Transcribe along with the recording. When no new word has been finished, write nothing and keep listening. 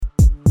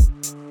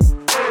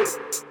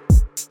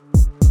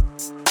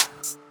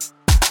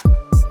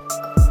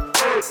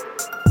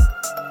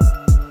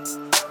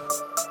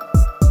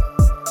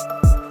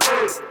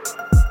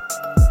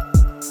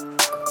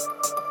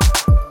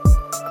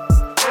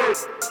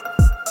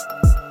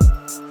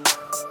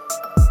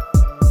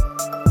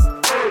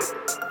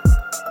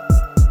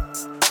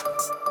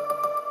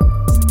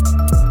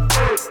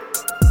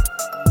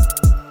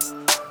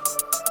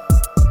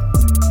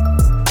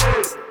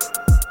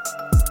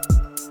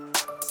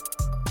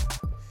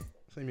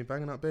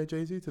Banging up bare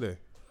Jay-Z today.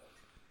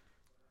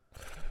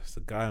 It's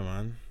the guy,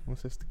 man.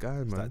 What's this, the guy,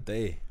 man? It's that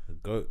day, the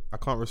GOAT. I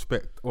can't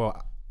respect.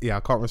 Well, yeah, I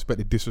can't respect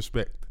the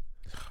disrespect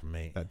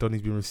Mate, that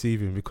Donny's been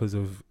receiving because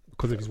of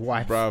his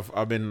wife. bruv,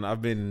 I've been out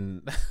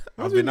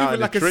of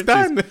like the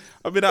trenches.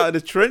 I've been out of the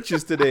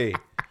trenches today.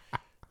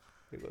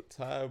 I got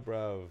tired,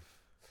 bruv.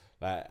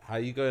 Like, how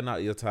you going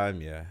out your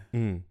time, yeah,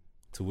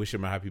 to wish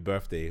him a happy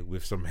birthday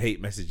with some hate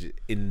message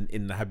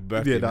in the happy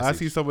birthday Yeah, message. I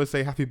see someone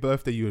say happy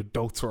birthday, you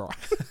adulterer.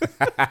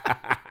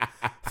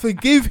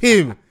 Forgive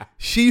him.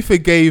 She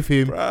forgave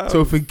him, Bruv.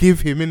 so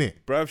forgive him, innit?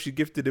 Bruv, she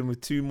gifted him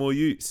with 2 more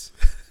utes.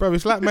 Bro,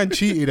 it's like man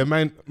cheated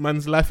and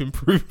man's life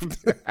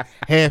improved.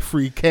 Hair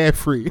free,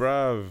 carefree.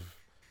 Bruv,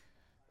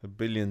 $1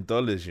 billion,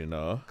 you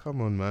know. Come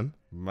on, man.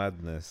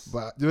 Madness.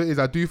 But you know what it is,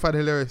 I do find it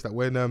hilarious that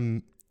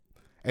when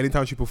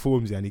anytime she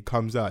performs and he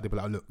comes out, they'll be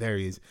like, look, there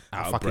he is.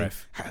 Out of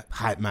breath.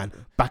 Hype man,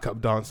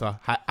 backup dancer,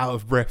 out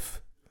of breath.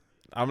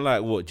 I'm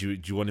like, what, do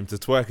you want him to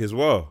twerk as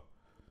well?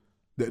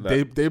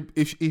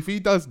 If he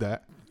does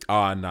that,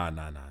 Oh, nah.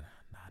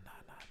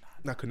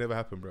 that could never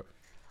happen, bro.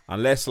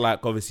 Unless,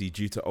 like, obviously,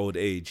 due to old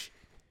age,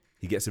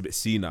 he gets a bit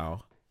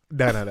senile.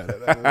 No.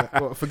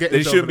 Well, forget Then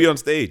he it's shouldn't over. be on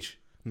stage.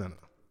 No.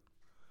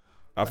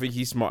 I think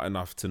he's smart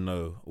enough to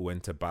know when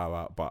to bow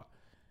out, but,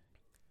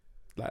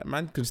 like,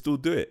 man can still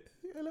do it.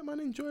 Yeah, let man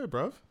enjoy it,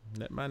 bruv.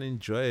 Let man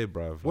enjoy it,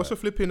 bruv. What's the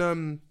flipping,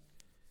 like,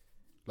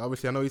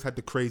 obviously, I know he's had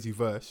the crazy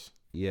verse,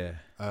 Yeah.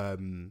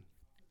 on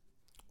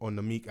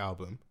the Meek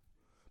album.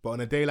 But on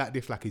a day like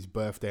this, like his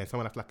birthday, and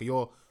someone that's like,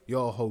 you're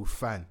a whole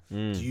fan. Do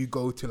you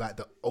go to like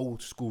the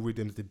old school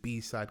rhythms, the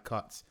B-side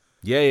cuts?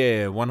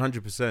 Yeah,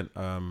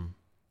 100%.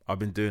 I've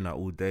been doing that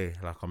all day.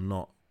 Like, I'm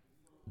not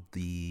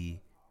the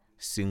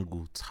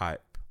single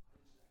type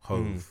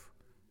Hove.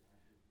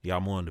 Yeah,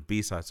 I'm more on the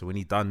B-side. So when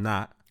he done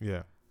that,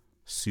 Yeah.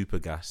 super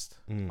gassed.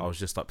 I was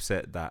just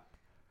upset that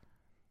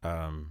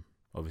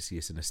obviously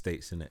it's in the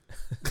States, innit?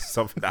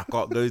 Something that I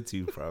can't go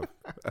to, bro.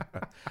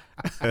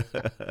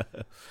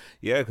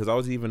 Yeah, because I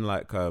was even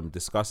like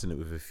discussing it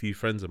with a few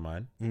friends of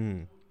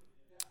mine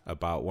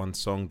about one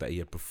song that he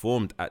had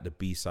performed at the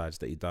B-sides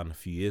that he done a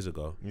few years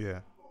ago. Yeah.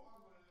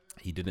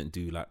 He didn't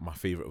do like my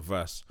favorite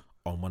verse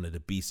on one of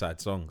the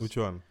B-side songs. Which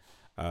one?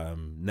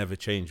 Never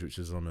Change, which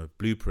was on a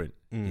Blueprint.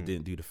 He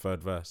didn't do the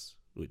third verse,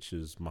 which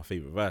is my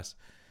favorite verse.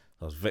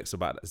 I was vexed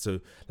about that. So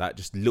like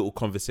just little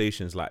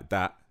conversations like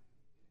that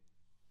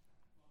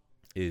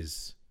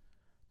is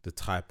the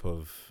type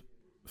of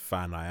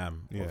fan I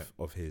am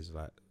of his.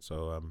 Like,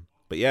 so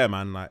but yeah,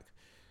 man, like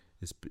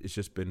it's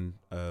just been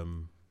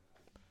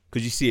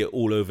because you see it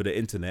all over the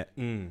internet.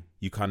 It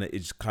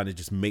just kind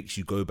of makes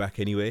you go back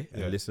anyway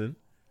and listen,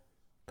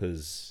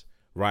 because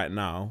right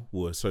now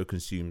we're so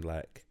consumed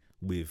like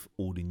with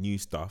all the new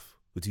stuff,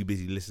 we're too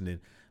busy listening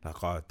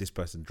like, oh, this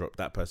person dropped,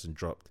 that person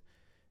dropped,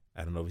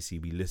 and then obviously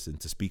we listen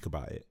to speak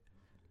about it.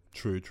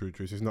 True. So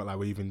it's not like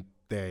we're even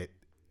there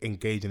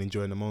engaged and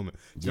enjoying the moment.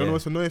 Do you know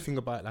what's the annoying thing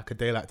about like a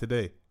day like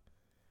today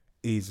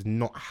is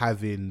not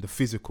having the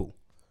physical.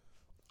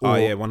 Oh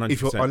yeah,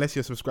 100%. Unless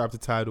you're subscribed to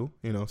Tidal,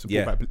 you know,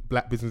 support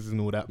black businesses and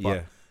all that.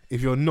 But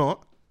if you're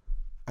not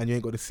and you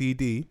ain't got the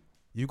CD,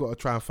 you got to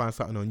try and find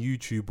something on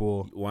YouTube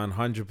or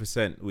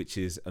 100%, which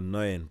is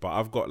annoying. But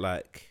I've got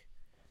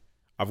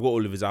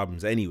all of his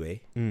albums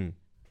anyway.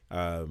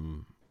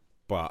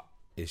 But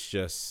it's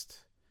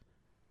just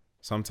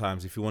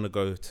sometimes if you want to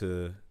go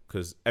to,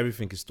 because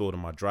everything is stored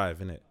on my drive,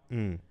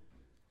 innit?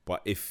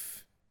 But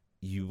if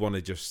you want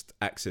to just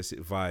access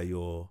it via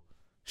your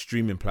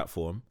streaming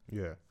platform,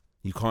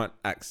 you can't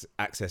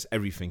access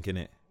everything,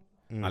 innit?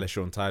 Unless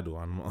you're on Tidal.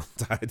 I'm not on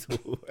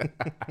Tidal.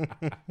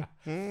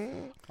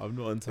 I'm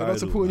not on Tidal. You're not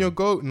supporting your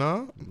GOAT,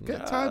 nah?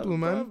 Get Tidal,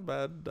 man.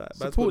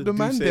 Support the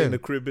man them. In the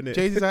crib, innit?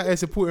 Jay-Z's out there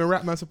supporting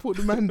rap, man. Support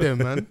the man them,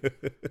 man.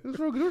 What's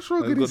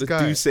wrong with this guy? Got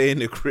the Duce in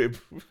the crib.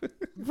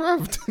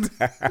 Bruv.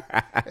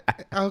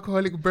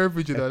 Alcoholic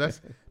beverage, you know.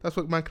 That's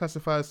what man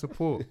classifies as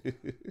support.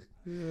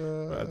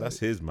 Right, that's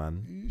his,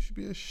 man. You should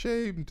be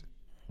ashamed.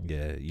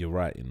 Yeah, you're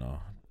right, you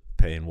know.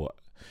 Paying what?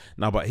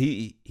 No, but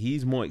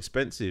he's more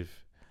expensive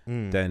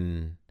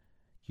than,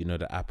 you know,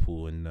 the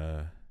Apple and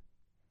the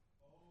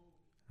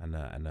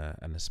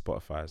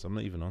Spotify. So I'm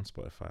not even on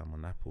Spotify. I'm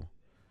on Apple.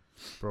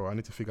 Bro, I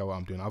need to figure out what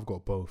I'm doing. I've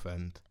got both,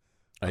 and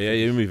oh yeah,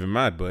 you're moving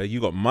mad, boy. You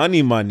got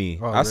money.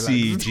 Oh, I see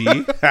you, G.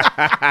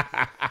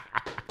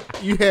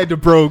 You hear the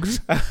brogues,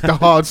 the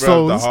hard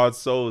souls, the hard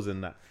souls,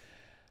 and that,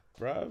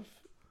 bruv.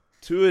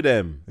 2 of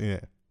them. Yeah,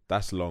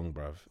 that's long,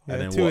 bruv. yeah,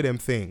 and then 2 of them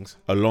things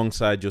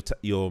alongside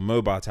your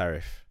mobile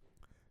tariff.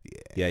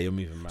 Yeah, you're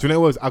moving mad. Do you know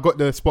what it was? I got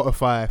the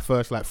Spotify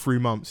first like 3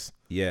 months.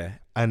 Yeah.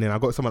 And then I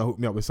got someone to hook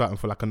me up with something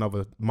for like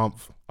another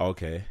month.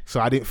 Okay. So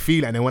I didn't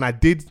feel it. And then when I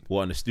did...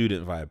 What, on the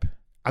student vibe?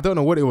 I don't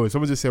know what it was.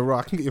 Someone just said, right,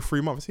 I can get you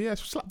 3 months. I said, yeah,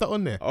 slap that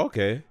on there.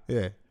 Okay.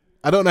 Yeah.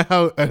 I don't know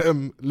how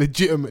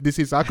legitimate this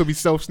is. I could be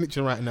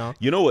self-snitching right now.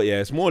 You know what?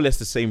 Yeah, it's more or less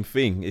the same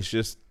thing. It's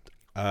just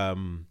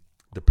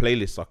the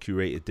playlists are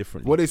curated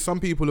differently. What is some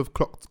people have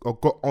clocked or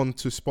got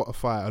onto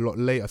Spotify a lot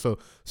later. So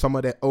some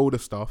of their older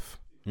stuff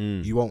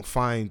you won't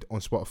find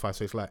on Spotify.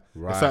 So it's like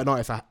a certain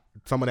artists,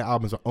 some of their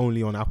albums are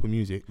only on Apple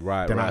Music.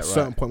 Right. Then at a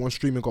certain point, when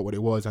streaming got what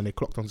it was and they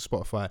clocked onto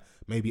Spotify,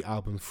 maybe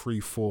album 3,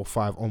 4,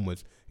 5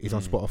 onwards is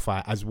on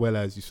Spotify as well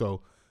as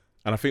so.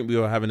 And I think we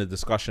were having a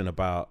discussion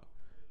about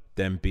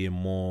them being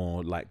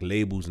more like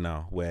labels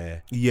now,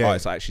 where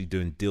artists are actually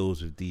doing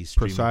deals with these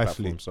streaming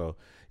platforms. So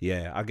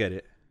yeah, I get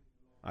it.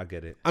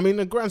 I mean,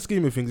 the grand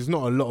scheme of things, it's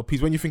not a lot of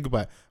pieces. When you think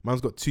about it, man's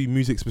got 2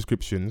 music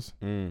subscriptions.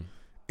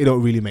 It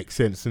don't really make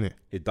sense, innit?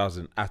 It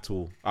doesn't at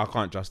all. I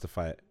can't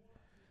justify it.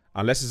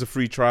 Unless it's a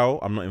free trial,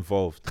 I'm not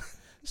involved.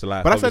 So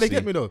like, but that's how they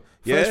get me though.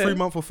 First 3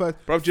 months or first.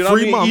 Bro, do you know how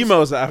many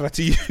emails that I've had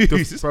to use?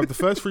 The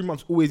first 3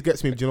 months always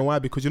gets me. Do you know why?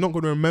 Because you're not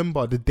going to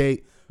remember the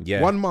date.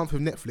 Yeah. 1 month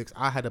of Netflix,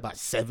 I had about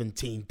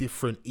 17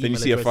 different email Then you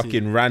see addresses. a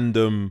fucking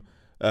random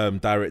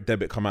direct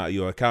debit come out of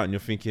your account and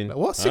you're thinking, like,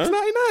 what?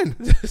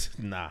 $6.99?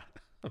 Nah.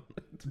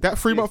 That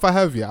 3 month I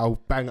have, I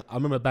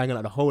remember banging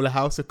out the whole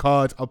house of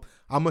cards.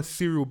 I'm a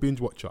serial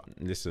binge watcher.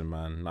 Listen,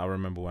 man, I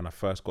remember when I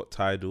first got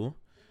Tidal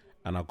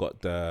and I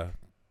got the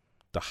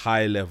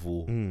high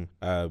level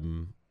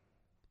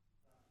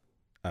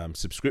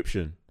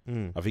subscription.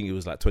 I think it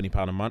was like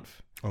 £20 a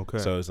month. Okay.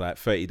 So it was like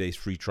 30 days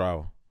free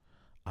trial.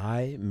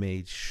 I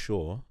made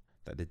sure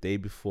that the day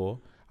before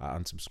I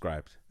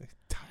unsubscribed.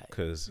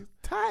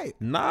 Tight.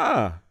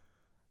 Nah.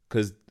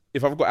 Because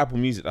if I've got Apple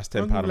Music, that's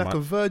 £10 a month. Like a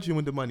virgin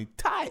with the money.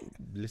 Tight.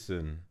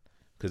 Listen.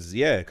 Because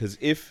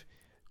if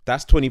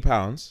that's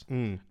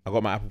 £20, I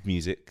got my Apple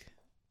Music,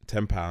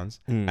 £10,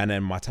 and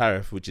then my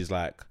tariff, which is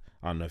like,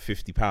 I don't know,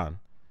 £50.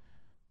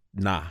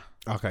 Nah.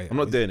 Okay. I'm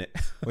not doing it.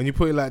 When you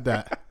put it like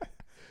that.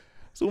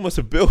 It's almost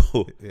a bill.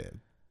 Yeah.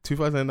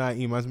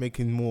 2019, man's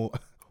making more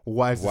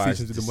wise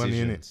decisions with the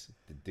money, innit?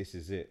 This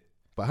is it.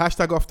 But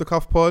hashtag Off the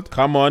Cuff Pod.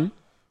 Come on.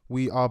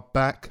 We are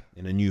back.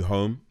 In a new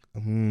home.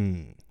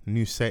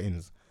 New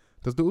settings.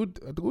 Does the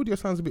audio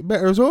sounds a bit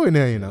better as well in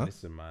there, you know?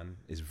 Listen, man.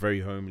 It's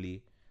very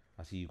homely.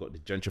 I see you got the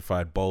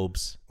gentrified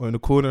bulbs. Or in the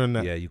corner and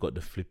that. Yeah, you got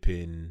the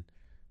flipping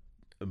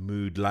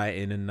mood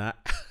lighting and that.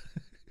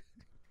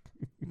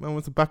 Man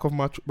wants to back off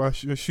my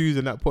shoes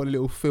and that, put a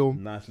little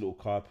film. Nice little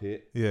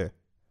carpet. Yeah.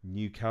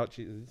 New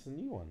couches. It's a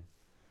new one.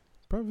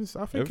 Bro, I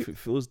think everything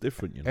feels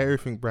different, you know.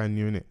 Everything brand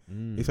new, innit?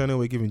 It's only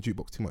we're giving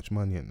Jukebox too much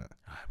money and that.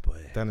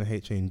 Boy. Dan and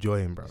H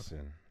enjoying, bro.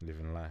 Listen,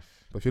 living life.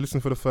 But if you're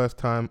listening for the first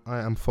time,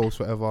 I am False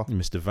Forever.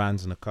 Mr.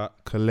 Van's in the cut.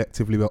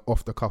 Collectively, we're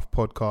Off the Cuff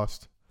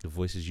Podcast. The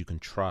voices you can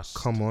trust.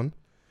 Come on.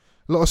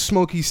 A lot of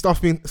smoky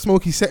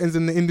settings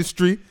in the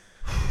industry.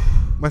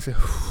 Man said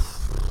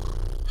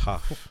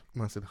huff.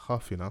 Man said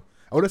huff, you know.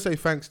 I want to say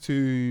thanks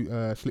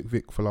to Slick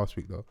Vic for last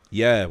week, though.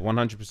 Yeah,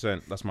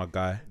 100%. That's my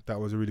guy. That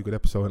was a really good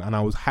episode. And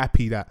I was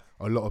happy that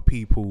a lot of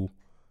people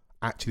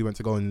actually went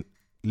to go and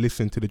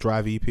listen to the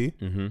Drive EP.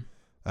 Mm-hmm.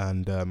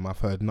 And I've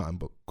heard nothing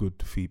but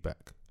good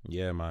feedback.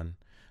 Yeah, man.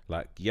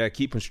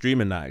 Keep on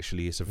streaming that,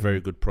 actually. It's a very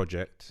good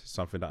project.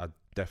 Something that I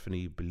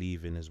definitely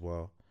believe in as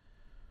well.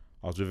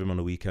 I was with him on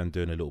the weekend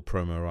doing a little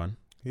promo run.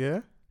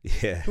 Yeah?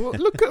 Yeah. Well,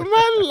 look at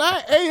man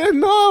like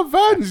A&R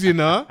Vans, you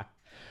know?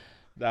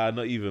 Nah,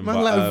 not even.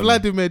 Man, like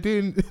Vladimir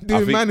doing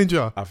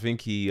manager. I think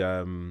he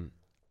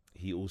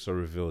also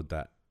revealed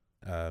that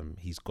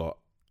he's got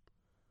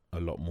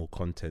a lot more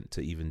content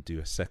to even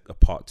do a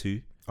part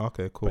 2.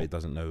 Okay, cool. But he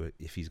doesn't know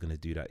if he's going to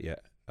do that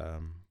yet.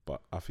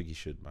 But I think he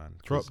should, man.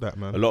 Drop that,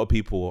 man. A lot of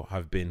people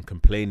have been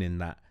complaining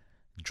that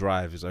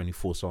Drive is only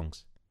 4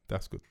 songs.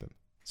 That's good then.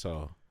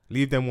 So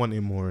leave them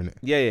wanting more, innit?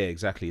 Yeah,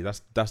 exactly.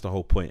 That's the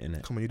whole point,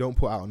 innit? Come on, you don't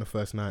put out on the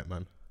first night,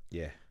 man.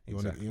 Yeah. You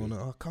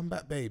wanna come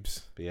back,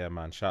 babes. But yeah,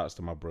 man, shout outs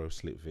to my bro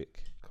Slick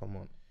Vic. Come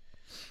on.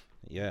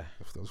 Yeah.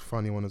 That was a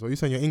funny one as well. You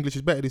saying your English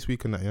is better this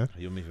week and that, yeah?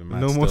 You're moving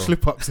mad. No more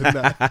slip ups and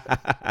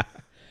that.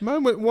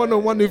 Man went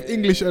 1-on-1 with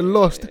English and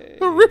lost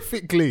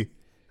horrifically.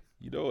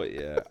 You know what,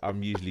 yeah?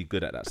 I'm usually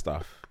good at that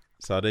stuff.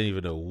 So I don't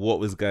even know what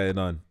was going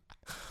on.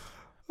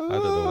 I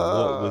don't know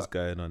what was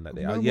going on that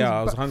day.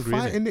 I was hungry.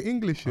 Fighting the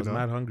English, you know. I was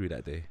mad hungry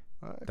that day.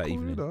 That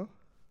evening. You know.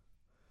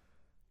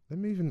 Let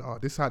me even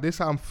this how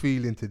I'm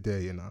feeling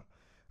today, you know.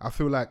 I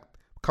feel like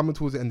coming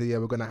towards the end of the year,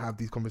 we're gonna have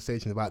these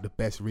conversations about the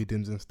best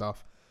rhythms and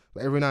stuff.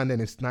 But every now and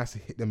then, it's nice to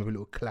hit them with a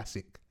little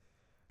classic.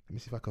 Let me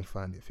see if I can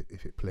find it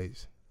if it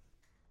plays.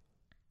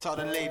 Tell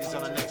the ladies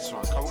on the next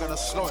one, cause we're gonna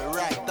slow it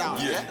right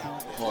down. Yeah.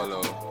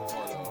 Hollow.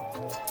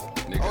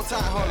 Niggas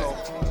tight, Hollow.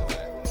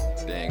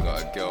 They ain't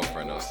got a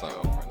girlfriend or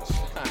something.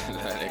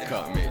 Like they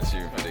can't make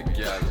tune for the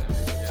gal.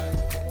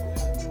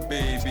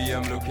 Baby,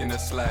 I'm looking to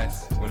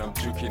slice when I'm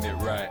juking it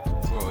right.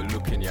 Got a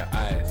look in your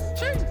eyes.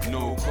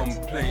 No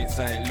complaints,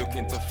 I ain't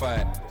looking to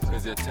fight.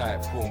 Cause your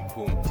tight pum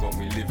pum got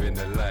me living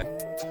the life.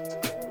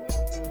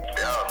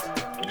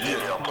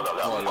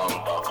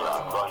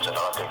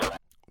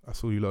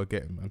 That's all you lot are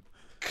getting, man.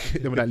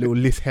 Hit them with that little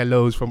list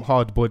hellos from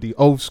Hard Body,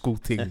 old school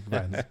thing,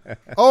 man.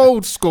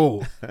 Old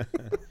school.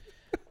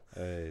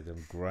 Hey,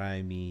 them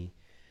grimy,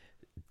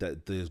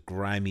 those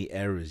grimy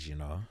errors, you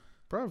know.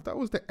 Bruv, that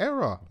was the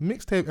era.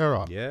 Mixtape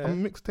era. Yeah.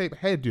 I'm a mixtape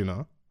head, you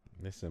know.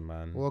 Listen,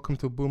 man. Welcome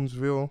to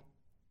Boomsville.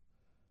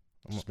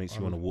 Just makes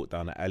you want to walk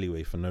down the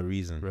alleyway for no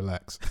reason.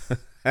 Relax.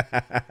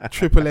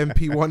 Triple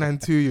MP 1 and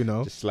 2, you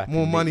know. Just slapping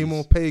More money, niggas.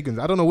 more pagans.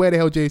 I don't know where the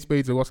hell Jay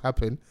Spades or what's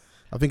happened.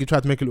 I think he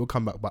tried to make a little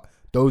comeback, but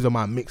those are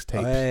my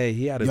mixtapes. Hey,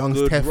 he had a Young's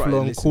good Teflon,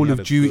 run. Listen, Call he of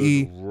had a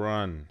Duty. good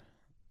run.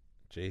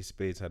 Jay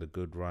Spades had a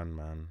good run,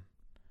 man.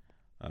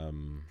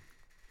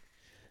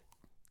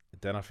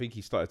 Then I think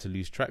he started to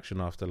lose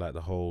traction after like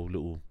the whole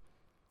little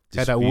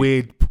Had that dispute.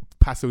 weird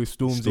passer with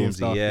Stormzy and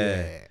stuff.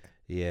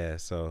 Yeah.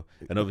 So,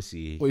 and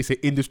obviously, What you say,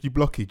 industry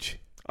blockage?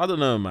 I don't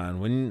know,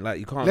 man. When like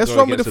you can't. Let's go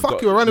run with the against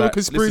fuck you. We're running with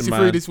conspiracy listen,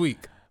 theory man, this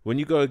week. When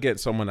you go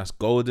against someone that's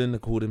golden, they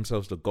call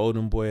themselves the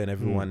golden boy, and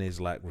everyone is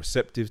like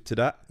receptive to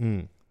that.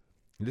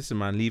 Listen,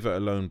 man, leave it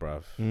alone,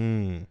 bruv.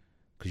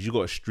 Because you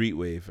got a street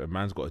wave, and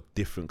man's got a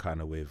different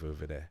kind of wave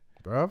over there.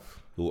 Bruv.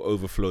 It will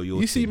overflow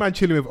your. You see team. man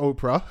chilling with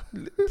Oprah.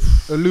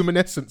 A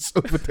luminescence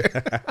over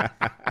there.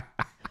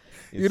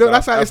 In You know,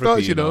 that's South how it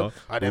Africa, starts, you know.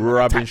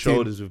 Rubbing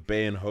shoulders with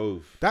Bay and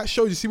Hove. That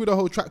shows, you see with the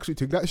whole tracksuit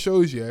thing, that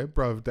shows, yeah,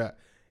 bruv, that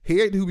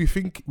he ain't who we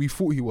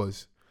thought he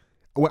was.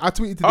 When I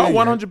tweeted today, Oh,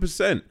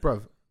 100%.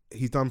 bruv,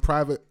 he's done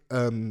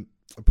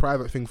a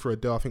private thing for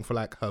Adele, I think for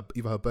like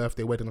either her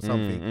birthday, wedding or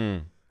something.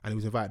 And he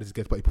was invited as a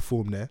guest, but he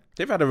performed there.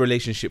 They've had a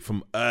relationship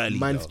from early.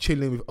 Man's though.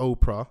 chilling with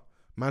Oprah.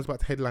 Man's about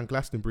to headline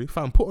Glastonbury.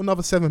 Fam, put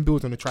another 7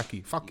 bills on the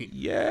trackie. Fuck it.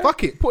 Yeah.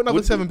 Fuck it. Put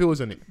another 7 bills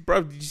on it.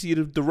 Bro, did you see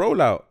the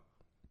rollout?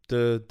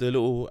 The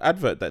little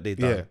advert that they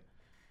done? Yeah.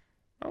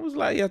 I was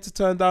like, you had to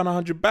turn down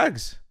 100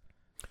 bags.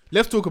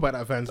 Let's talk about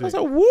that, Vans. I was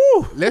like,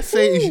 woo. Let's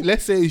say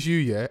it's you,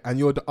 yeah, and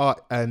you're the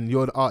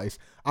artist.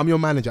 I'm your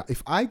manager.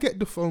 If I get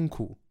the phone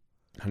call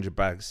 100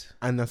 bags.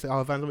 and I say,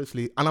 "Oh, Vans,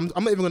 obviously," and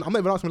I'm not even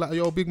asking like,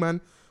 "Yo, big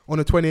man, on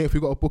the 28th we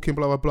got a booking,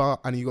 blah blah blah,"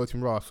 and you go to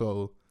him, "Raw,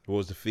 so." What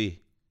was the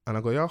fee? And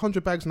I go, "Yeah,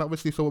 100 bags, and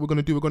obviously, so what we're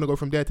gonna do? We're gonna go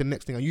from there to the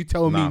next thing." And you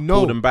tell Nah, me no.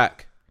 Call them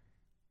back.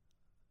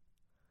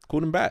 Call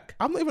them back.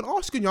 I'm not even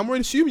asking you. I'm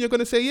already assuming you're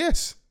gonna say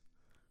yes.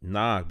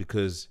 Nah,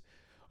 because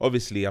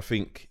obviously I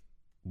think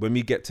when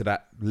we get to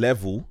that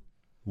level,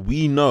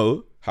 we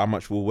know how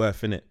much we're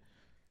worth, innit?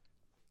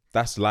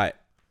 That's light.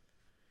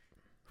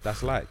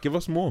 That's light. Give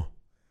us more.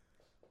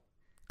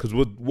 Because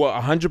we're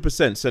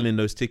 100% selling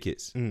those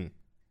tickets.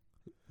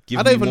 Give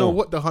I don't me even know more.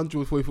 what the 100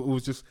 was for. If it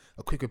was just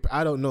a quick,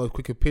 I don't know, a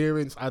quick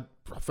appearance,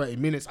 30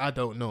 minutes, I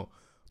don't know.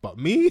 But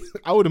me, if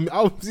I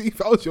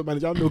was your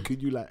manager, I'm milking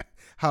you like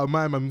how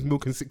my man's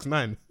milking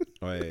 6ix9ine.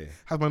 Oh, yeah.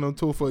 Have man on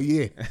tour for a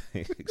year.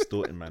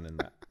 Extorting man and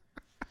that.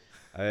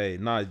 Hey,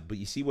 nah, but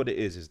you see what it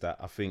is that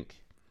I think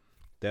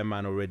their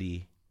man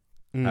already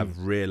have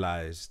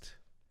realised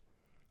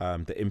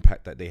the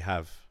impact that they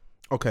have.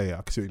 Okay, yeah,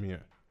 I can see what you mean.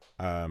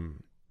 Yeah.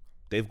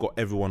 They've got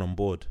everyone on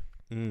board.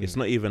 It's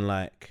not even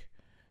like,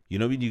 you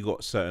know, when you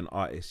got certain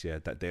artists, yeah,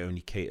 that they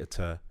only cater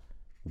to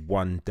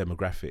one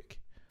demographic.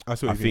 I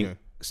think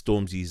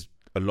Stormzy's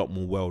a lot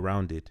more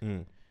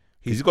well-rounded.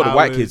 He's got the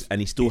white kids, and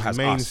he still has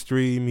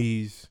mainstream.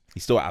 us. He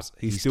still has.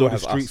 He's still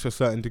has the streets us. to a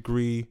certain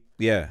degree.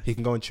 Yeah, He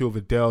can go and chill with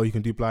Adele. He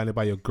can do Blinded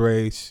by Your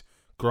Grace,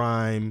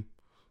 Grime,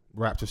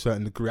 rap to a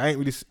certain degree. I ain't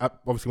really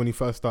obviously when he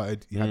first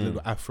started, he had a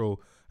little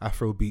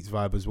Afro beats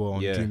vibe as well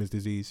on Dreamer's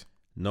Disease.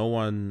 No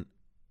one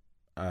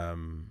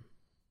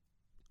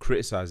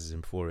criticizes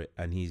him for it,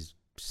 and he's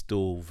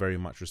still very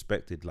much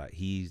respected. Like,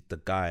 he's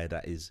the guy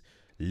that is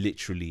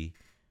literally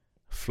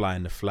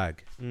flying the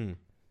flag.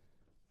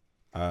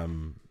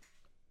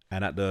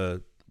 And at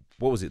the,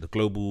 what was it, the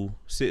Global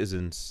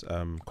Citizens I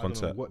don't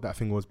concert. know what that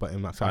thing was, but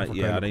in that South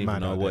Africa, I don't even mad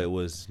know out what there. it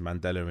was.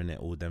 Mandela in it,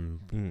 all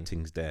them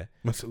things there.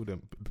 Must all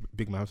them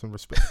big man have some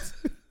respect.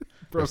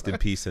 Bro, Rest in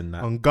peace and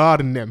that. on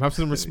guard and them have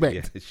some respect.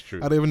 Yeah, it's true.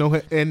 I don't even know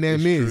what their name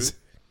It's is. true.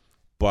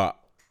 But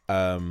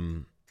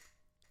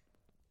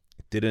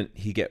didn't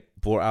he get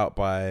brought out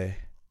by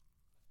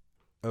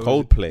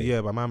Coldplay?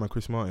 Yeah, by my man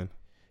Chris Martin.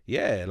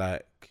 Yeah,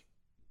 like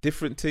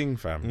different thing,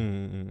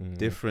 fam.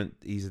 Different.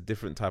 He's a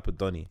different type of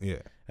Donny. Yeah.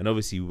 And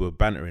obviously we were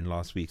bantering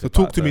last week. So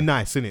about talk to me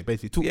nice, innit?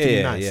 Basically, talk to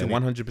me nice. Yeah,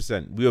 innit?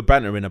 100%. We were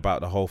bantering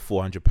about the whole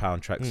 £400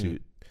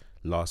 tracksuit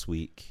last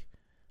week.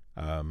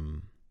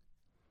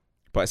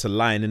 But it's a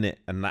line, innit?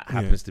 And that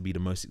happens to be the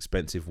most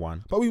expensive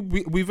one. But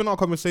we've in our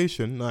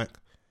conversation, like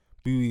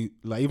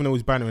even though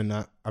he's bantering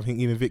that, I think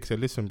even Vic said,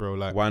 "Listen, bro,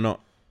 like Why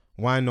not?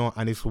 Why not?"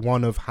 And it's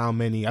one of how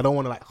many. I don't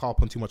want to like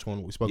harp on too much on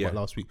what we spoke about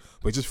last week,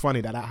 but it's just funny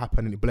that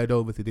happened and it bled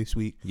over to this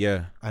week.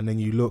 Yeah. And then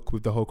you look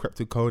with the whole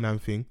Cryptic Conan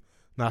thing.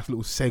 Nice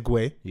little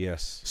segue.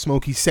 Yes.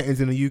 Smoky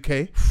settings in the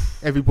UK.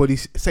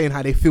 Everybody's saying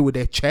how they feel with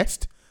their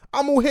chest.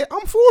 I'm all here.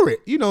 I'm for it.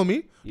 You know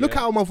me. Yeah. Look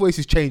how my voice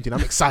is changing. I'm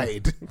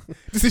excited.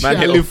 This is Man shit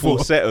I hit live a for.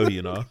 falsetto,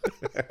 you know.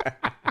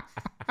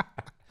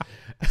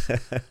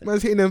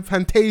 Man's hitting them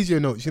Fantasia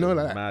notes, you know,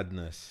 like that,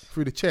 Madness.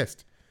 through the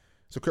chest.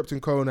 So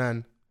Krypton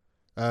Conan,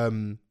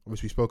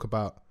 obviously we spoke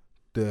about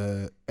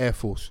the Air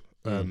Force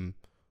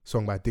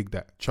song by Dig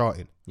That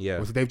charting. Yeah.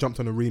 Obviously, they've jumped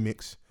on a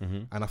remix,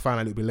 Mm-hmm. and I found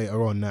out a little bit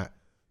later on that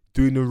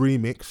doing the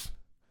remix,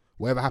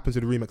 whatever happens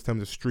to the remix in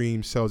terms of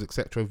streams, sales,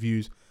 etc.,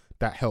 views,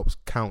 that helps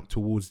count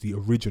towards the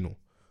original,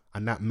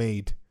 and that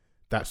made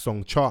that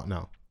song chart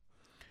now.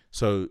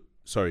 So,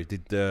 sorry,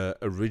 did the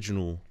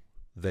original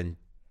then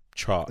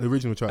chart The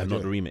original charted, and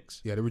not the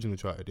remix? Yeah, the original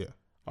charted, yeah.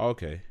 Oh,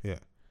 okay. Yeah.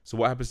 So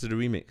what happens to the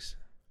remix?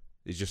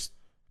 It's just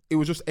It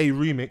was just a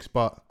remix,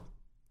 but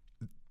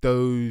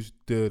those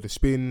the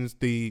spins,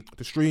 the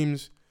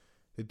streams,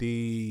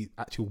 the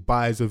actual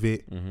buys of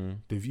it,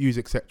 the views,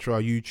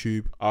 etc.,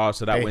 YouTube.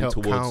 so that they went help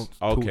towards. count,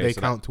 Okay, they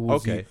so count that,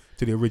 towards okay.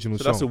 to the original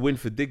So song. that's a win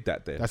for Dig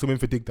That then. That's a win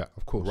for Dig That,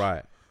 of course.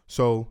 Right.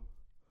 So,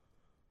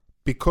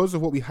 because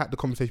of what we had, the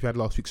conversation we had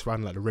last week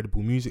surrounding like the Red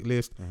Bull music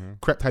list,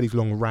 Krept had his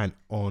long rant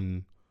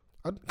on.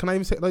 Can I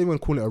even say? I don't even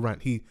call it a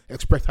rant. He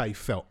expressed how he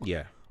felt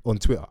Yeah. on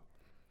Twitter,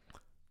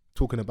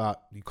 talking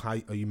about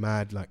are you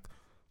mad? Like,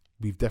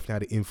 we've definitely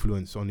had an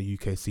influence on the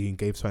UK scene.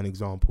 Gave certain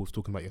examples,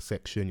 talking about your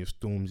Section, your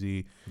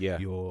Stormzy, Yeah.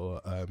 your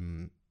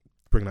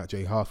bringing out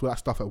J House, all that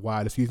stuff at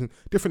Wireless, using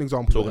different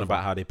examples. Talking whatever.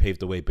 about how they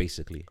paved the way,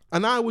 basically.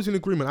 And I was in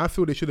agreement. I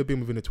feel they should have been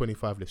within the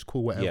 25 list.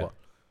 Cool, whatever. Yeah.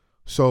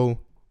 So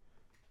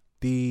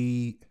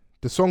the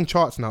song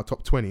charts now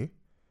top 20.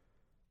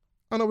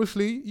 And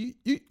obviously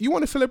you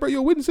want to celebrate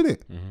your wins,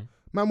 innit?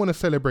 Man want to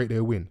celebrate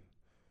their win.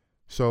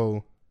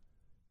 So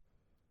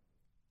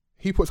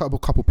he puts up a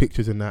couple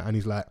pictures in that and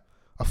he's like,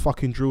 a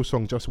fucking drill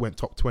song just went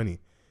top 20.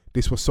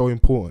 This was so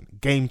important.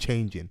 Game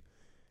changing.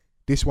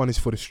 This one is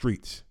for the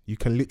streets. You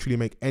can literally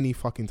make any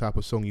fucking type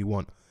of song you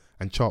want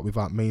and chart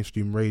without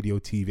mainstream radio,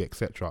 TV,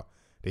 etc.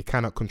 They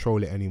cannot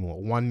control it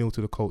anymore. 1-0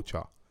 to the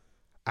culture.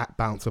 At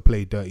Bouncer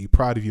play dirty.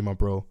 Proud of you, my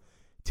bro.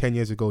 10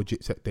 years ago,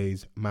 Jitset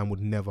days, man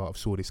would never have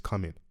saw this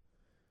coming.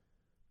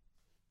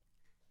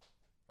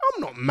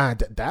 I'm not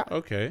mad at that.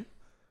 Okay.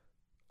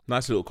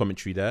 Nice little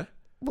commentary there.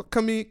 What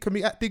can we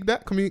dig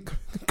that? Can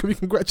we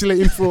congratulate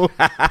him for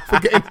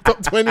getting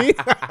top 20?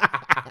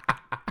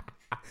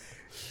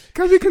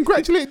 Can we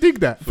congratulate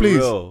Dig That, please?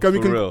 Real,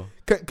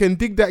 Can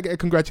Dig That get a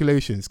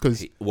congratulations?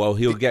 Because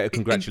he'll get a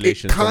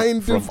congratulations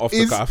from off the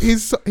is cuff.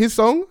 his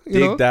song. You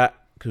Dig know? That,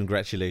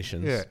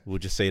 congratulations. Yeah. We'll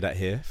just say that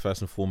here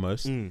first and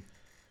foremost.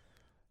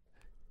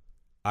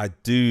 I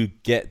do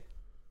get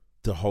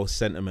the whole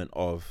sentiment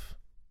of,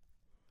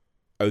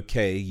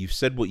 okay, you've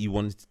said what you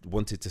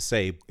wanted to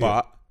say,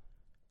 but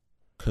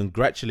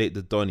congratulate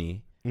the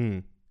Donny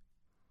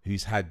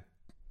who's had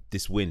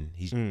this win.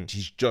 He's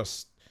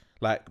just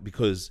like,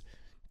 because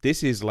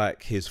this is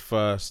like his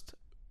first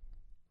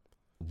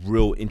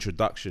real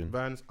introduction.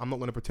 Vans, I'm not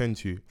going to pretend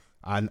to you.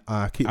 And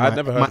keep I'd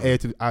never heard my ear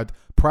to.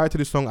 Prior to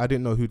this song, I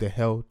didn't know who the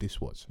hell this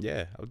was.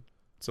 Yeah,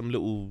 some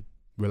little,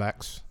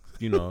 Relax.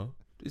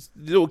 It's a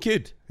little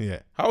kid. Yeah.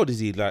 How old is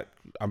he? Like,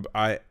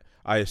 I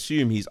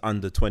assume he's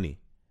under 20.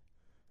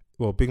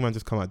 Well, Big Man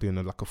just come out doing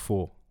like a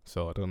 4,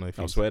 so I don't know if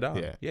I'll he's... swear that.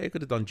 Yeah, Yeah, he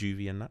could have done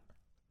juvie and that.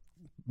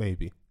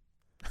 maybe.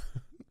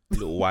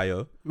 Little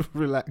YO.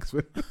 Relax.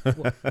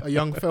 What, a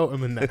young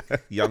Feltham and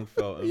that. Young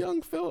Feltham.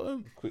 Young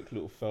Feltham. Quick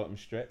little Feltham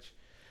stretch.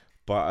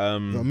 But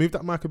No, move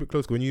that mic a bit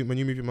closer. When you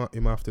move your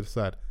mouth to the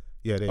side.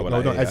 Yeah, there you Oh, go.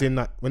 like No, here, as in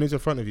like when it's in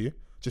front of you,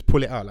 just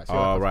pull it out. Like,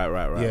 oh, right.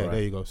 Yeah, right.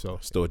 there you go. So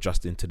Still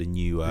adjusting to the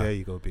new there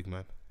you go, big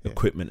man. Yeah.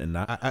 equipment and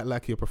that. Act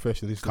like you're a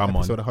professional. This is Come on.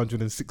 episode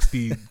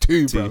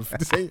 162, bro.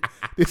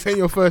 This ain't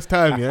your first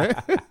time, yeah?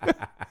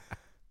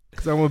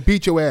 Because I'm going to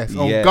beat your ass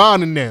on Yeah.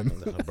 guard and them.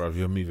 Bro,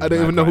 you're moving I don't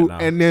mad even know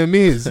right who now. NM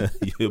is.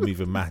 You're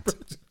moving mad.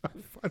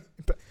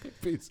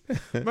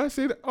 Man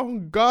said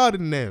on guard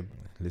and them.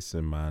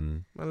 Listen,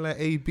 man. Man like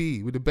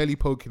AB with the belly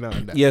poking out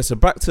and that. Yeah, so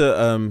back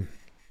to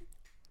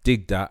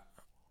Dig That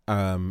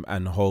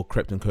and the whole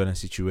Krept and Konan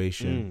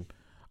situation.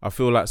 I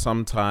feel like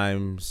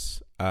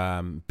sometimes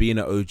being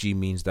an OG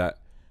means that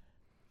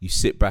you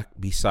sit back,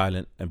 be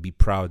silent, and be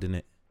proud in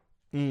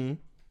it.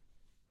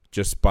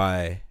 Just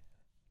by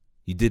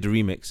you did the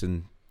remix,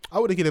 and I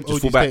wouldn't give them Just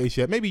OG fall back. status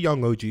yet. Maybe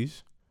young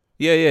OGs.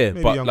 yeah,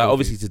 Maybe but young like OGs.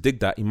 obviously to dig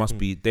that, they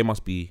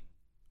must be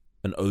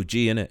an OG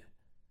in it.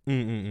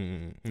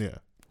 Yeah.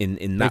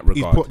 In that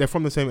regard, They're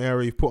from the same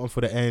area. You've put on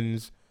for the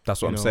ends.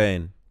 that's what you I'm know,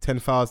 saying.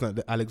 10,000 at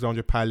the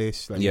Alexandra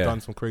Palace. Like, you've done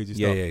some crazy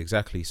Yeah, stuff.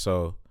 exactly.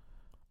 So,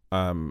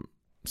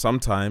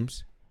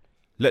 sometimes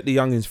let the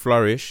youngins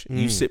flourish.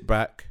 You sit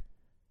back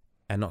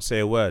and not say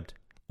a word,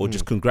 or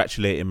just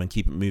congratulate him and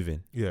keep it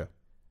moving. Yeah.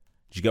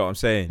 Do you get what I'm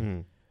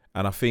saying?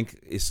 And I think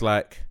it's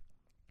like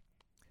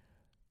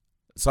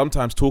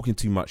sometimes talking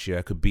too much,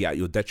 could be at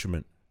your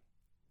detriment.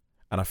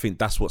 And I think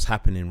that's what's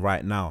happening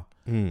right now,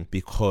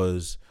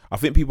 because I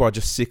think people are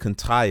just sick and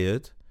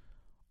tired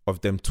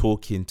of them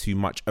talking too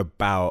much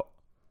about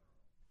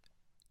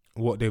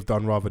What they've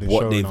done rather than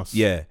what showing they've us.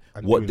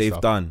 and what doing they've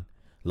stuff. done.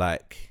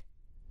 Like,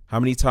 how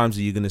many times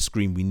are you gonna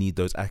scream, "We need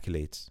those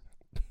accolades"?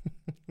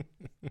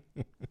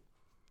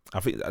 I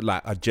think,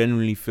 like, I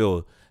genuinely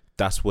feel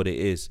that's what it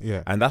is.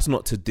 Yeah. And that's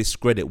not to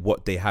discredit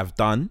what they have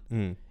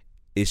done.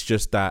 It's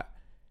just that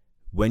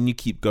when you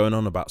keep going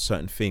on about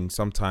certain things,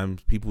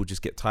 sometimes people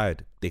just get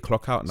tired. They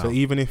clock out now. So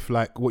even if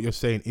like what you're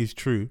saying is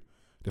true,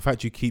 the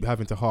fact you keep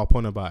having to harp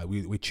on about it,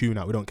 we tune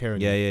out, we don't care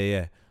anymore.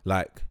 Yeah.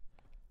 Like,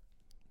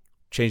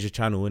 change the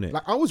channel, innit?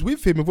 Like, I was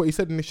with him with what he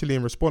said initially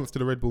in response to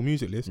the Red Bull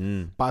music list,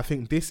 but I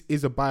think this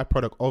is a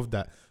byproduct of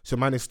that. So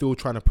man is still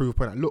trying to prove a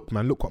point.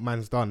 Like, look what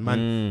man's done.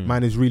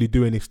 Man is really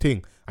doing his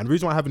thing. And the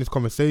reason why I'm having this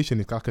conversation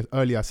is, like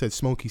earlier I said,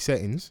 smoky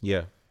settings.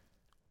 Yeah.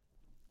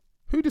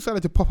 Who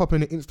decided to pop up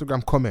in the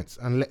Instagram comments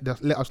and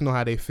let us know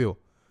how they feel?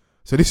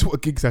 So this is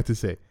what Giggs had to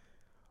say.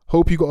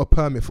 Hope you got a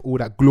permit for all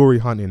that glory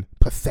hunting.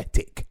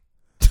 Pathetic.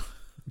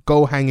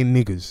 Go hanging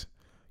niggas.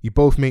 You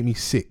both make me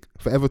sick.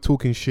 Forever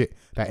talking shit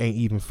that ain't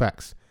even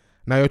facts.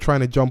 Now you're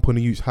trying to jump on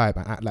the youth's hype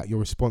and act like you're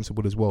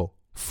responsible as well.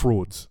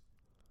 Frauds.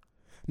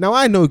 Now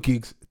I know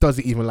Giggs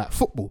doesn't even like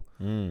football.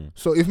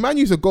 So if man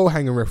use a goal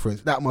hanging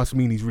reference, that must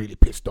mean he's really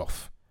pissed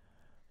off.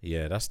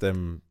 Yeah, that's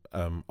them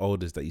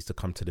olders that used to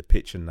come to the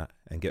pitch and that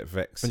and get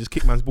vexed. And just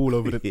kick man's ball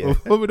over the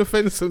over the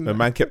fence. And the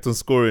man kept on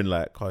scoring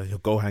like, oh, you're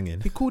goal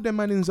hanging. He called them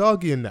man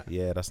Inzaghi and that.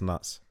 Yeah, that's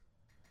nuts.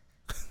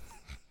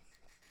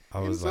 I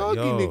was Inzaghi like,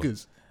 yo.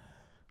 niggas.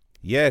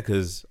 Yeah,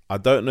 because I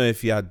don't know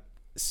if you had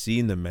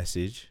seen the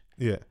message.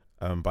 Yeah.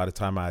 By the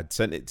time I had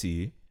sent it to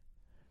you,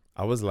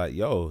 I was like,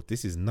 yo,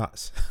 this is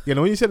nuts. Yeah,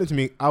 no, when you sent it to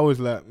me, I was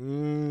like,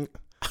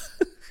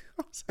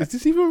 is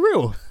this even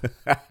real?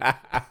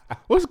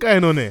 What's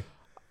going on here?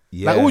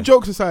 Yeah. Like, all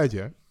jokes aside,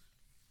 yeah,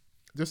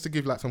 just to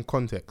give like some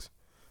context,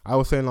 I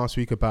was saying last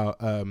week about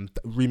the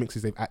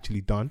remixes they've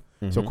actually done.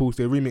 So of course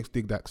they remixed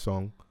Dig That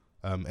Song,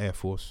 Air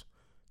Force.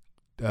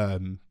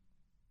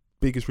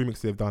 Biggest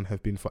remixes they've done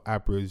have been for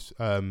Abra's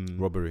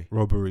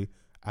Robbery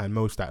and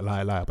Most That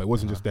Lie Lie, but it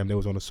wasn't just them. They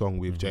was on a song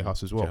with J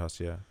Hus as well. J Hus,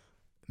 yeah.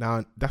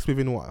 Now that's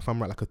within what, if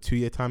I'm right, like a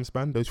 2-year time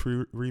span. Those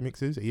 3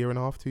 remixes, a year and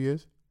a half, 2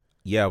 years.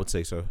 Yeah, I would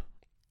say so.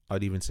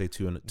 I'd even say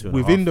two and a half.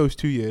 Within those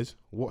 2 years,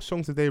 what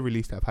songs have they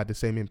released that have had the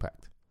same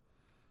impact?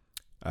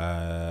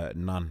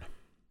 None.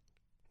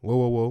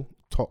 Whoa.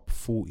 Top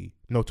 40.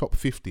 No, top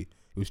 50. It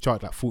was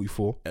charted like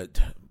 44.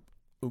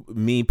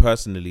 Me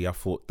personally, I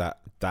thought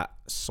that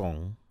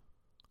song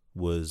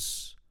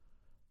was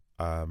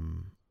a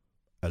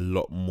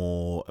lot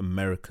more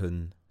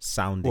American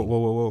sounding.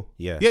 Whoa.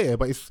 Yeah,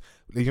 but it's,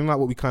 you know, like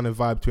what we kind of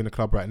vibe to in the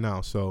club right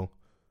now. So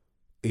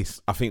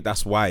I think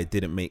that's why it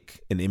didn't make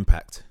an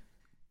impact.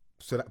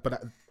 So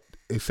that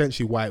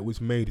essentially why it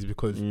was made is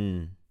because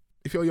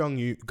if you're young,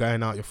 you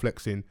going out, you're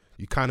flexing,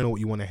 you kind of know what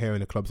you want to hear in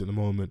the clubs at the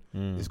moment.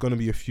 It's going to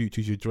be your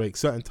Futures, your Drake,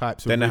 certain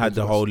types of. Then they had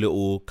the whole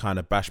little kind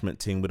of bashment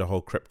thing with the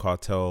whole Crep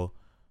Cartel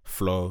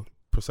flow.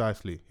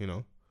 Precisely, you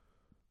know.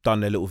 Done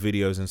their little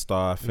videos and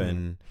stuff,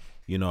 and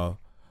you know,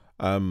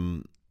 like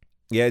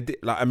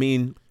I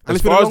mean, and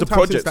as far as the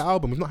project, since the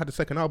album, we've not had the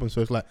second album,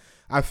 so it's like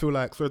I feel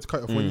like, sorry to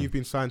cut off, when you've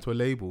been signed to a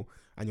label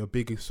and your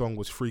biggest song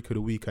was Freak of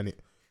the Week, and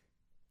it,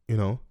 you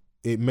know,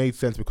 it made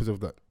sense because of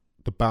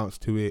the bounce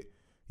to it.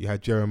 You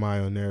had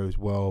Jeremiah on there as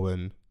well,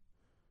 and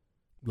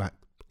like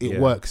it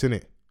works,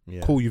 innit?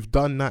 Yeah. Cool, you've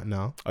done that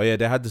now. Oh yeah,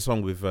 they had the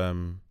song with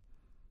the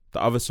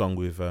other song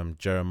with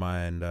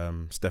Jeremiah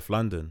and Steph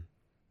London.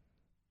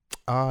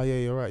 Ah, yeah,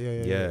 you're right.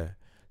 Yeah.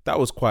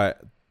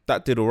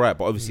 That did all right,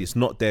 but obviously it's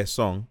not their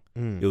song.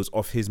 It was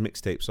off his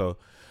mixtape. So,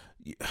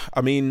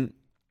 I mean,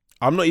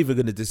 I'm not even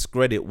going to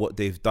discredit what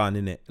they've done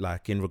in it.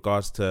 Like in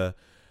regards to,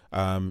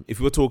 if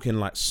we're talking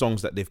like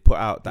songs that they've put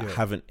out that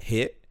haven't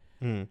hit,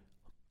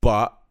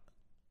 but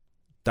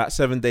that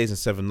 7 Days and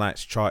 7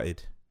 Nights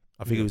charted.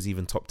 I think it was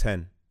even top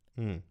 10.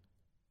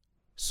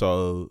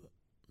 So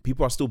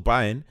people are still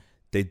buying.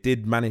 They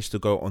did manage to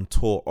go on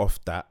tour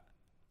off that.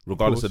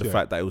 Regardless of the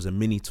fact that it was a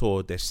mini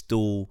tour, they're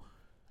still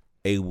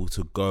able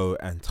to go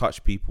and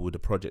touch people with the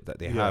project that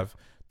they have.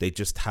 They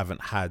just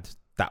haven't had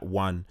that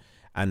one.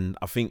 And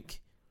I think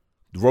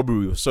the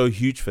Robbery was so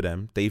huge for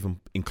them, they even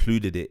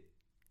included it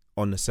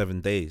on the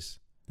 7 Days.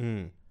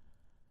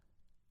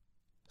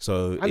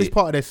 So and it's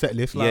part of their set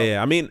list. Like,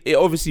 yeah. I mean, it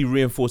obviously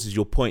reinforces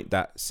your point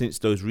that since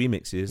those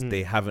remixes,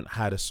 they haven't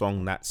had a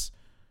song that's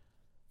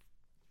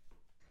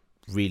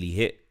really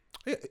hit.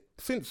 Yeah,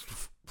 since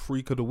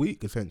Freak of the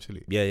Week,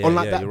 essentially. Yeah. On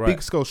like that big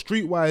right. scale,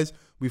 streetwise,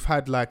 we've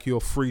had like your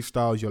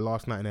freestyles, your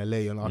Last Night in LA,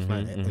 your Last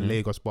Night in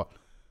Lagos, but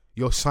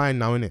you're signed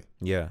now, innit?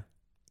 Yeah.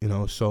 You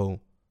know, so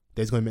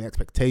there's going to be an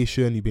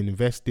expectation. You've been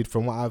invested,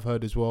 from what I've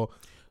heard as well.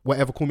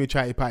 Whatever, call me a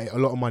chatty patty. A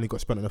lot of money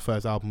got spent on the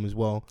first album as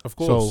well. Of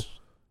course.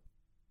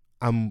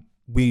 So,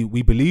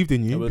 we believed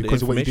in you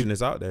because the of what you did. Information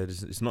is out there.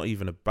 It's not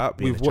even about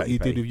being with what you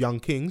did with Young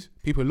Kings.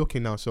 People are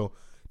looking now. So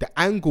the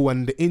angle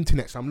and the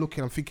internet. So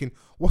I'm thinking,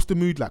 what's the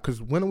mood like?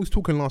 Because when I was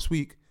talking last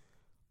week,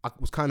 I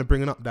was kind of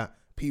bringing up that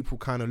people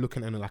kind of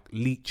looking at it like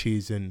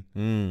leeches and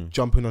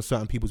jumping on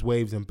certain people's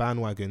waves and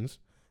bandwagons.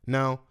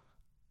 Now,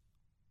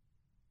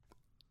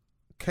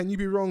 can you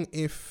be wrong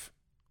if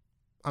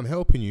I'm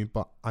helping you,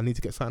 but I need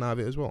to get something out of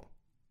it as well?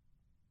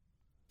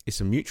 It's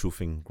a mutual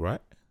thing,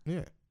 right?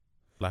 Yeah.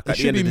 Like it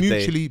should be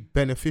mutually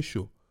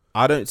beneficial.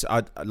 I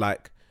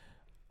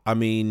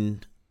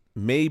mean,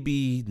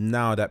 maybe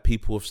now that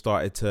people have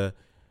started to,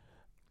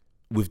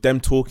 with them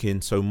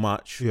talking so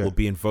much or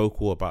being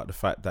vocal about the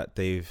fact that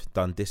they've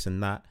done this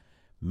and that,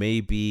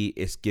 maybe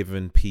it's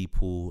given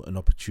people an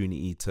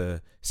opportunity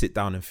to sit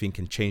down and think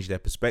and change their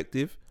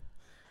perspective.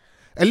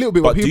 A little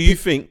bit. But do you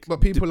think?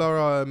 But people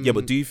are.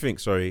 But do you think?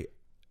 Sorry,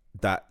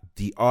 that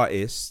the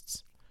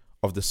artists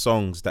of the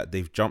songs that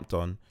they've jumped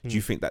on, do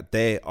you think that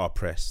they are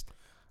pressed?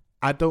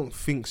 I don't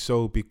think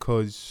so,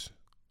 because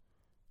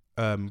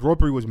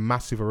Robbery was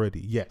massive already.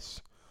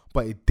 Yes,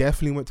 but it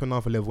definitely went to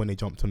another level when they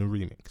jumped on the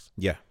remix.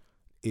 Yeah,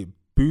 it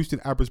boosted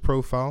Abra's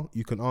profile.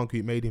 You can argue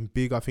it made him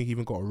big. I think he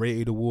even got a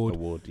rated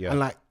award. Yeah, and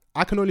like,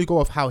 I can only go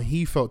off how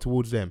he felt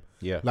towards them.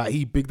 Yeah. Like,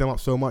 he bigged them up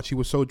so much. He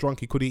was so drunk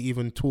he couldn't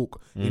even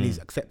talk in his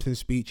acceptance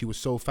speech. He was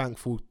so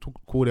thankful to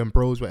call them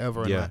bros,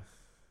 whatever. And like,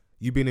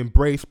 you've been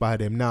embraced by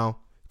them. Now,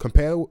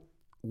 compare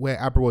where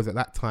Abra was at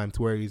that time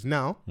to where he is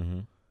now.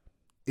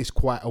 It's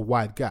quite a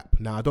wide gap.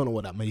 Now, I don't know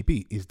what that may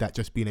be. Is that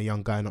just being a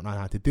young guy not knowing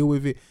how to deal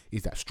with it?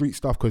 Is that street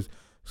stuff? Because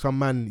some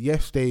man,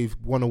 yes, they've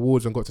won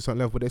awards and got to a certain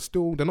level, but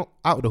they're not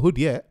out of the hood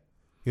yet.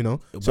 You know?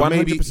 So 100%.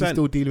 Maybe he's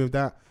still dealing with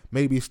that.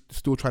 Maybe he's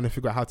still trying to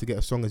figure out how to get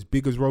a song as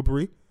big as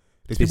Robbery.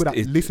 There's people that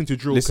listen to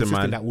drill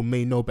consistent that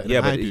may know better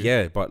than I do.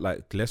 Yeah, but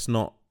like, let's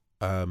not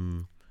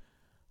go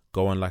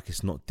on like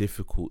it's not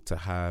difficult to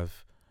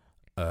have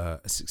a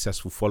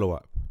successful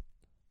follow-up,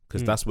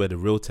 because that's where the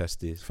real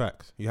test is.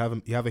 Facts. You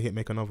have a hit,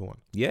 make another one.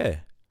 Yeah,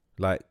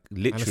 like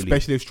literally. And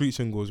especially a street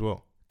single as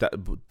well.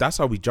 That's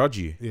how we judge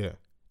you. Yeah.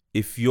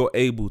 If you're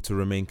able to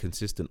remain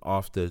consistent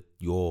after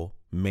your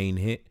main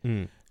hit,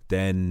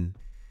 then,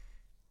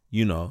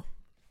 you know.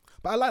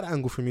 But I like that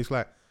angle from you. It's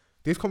like,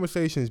 this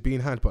conversation is being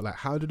had, but like,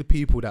 how do the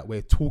people that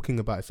we're talking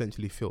about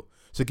essentially feel?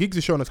 So Giggs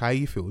is showing us how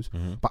he feels,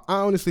 but I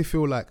honestly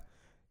feel like,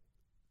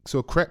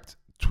 so Krept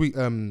tweet,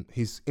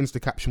 his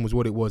Insta caption was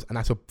what it was, and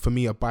that's for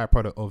me a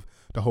byproduct of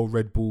the whole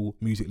Red Bull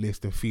music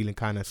list and feeling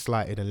kind of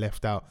slighted and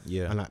left out,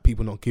 and like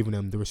people not giving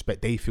them the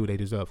respect they feel they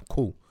deserve.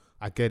 Cool,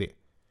 I get it.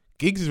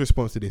 Giggs'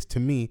 response to this, to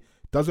me,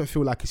 doesn't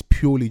feel like it's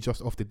purely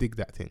just off the Dig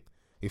That thing.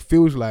 It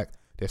feels like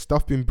there's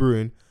stuff been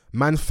brewing.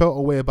 Man's felt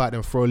a way about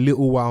them for a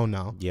little while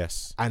now.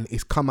 Yes. And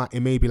it's come out, it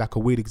may be like a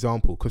weird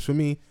example. Because for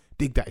me,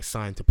 Dig That is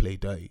signed to Play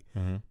Dirty.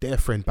 Their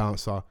friend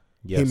Bouncer,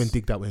 him and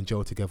Dig That were in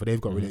jail together. They've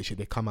got a relationship.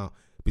 They come out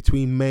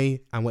between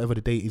May and whatever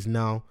the date is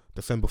now,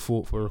 December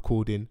 4th, we're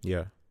recording.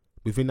 Yeah.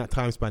 Within that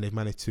time span, they've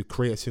managed to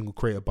create a single,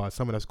 create a bar.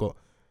 Someone that's got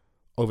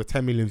over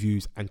 10 million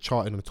views and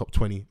charted on the top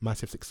 20.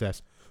 Massive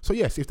success. So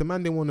yes, if the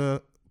man didn't want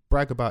to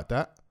brag about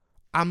that,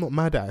 I'm not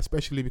mad at it,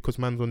 especially because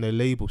man's on their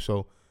label.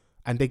 So,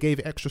 and they gave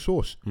it extra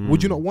sauce.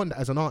 Would you not want that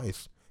as an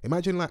artist?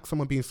 Imagine like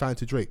someone being signed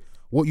to Drake.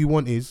 What you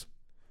want is,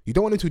 you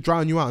don't want him to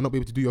drown you out and not be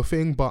able to do your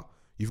thing, but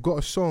you've got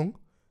a song.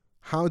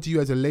 How do you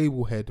as a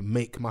label head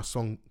make my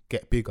song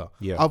get bigger?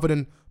 Yeah. Other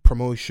than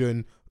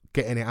promotion,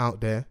 getting it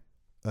out there,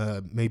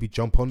 maybe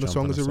jump on the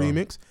song as a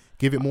remix,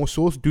 give it more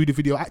sauce, do the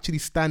video, actually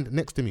stand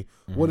next to me.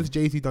 What has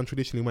Jay-Z done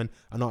traditionally when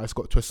an artist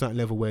got to a certain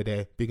level where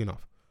they're big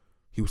enough?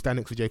 He will stand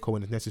next to J. Cole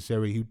when it's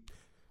necessary.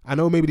 I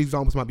know maybe the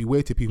examples might be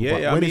weird to people,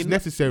 but when it's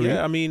necessary,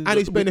 and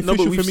it's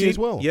beneficial for me as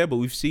well. Yeah, but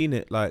we've seen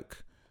it like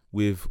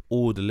with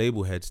all the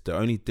label heads. The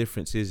only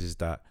difference is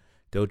that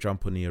they'll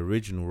jump on the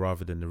original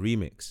rather than the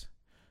remix.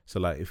 So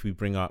like if we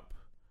bring up...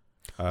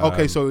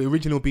 okay, so the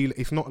original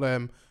it's not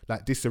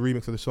like this is a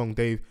remix of the song.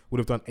 They would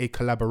have done a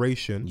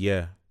collaboration.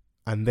 Yeah.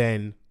 And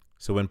then...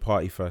 So when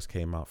Party first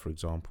came out, for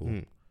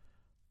example,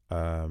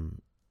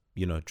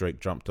 you know, Drake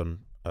jumped on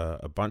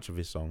a bunch of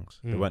his songs.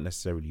 They weren't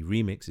necessarily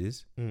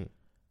remixes.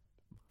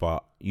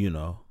 But, you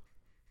know,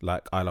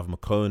 like I Love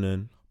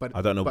McConan. But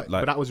I don't know. But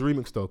that was a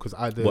remix though, because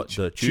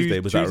the Tuesday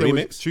was that a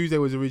remix? Tuesday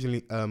was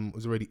originally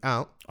was already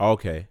out. Oh,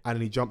 okay. And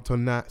then he jumped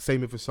on that.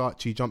 Same with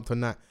Versace, jumped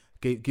on that.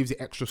 Gives it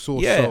extra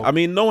sauce. Yeah, so, I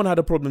mean, no one had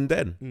a problem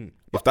then.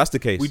 If that's the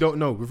case, we don't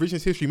know.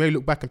 Revisionist history may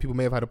look back and people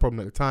may have had a problem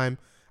at the time.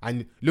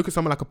 And look at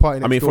someone like a Party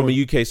Next Door. From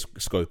a UK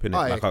scope, innit?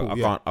 Like,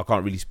 cool, I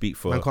can't really speak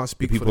for. I can't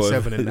speak people for the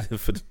 7 and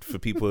that. for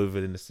people over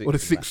in the 6 or the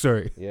 6.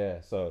 Sorry.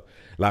 Yeah. So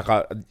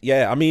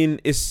I mean,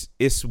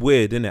 it's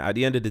weird, innit? At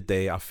the end of the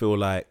day, I feel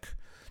like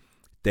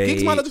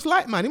Giggs might not just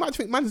like man. He might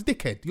think man's a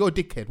dickhead. You're a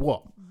dickhead.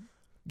 What?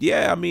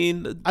 Yeah, I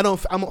mean,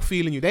 I'm not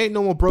feeling you. There ain't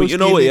no more bros. But you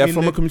know what? Yeah, in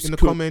the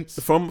comments.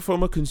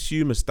 From a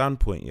consumer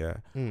standpoint, yeah,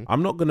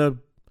 I'm not gonna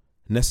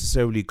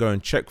necessarily go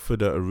and check for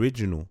the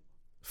original.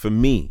 For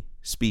me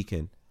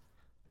speaking,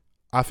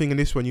 I think in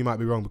this one you might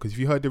be wrong, because if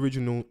you heard the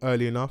original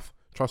early enough,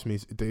 trust me,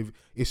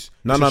 it's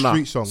no. a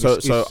street song.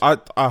 So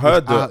I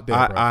heard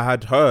I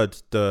had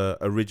heard the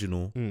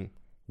original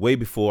way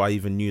before I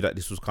even knew that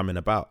this was coming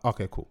about.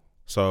 Okay, cool.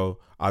 So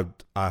I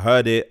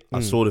heard it. I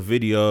saw the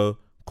video.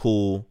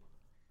 Cool.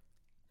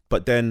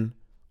 But then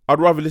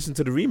I'd rather listen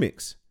to the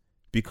remix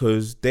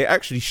because they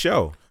actually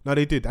show. No,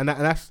 they did, and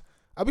that's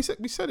we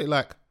said it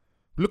like,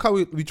 look how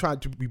we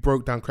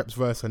broke down Krept's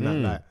verse and that,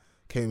 like,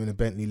 came in a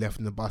Bentley, left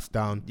in the bus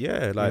down.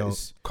 Yeah, like, you know,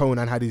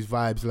 Conan had his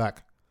vibes.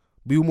 Like,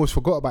 we almost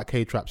forgot about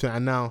K-Trap,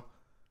 and now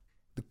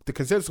the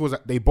consensus was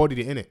that they bodied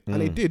it in it,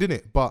 and they did,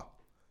 innit? But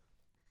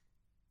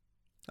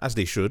as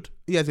they should.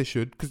 Yeah, as they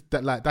should, because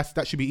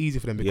that should be easy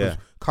for them, because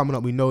coming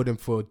up we know them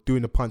for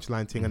doing the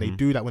punchline thing, and they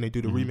do that when they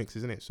do the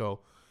remixes, innit?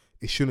 So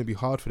it shouldn't be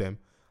hard for them.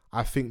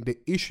 I think the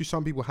issue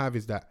some people have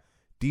is that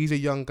these are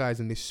young guys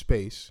in this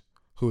space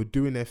who are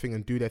doing their thing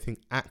and do their thing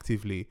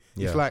actively.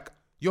 Yeah. It's like,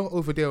 you're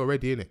over there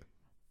already, innit?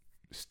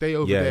 Stay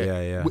over Yeah,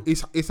 there. yeah.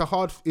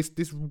 It's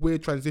this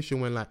weird transition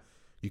when like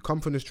you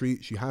come from the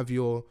streets, you have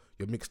your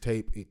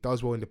mixtape, it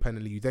does well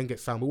independently, you then get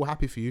signed, we're all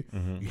happy for you.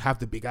 Mm-hmm. You have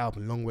the big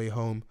album, Long Way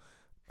Home.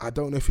 I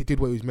don't know if it did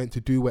what it was meant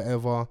to do,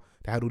 whatever.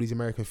 They had all these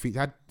American features.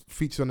 Had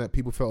features on that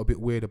people felt a bit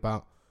weird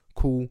about.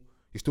 Cool.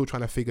 You're still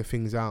trying to figure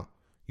things out.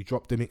 You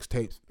drop the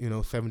mixtapes,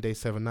 7 days,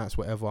 7 nights,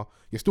 whatever.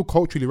 You're still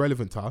culturally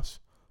relevant to us,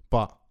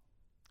 but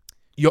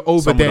you're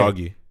over Some there. would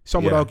argue.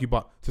 Some would argue,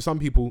 but to some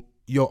people,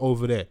 you're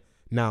over there.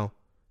 Now,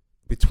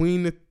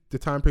 between the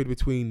time period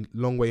between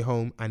Long Way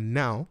Home and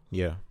now,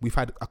 Yeah. we've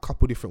had a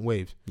couple different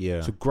waves.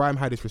 Yeah. So Grime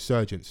had its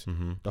resurgence.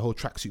 Mm-hmm. The whole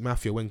Tracksuit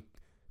Mafia, when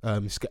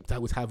Skepta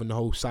was having the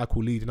whole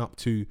cycle leading up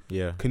to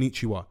Yeah.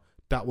 Konnichiwa,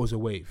 that was a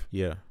wave.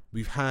 Yeah.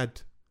 We've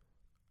had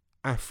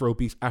Afro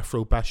beats,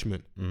 Afro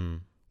bashment.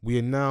 Mm. We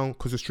are now,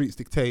 because the streets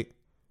dictate,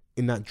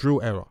 in that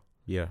drill era.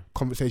 Yeah.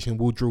 Conversation,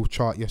 will drill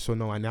chart, yes or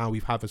no? And now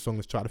we've had a song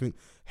that's charted. I think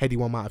Heady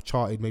One might have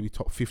charted maybe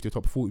top 50 or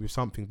top 40 with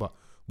something, but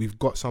we've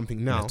got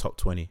something now Yeah, top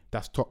 20.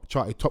 that's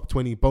charted top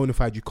 20, bona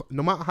fide.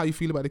 No matter how you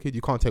feel about the kid,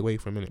 you can't take away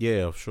from him, innit?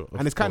 Yeah, sure.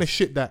 And it's kind of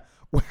shit that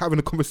we're having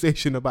a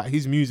conversation about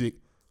his music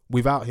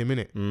without him,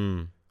 innit?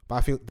 Mm. But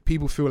I think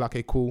people feel like,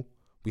 okay, cool,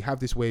 we have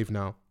this wave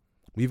now.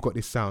 We've got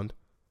this sound.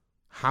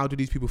 How do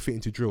these people fit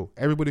into drill?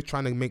 Everybody's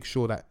trying to make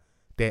sure that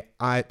the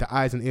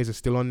eyes and ears are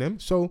still on them.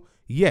 So,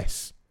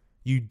 yes,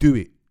 you do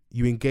it.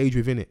 You engage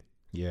within it.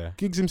 Yeah.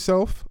 Giggs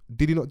himself,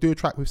 did he not do a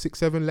track with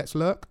 6-7, Let's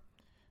Lurk?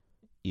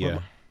 Yeah.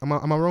 Am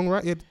I wrong,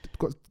 right? Yeah,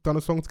 done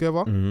a song together.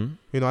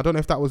 Mm-hmm. I don't know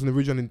if that was an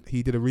original and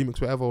he did a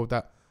remix, whatever, or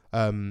that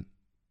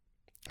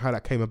how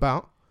that came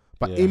about.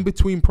 But Yeah. in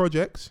between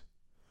projects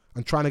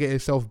and trying to get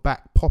yourself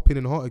back popping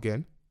and hot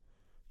again,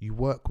 you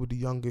work with the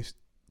youngest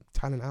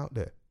talent out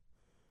there.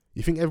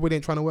 You think everybody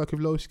ain't trying to work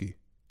with Lowski?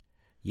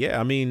 Yeah,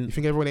 I mean, You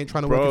think everyone ain't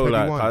trying to work bro, with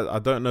like, everyone? I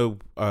don't know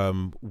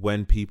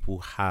when people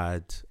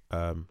had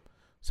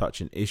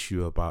such an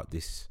issue about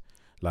this,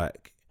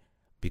 like,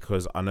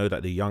 because I know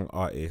that the young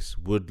artists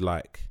would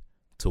like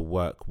to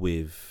work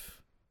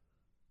with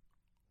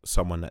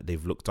someone that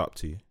they've looked up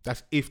to.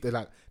 That's if they're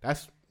like,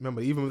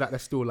 remember, even with that,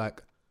 that's still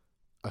like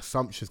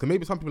assumptions. Because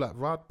maybe some people are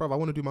like, bro, I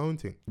want to do my own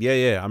thing.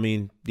 Yeah, I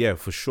mean, yeah,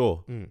 for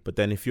sure. Mm. But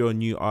then if you're a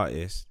new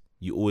artist,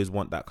 you always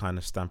want that kind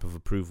of stamp of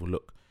approval.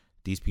 Look,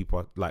 these people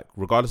are like,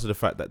 regardless of the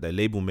fact that they're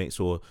label mates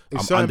or If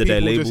I'm certain under their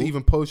people label. just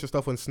even post your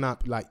stuff on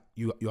Snap, like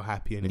you're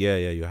happy in it. Yeah,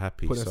 you're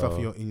happy. Put that stuff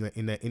So,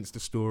 in their Insta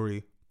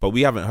story. but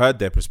we haven't heard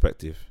their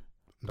perspective.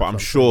 But That's I'm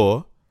what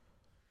sure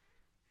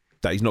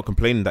that he's not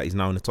complaining that he's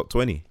now in the top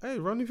 20. saying. Hey,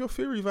 run with your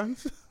theory,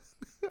 Vance.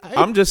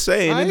 I'm just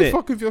saying, I ain't innit?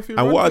 fucking with your theory.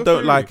 And run what I with your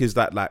don't theory. like is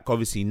that, like,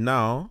 obviously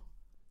now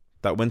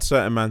that when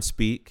certain men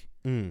speak,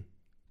 Mm.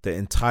 the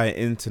entire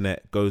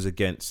internet goes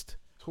against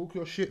Talk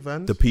your shit,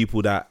 Vance. the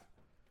people that,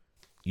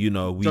 we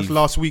Just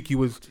last week, you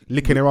was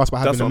licking their ass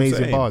by That's having what I'm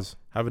amazing saying. bars.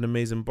 having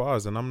amazing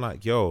bars. And I'm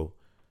like, yo,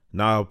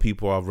 now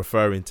people are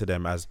referring to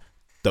them as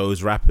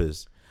those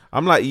rappers.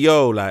 I'm like,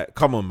 yo, like,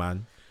 come on,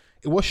 man.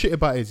 What's shit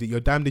about it is that you're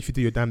damned if you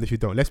do, you're damned if you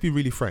don't. Let's be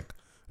really frank.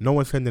 No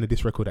one's sending a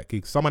diss record at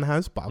Giggs. Someone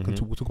has, but we'll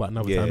talk about it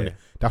another time. Yeah. Innit?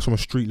 That's from a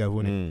street level,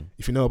 innit? Mm.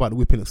 If you know about the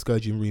Whipping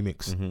Excursion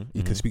remix, Mhm,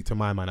 you can mhm. speak to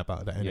my man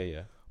about that, innit?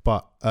 Yeah.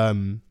 But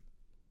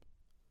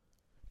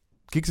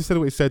Giggs has said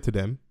what he said to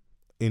them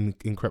in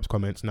Crep's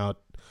comments. Now,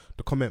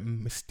 the comment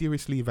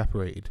mysteriously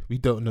evaporated. We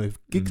don't know if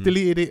Giggs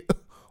deleted it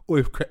or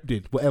if Crep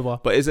did, whatever.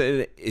 But is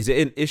it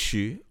an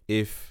issue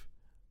if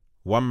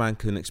one man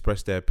can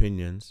express their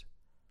opinions,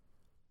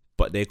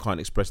 but they can't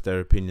express their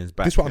opinions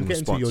back? This is what I'm in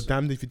getting to. response? You're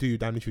damned if you do, you're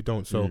damned if you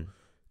don't. So Mm.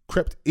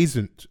 Crep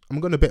isn't.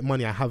 I'm going to bet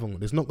money I haven't.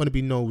 There's not going to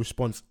be no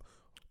response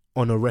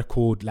on a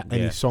record, like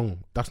any Yeah.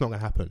 song. That's not going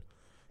to happen.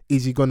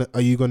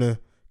 Are you going to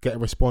get a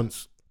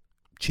response,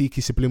 cheeky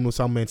subliminal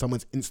somewhere in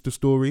someone's Insta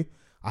story?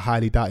 I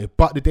highly doubt it.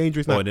 But the danger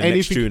is now Or the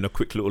next tune, a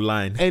quick little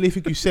line.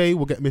 anything you say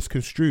will get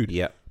misconstrued.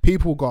 Yeah.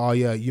 People go, oh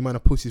yeah, you man are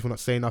pussies for not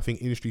saying nothing,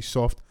 industry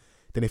soft.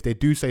 Then if they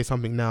do say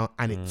something now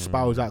and it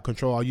spirals out of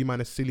control, oh, you man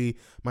are silly,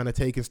 man are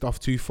taking stuff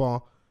too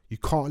far. You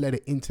can't let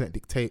the internet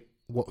dictate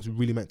what's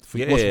really meant for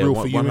you, what's real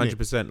for you. 100%.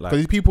 Because Like,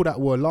 these people that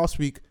were last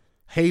week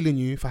hailing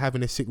you for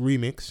having a sick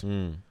remix,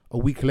 a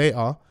week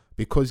later,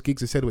 because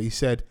Giggs has said what he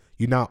said,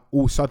 you now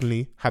all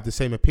suddenly have the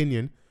same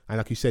opinion. And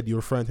like you said, you're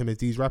referring to him as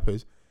these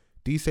rappers.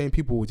 These same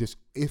people will just,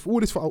 if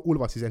all this for all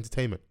of us is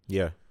entertainment,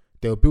 yeah.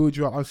 they'll build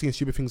you up. I'm seeing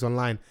stupid things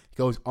online.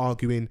 Girls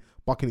arguing,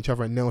 bucking each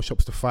other at nail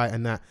shops to fight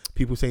and that.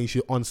 People saying you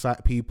should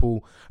on-site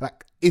people.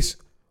 Like, it's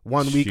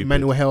 1 week Stupid.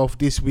 mental health,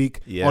 this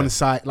week Yeah.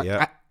 on-site. Like,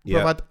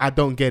 Yeah. bruv, I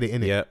don't get it,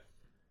 innit? Yeah.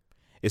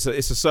 It's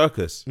a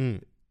circus.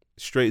 Mm.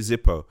 Straight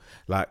Zippo.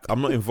 Like,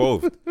 I'm not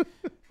involved.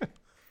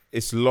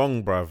 It's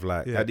long, bruv.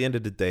 Like, Yeah. at the end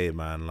of the day,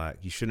 man, like,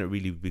 you shouldn't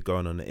really be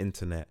going on the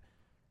internet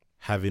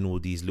having all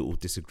these little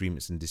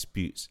disagreements and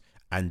disputes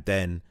and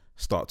then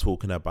start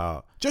talking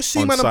about Just see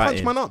man and punch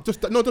on-siting. man up.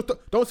 Just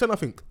don't say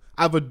nothing.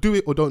 Either do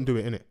it or don't do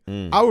it, innit?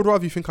 Mm. I would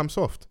rather you think I'm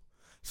soft.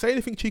 Say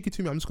anything cheeky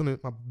to me, I'm just gonna,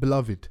 my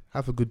beloved,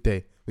 have a good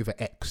day with an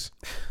X.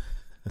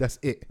 That's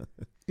it.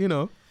 You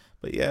know?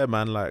 But yeah,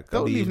 man, like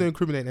Don't leave no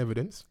incriminating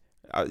evidence.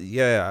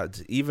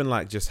 Even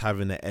like just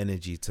having the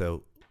energy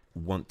to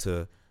want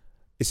to.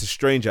 It's a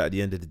stranger at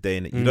the end of the day,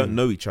 and you don't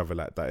know each other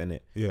like that, innit?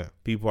 Yeah.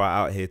 People are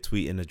out here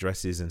tweeting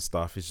addresses and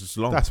stuff. It's just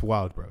long. That's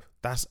wild, bro.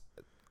 That's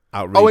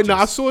outrageous. Oh wait, no,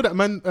 I saw that,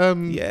 man.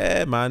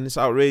 Yeah, man, it's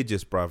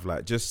outrageous, bruv.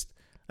 Like, just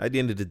at the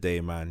end of the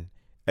day, man,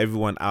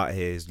 everyone out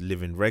here is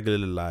living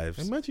regular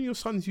lives. Imagine your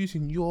son's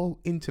using your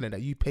internet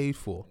that you paid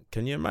for.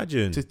 Can you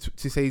imagine?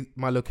 To say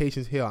my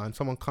location's here, and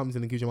someone comes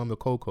in and gives your mum the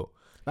cocoa.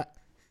 Like,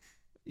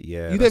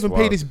 yeah, you don't even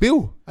pay this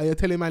bill, and you're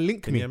telling my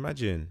link Can me. you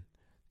imagine?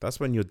 That's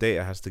when your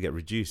data has to get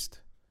reduced.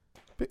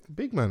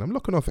 Big man, I'm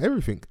locking off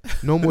everything.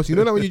 No more. You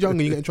know that when you're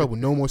younger, you get in trouble.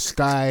 No more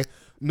Sky,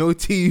 no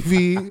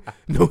TV,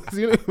 no.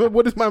 You know,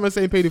 what is my man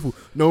saying? Paid it for?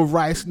 No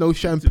rice, no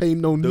champagne,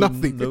 no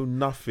nothing. No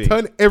nothing.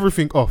 Turn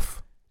everything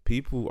off.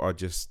 People are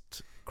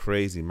just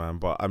crazy, man.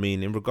 But I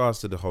mean, in regards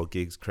to the whole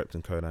Giggs, Krept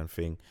and Konan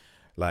thing,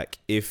 like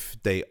if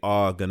they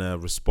are gonna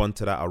respond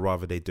to that, I'd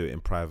rather they do it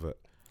in private.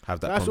 Have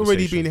that. That's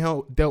already been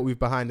dealt with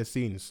behind the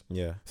scenes.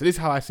 Yeah. So this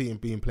is how I see it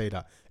being played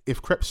out.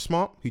 If Krept's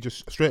smart, he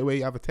just straight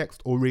away have a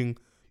text or ring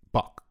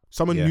Buck.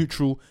 Someone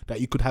neutral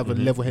that you could have a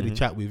level-headed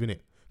chat with,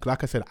 innit? Because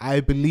like I said, I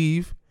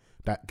believe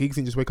that Giggs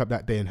didn't just wake up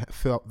that day and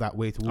felt that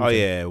way towards him. Oh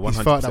yeah, 100%.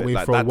 He's felt that way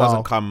like, for a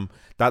while.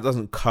 That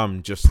doesn't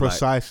come just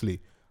precisely.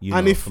 Like, you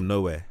know, from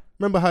nowhere.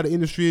 Remember how the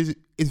industry is?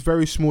 It's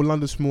very small.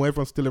 London's small.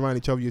 Everyone's still around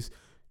each other. You're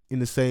in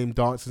the same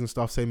dances and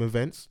stuff, same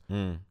events.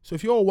 So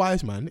if you're a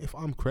wise man, if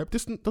I'm Krept,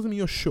 this doesn't mean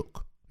you're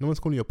shook. No one's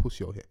calling you a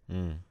pussy out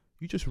here.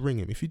 You just ring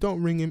him. If you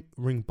don't ring him,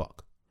 ring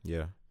Buck.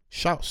 Yeah.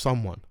 Shout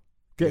someone.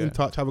 Get in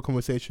touch. Have a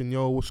conversation.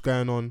 Yo, what's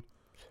going on?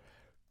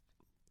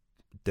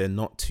 They're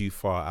not too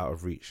far out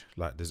of reach.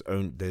 Like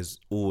there's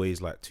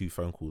always like 2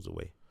 phone calls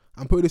away.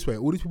 And put it this way,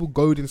 all these people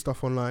goading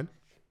stuff online.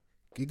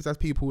 Giggs has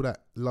people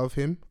that love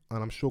him,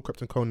 and I'm sure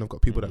Krept and Konan have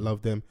got people that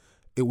love them.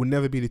 It will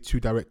never be the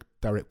 2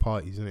 direct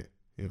parties, isn't it?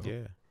 You know?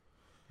 Yeah.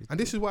 And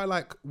this is why,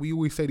 like, we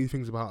always say these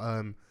things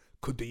about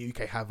could the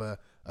UK have a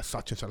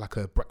such and such, like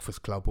a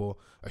Breakfast Club or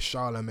a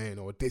Charlemagne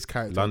or this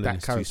character London or that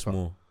is character. too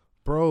small.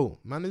 Bro,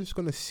 man, they're just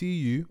gonna see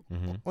you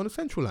on the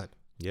Central Line.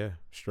 Yeah,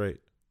 straight.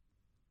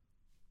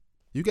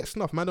 You get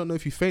snuffed. Man, I don't know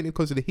if you fainted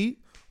because of the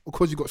heat or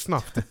because you got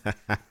snuffed.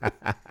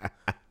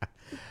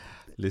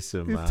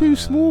 Listen, it's man. too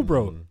small,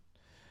 bro.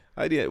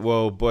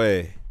 Well,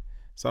 boy,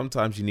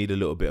 sometimes you need a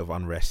little bit of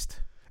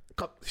unrest.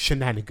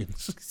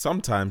 Shenanigans.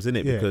 Sometimes,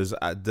 innit? Yeah. Because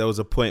there was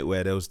a point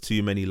where there was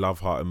too many love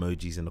heart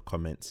emojis in the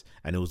comments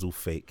and it was all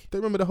fake. Don't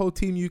remember the whole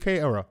Team UK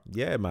era?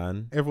 Yeah,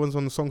 man. Everyone's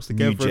on the songs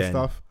together New and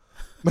stuff.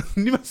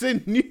 You must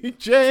say new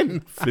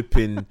gen.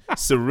 Flipping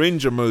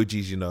syringe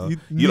emojis, you know. You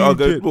new lot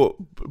go, gen. what,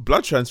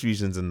 blood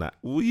transfusions and that.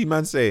 What are you,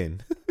 man,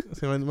 saying?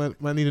 So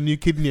man need a new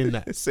kidney in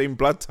that. Same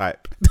blood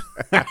type.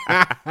 Big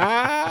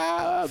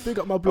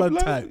up my blood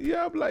type.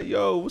 Yeah, I'm like,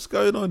 yo, what's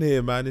going on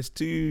here, man? It's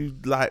too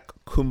like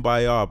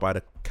kumbaya by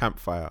the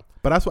campfire.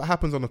 But that's what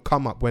happens on the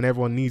come up when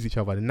everyone needs each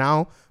other.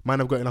 Now, man,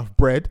 have got enough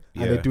bread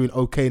and they're doing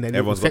okay in their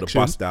Everyone's got section.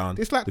 the bust down.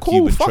 It's like, the cool,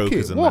 Cuban fuck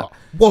chokers it. and What?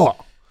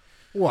 that.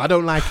 What? I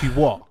don't like you.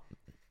 What?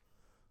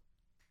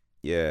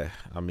 Yeah,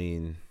 I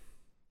mean,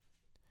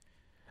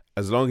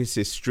 as long as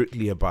it's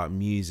strictly about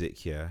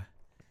music, yeah.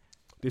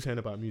 This ain't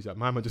about music.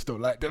 My man just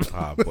don't like them.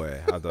 Ah,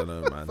 boy, I don't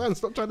know, man. Man,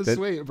 stop trying to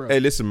sway it, bro. Hey,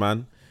 listen,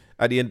 man.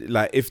 At the end,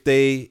 like, if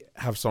they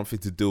have something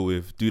to deal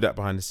with, do that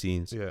behind the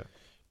scenes. Yeah.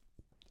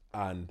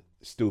 And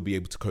still be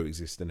able to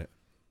coexist, innit?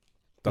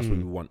 That's what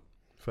we want.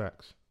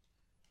 Facts.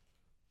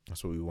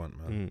 That's what we want,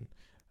 man.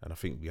 And I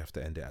think we have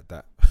to end it at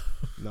that.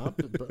 Nah,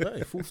 but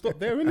hey, full stop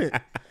there, innit?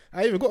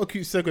 I even got a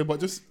cute segue, but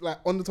just like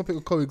on the topic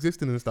of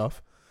coexisting and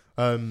stuff,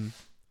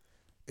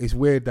 it's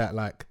weird that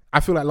like I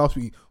feel like last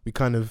week we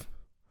kind of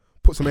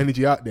put some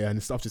energy out there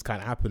and stuff just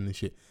kind of happened and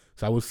shit.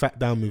 So I was sat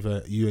down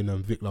with you and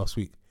Vic last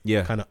week.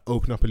 Yeah. Kind of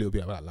open up a little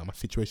bit about like my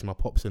situation, my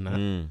pops and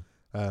that.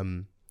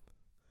 And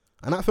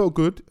that felt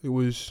good. It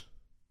was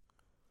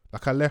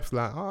like I left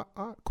like,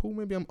 cool,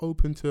 maybe I'm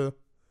open to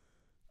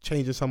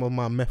changing some of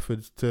my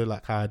methods to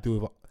like how I do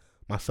with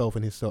myself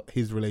and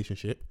his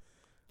relationship.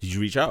 Did you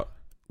reach out?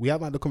 We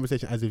haven't had the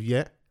conversation as of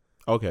yet.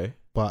 Okay.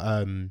 But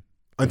in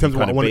terms of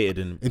what I want,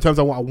 in terms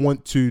of what I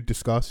want to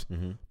discuss,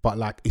 but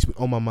like it's been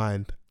on my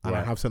mind, and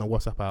I have sent a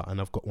WhatsApp out,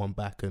 and I've got one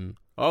back, and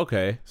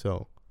okay,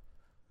 so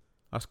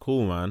that's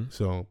cool, man.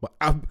 So, but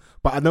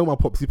I know my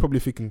pops. He's probably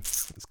thinking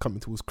it's coming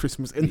towards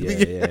Christmas, and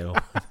yeah.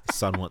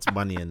 Son wants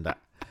money and that.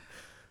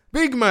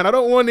 Big man, I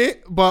don't want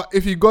it, but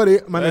if you got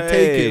it, man,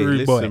 take it,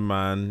 rude boy. Listen,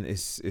 man,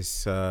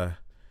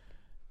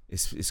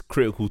 it's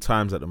critical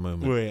times at the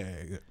moment. Well,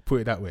 yeah,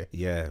 put it that way.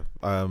 Yeah.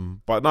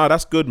 But no,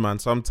 that's good, man.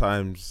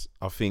 Sometimes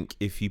I think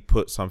if you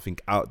put something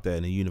out there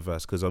in the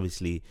universe, because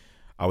obviously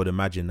I would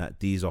imagine that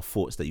these are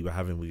thoughts that you were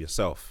having with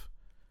yourself.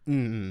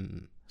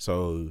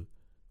 So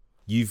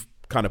you've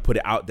kind of put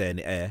it out there in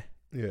the air.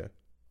 Yeah.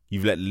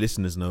 You've let the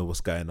listeners know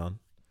what's going on.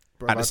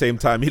 Bro, at the same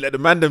time, you let the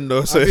mandem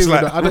know. So it's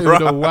like, like, I don't even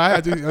know why.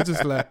 I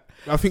just like,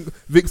 I think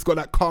Vic's got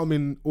that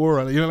calming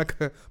aura. You know, like,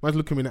 man's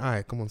looking me in the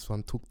eye. Come on,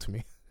 son, talk to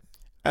me.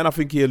 And I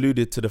think he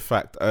alluded to the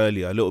fact a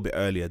little bit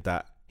earlier,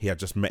 that he had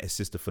just met his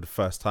sister for the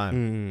first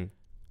time.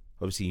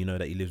 obviously you know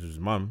that he lives with his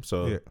mum,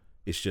 so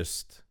it's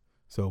just.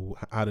 So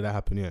how did that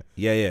happen?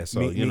 Yeah.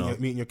 So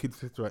meeting your kid's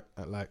sister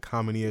at like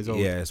how many years old?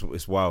 Yeah,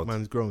 it's wild.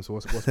 Man's grown. So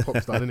what's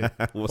Pop's done, isn't it?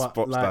 What's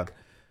Pop's done?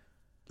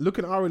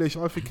 Looking at our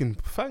relation, I'm thinking,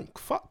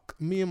 fuck,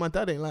 me and my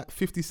dad ain't like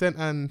 50 Cent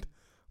and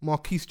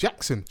Marquise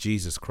Jackson.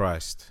 Jesus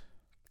Christ.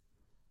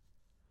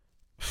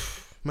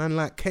 Man,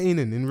 like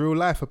Kanan in real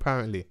life,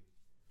 apparently.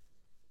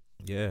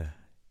 Yeah.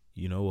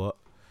 You know what?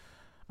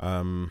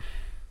 I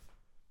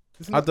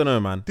don't know,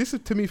 man. This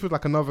is, to me, feels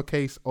like another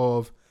case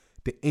of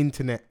the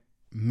internet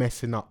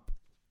messing up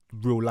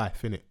real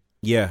life, innit?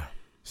 Yeah.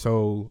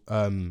 So,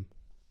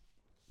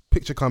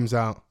 picture comes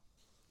out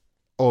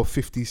of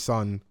 50's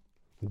son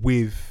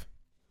with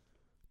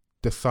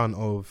the son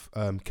of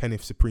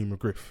Kenneth Supreme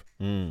McGriff.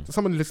 So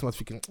someone listening was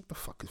thinking, what the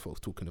fuck is folks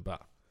talking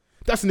about?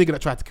 That's the nigga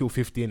that tried to kill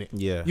 50, innit?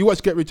 Yeah. You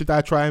watch Get Rich or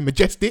Die Trying,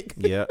 Majestic?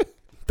 Yeah.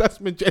 That's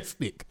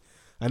Majestic.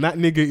 And that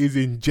nigga is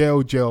in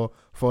jail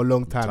for a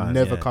long time,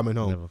 never coming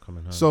home.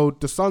 So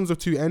the sons of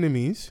two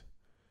enemies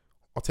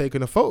are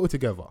taking a photo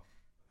together.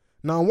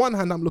 Now, on one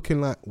hand, I'm looking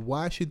like,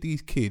 why should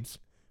these kids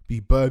be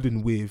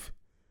burdened with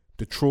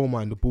the trauma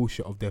and the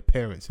bullshit of their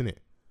parents, innit?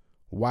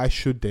 Why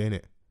should they,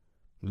 innit?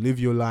 Live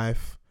your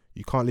life.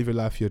 You can't live your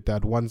life for your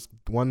dad.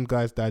 One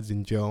guy's dad's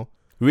in jail.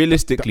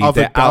 Realistically,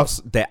 they're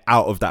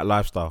out of that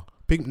lifestyle.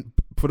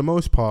 For the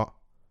most part,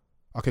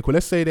 okay, cool.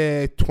 Let's say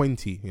they're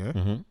 20, yeah?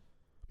 Mm-hmm.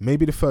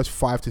 Maybe the first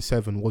 5 to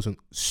 7 wasn't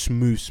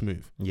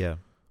smooth. Yeah.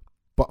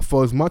 But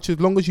for as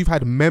long as you've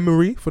had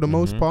memory, for the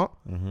most part,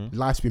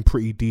 life's been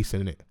pretty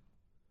decent, innit?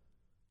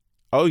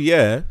 Oh,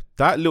 yeah.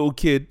 That little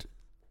kid,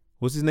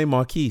 what's his name?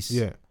 Marquise.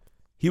 Yeah.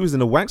 He was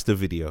in a Wankster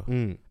video.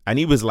 And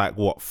he was like,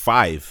 what,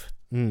 5?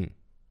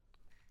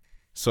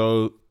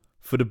 So,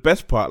 for the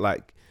best part,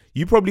 like,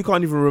 you probably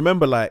can't even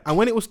remember, like... And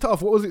when it was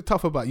tough, what was it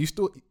tough about?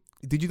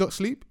 Did you not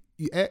sleep?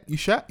 You ate? You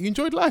shat? You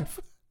enjoyed life?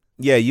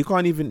 Yeah, he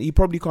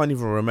probably can't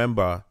even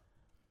remember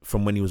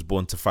from when he was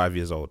born to 5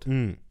 years old.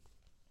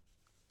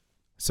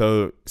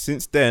 So,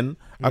 since then,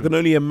 I can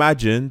only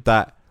imagine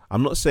that,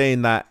 I'm not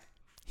saying that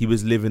he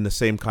was living the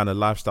same kind of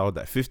lifestyle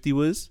that 50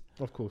 was.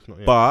 Of course not,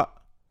 yeah. But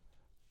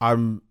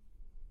I'm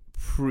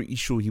pretty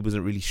sure he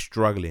wasn't really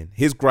struggling.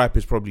 His gripe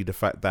is probably the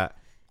fact that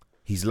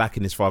he's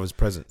lacking his father's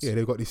presence. Yeah,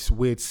 they've got this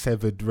weird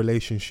severed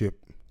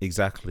relationship.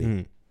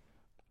 Exactly.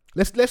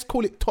 Let's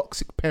call it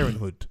toxic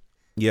parenthood.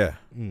 Yeah,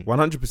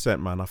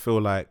 100%, man. I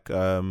feel like...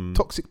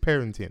 toxic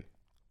parenting.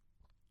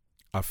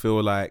 I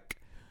feel like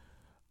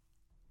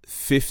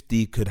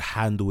 50 could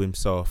handle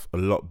himself a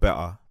lot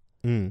better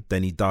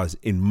than he does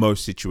in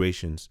most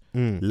situations,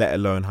 let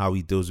alone how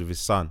he deals with his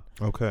son.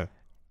 Okay.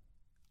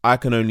 I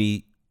can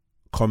only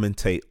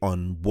commentate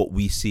on what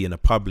we see in the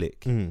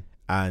public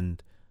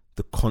and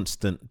the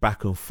constant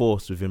back and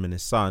forth with him and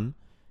his son,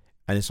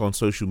 and it's on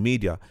social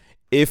media.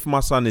 If my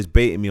son is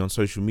baiting me on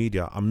social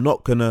media, I'm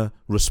not gonna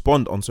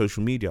respond on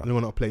social media.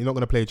 You're not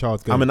gonna play a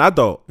child's game. I'm an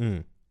adult.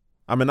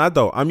 I'm an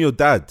adult. I'm your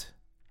dad.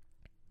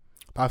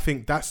 I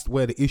think that's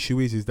where the issue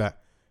is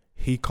that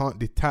he can't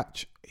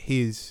detach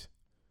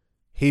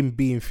him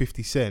being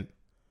 50 Cent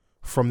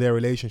from their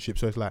relationship.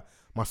 So it's like,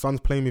 my son's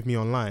playing with me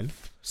online.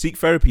 Seek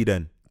therapy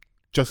then.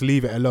 Just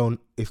leave it alone.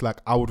 It's like,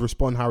 I would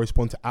respond how I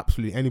respond to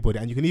absolutely anybody.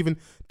 And you can even,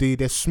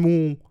 there's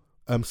small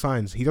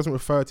signs. He doesn't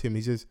refer to him.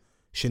 He says,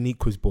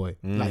 Shaniqua's boy.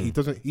 Like, he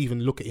doesn't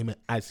even look at him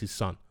as his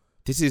son.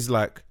 This is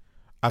like,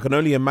 I can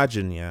only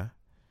imagine, yeah,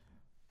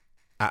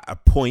 at a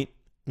point,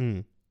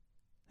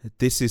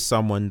 this is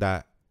someone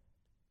that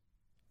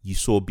you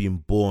saw being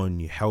born,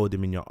 you held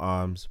him in your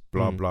arms,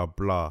 blah, blah,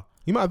 blah.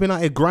 You might have been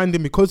out here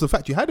grinding because of the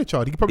fact you had a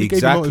child. He probably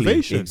gave you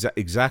motivation.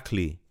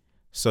 Exactly.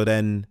 So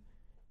then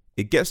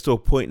it gets to a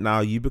point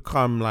now, you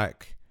become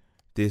like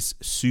this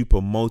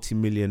super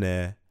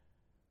multi-millionaire,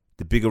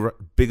 the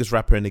biggest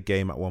rapper in the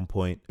game at one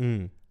point.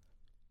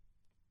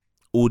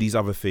 All these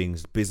other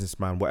things,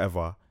 businessman,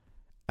 whatever.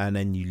 And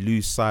then you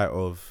lose sight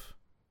of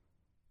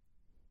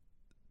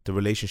the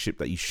relationship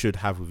that you should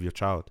have with your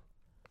child.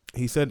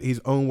 He said his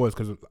own words,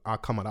 because I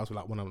come out, that was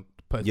like one of the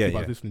people I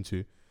was listening to.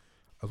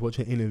 I was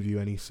watching an interview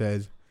and he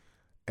says,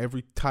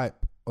 every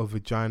type of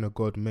vagina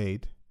God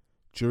made,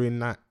 during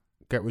that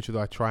Get Rich or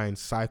Die Trying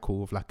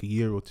cycle of like a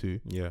year or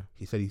two,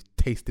 he said he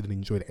tasted and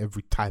enjoyed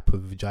every type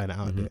of vagina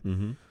out there.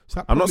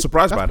 So I'm not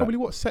surprised by that. That's probably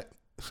what set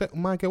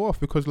my girl off,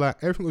 because like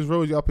everything was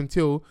rosy up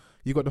until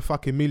you got the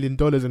fucking $1 million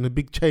and the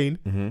big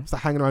chain.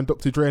 Start hanging around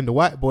Dr. Dre and the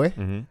white boy.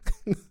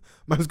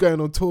 Man's going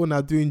on tour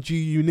now doing G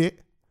Unit,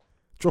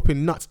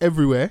 dropping nuts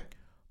everywhere.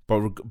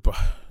 But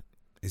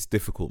it's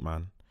difficult,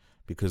 man,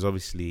 because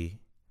obviously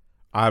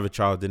I have a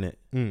child in it.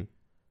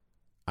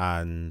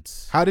 And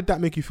how did that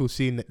make you feel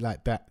seeing it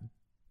like that?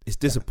 It's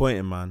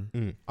disappointing,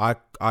 man. I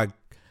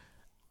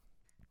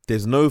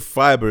there's no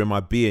fiber in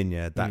my being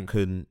that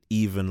can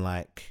even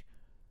like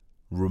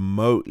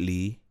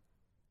remotely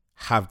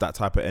have that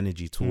type of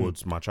energy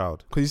towards my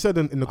child. Because you said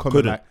in the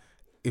comment, like,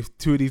 if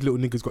 2 of these little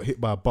niggas got hit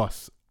by a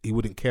bus, he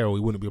wouldn't care, or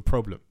he wouldn't be a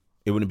problem.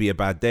 It wouldn't be a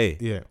bad day.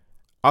 Yeah.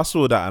 I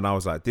saw that and I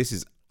was like, this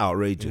is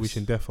outrageous.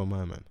 Wishing death on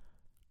my man.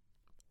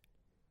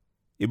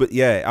 But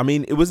yeah, I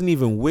mean, it wasn't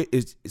even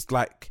it's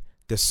like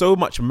there's so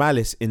much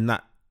malice in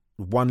that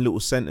one little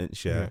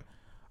sentence. Yeah.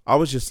 I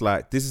was just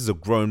like, this is a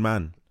grown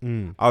man.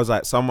 I was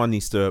like, someone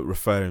needs to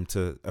refer him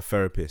to a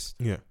therapist.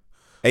 Yeah.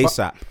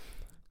 ASAP. But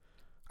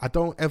I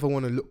don't ever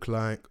want to look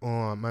like,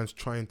 oh, man's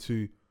trying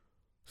to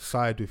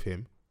side with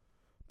him.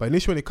 But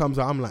initially when it comes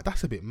out, I'm like,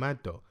 that's a bit mad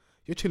though.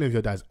 You're chilling with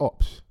your dad's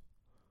ops.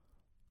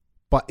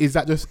 But is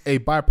that just a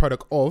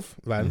byproduct of,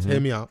 Vans, hear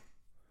me out,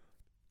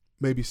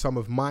 maybe some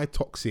of my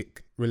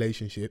toxic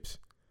relationships?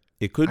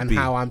 It could and be.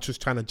 And how I'm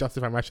just trying to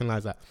justify and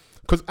rationalize that.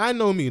 Because I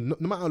know me, no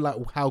matter like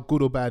how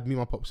good or bad me and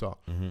my pops are,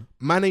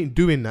 man ain't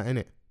doing that,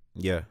 innit?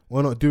 Yeah.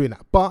 We're not doing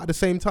that. But at the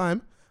same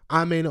time,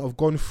 I may not have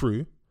gone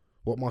through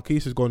what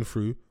Marquise has gone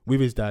through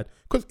with his dad.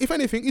 Because if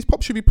anything, his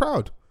pop should be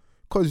proud.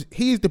 Because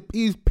he's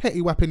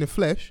petty whap in the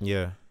flesh.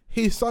 Yeah.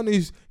 His son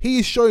is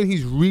showing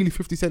he's really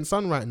 50 Cent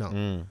son right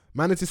now.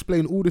 Man is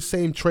displaying all the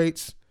same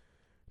traits.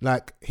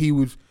 Like he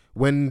was,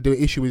 when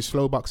the issue with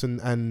Slowbucks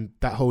and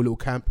that whole little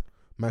camp,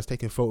 man's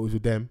taking photos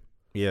with them.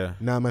 Yeah.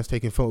 Now man's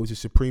taking photos with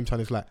Supreme Son.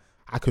 It's like,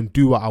 I can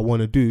do what I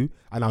want to do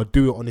and I'll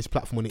do it on this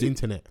platform on the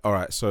internet. All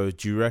right. So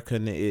do you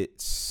reckon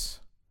it's...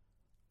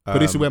 But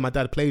this is where my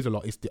dad plays a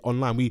lot. It's the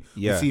online. We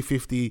see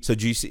 50. So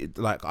do you see,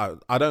 like,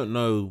 I don't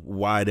know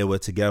why they were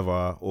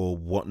together or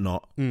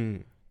whatnot.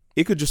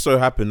 It could just so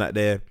happen that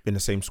they're in the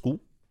same school.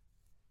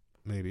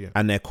 Maybe, yeah.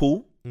 And they're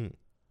cool.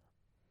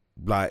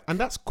 Like, and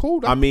that's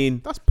cool. I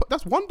mean,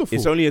 that's wonderful.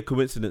 It's only a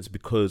coincidence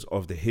because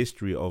of the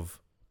history of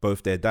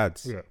both their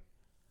dads. Yeah.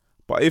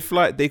 But if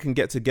like they can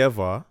get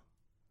together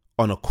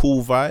on a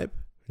cool vibe,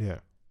 yeah,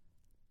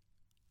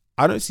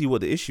 I don't see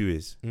what the issue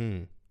is.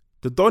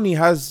 The Donny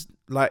has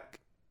like,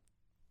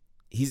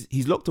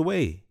 he's locked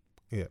away.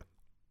 Yeah.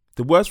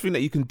 The worst thing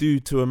that you can do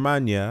to a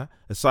man, yeah,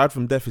 aside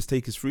from death, is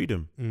take his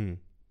freedom.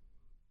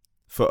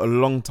 For a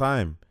long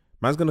time.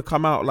 Man's gonna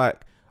come out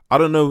like, I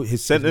don't know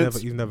his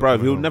sentence, he's never bro.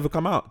 He'll never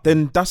come out.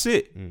 Then that's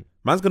it.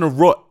 Man's gonna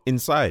rot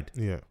inside.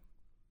 Yeah.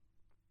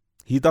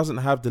 He doesn't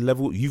have the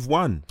level. You've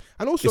won.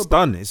 And also, it's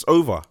done. It's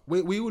over.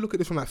 We all look at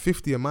this from like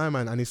 50 and my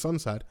man and his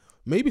son's side.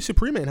 Maybe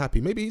Supreme ain't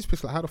happy. Maybe he's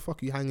pissed like, how the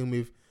fuck are you hanging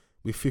with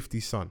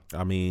 50's son?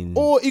 I mean,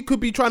 or he could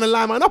be trying to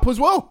line man up as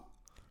well.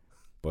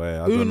 Boy,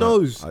 who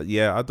knows?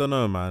 Yeah, I don't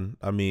know, man.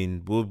 I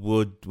mean,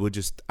 we'll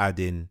just add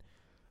in,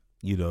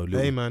 you know,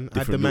 hey man,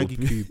 add the Maggie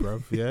cube,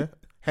 bro. Yeah,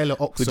 hella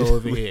oxo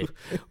over here.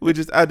 We're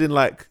just adding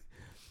like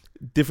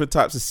different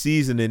types of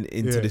seasoning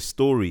into this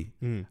story.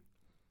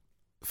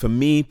 For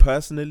me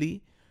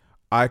personally,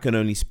 I can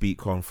only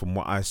speak on from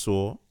what I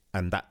saw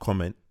and that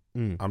comment.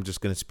 I'm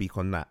just gonna speak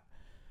on that,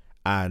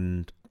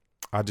 and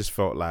I just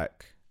felt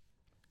like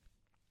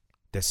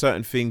there's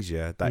certain things,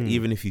 that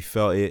even if you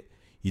felt it,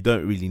 you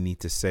don't really need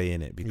to say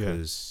in it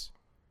because,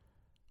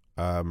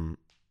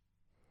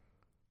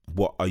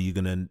 what are you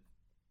gonna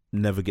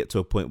never get to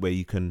a point where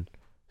you can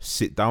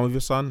sit down with your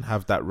son,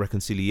 have that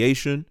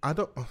reconciliation?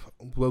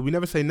 Well, we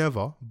never say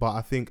never, but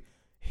I think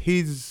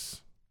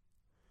his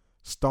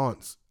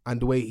stance and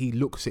the way he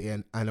looks at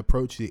it and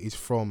approaches it is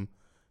from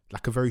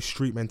like a very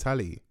street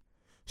mentality.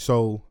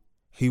 So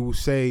he will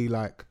say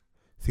like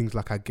things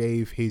like, I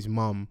gave his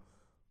mum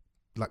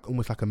like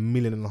almost like $1.5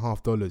 million,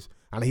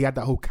 and he had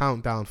that whole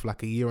countdown for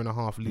like a year and a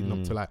half leading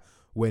up to like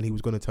when he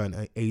was going to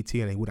turn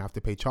 18 and he wouldn't have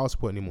to pay child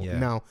support anymore.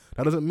 Now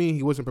that doesn't mean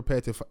he wasn't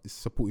prepared to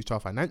support his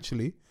child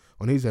financially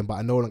on his end, but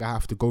I no longer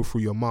have to go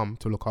through your mum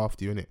to look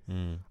after you,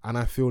 innit? And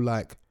I feel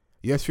like,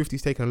 yes,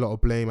 50's taking a lot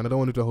of blame, and I don't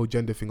want to do the whole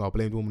gender thing, I'll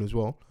blame the woman as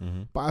well.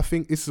 But I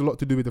think this is a lot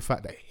to do with the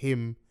fact that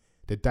him,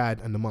 the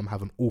dad and the mum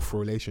have an awful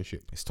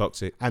relationship. It's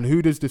toxic. And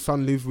who does the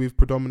son live with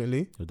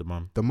predominantly? With the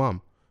mum. The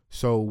mum.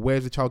 So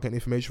where's the child getting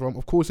information from?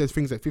 Of course, there's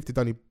things that 50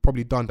 done, he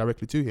probably done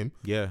directly to him.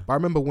 Yeah. But I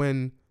remember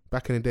when,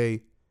 back in the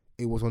day,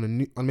 it was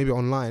on maybe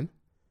online,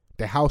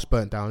 their house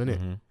burnt down,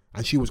 innit?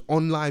 And she was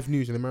on live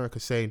news in America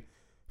saying,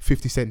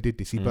 50 Cent did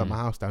this, he burnt my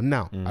house down.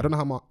 Now, I don't know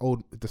how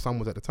old the son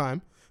was at the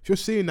time. If you're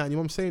seeing that and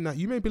your mum's saying that,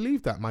 you may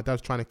believe that my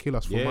dad's trying to kill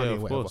us for money or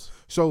whatever. Course.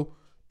 So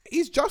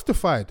he's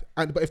justified.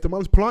 But if the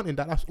mum's planting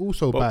that, that's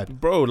also bad.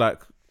 Bro,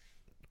 like,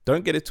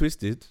 don't get it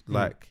twisted.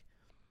 Like,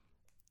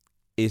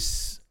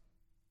 it's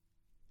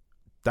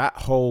that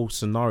whole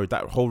scenario,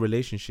 that whole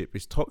relationship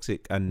is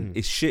toxic and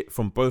it's shit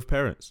from both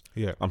parents.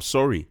 Yeah. I'm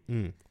sorry.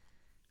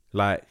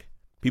 Like,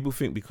 people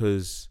think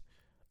because,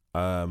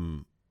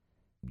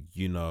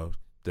 you know,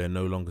 they're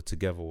no longer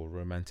together or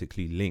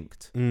romantically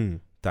linked,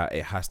 that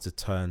it has to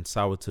turn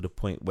sour to the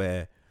point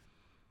where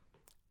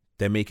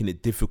they're making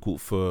it difficult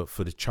for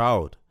the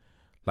child.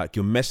 Like,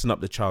 you're messing up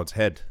the child's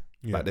head.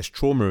 Like, there's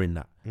trauma in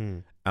that.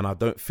 And I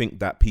don't think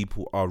that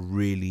people are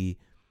really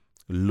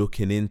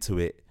looking into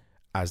it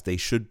as they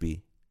should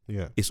be.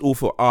 Yeah. It's all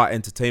for our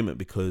entertainment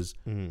because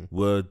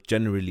we're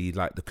generally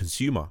like the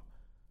consumer.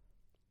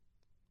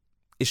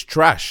 It's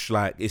trash.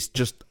 Like, it's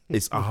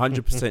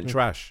 100%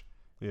 trash.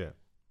 Yeah.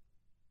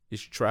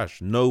 It's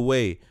trash. No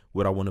way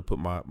would I want to put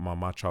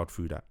my child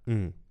through that.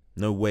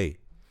 No way.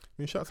 I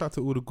mean, shouts out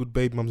to all the good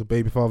baby mums and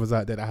baby fathers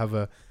out there that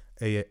have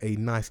a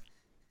nice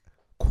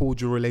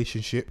cordial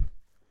relationship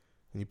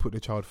and you put the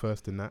child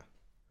first in that.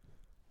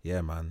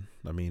 yeah, man.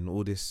 I mean,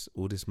 all this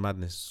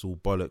madness is all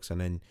bollocks,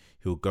 and then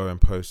he'll go and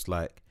post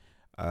like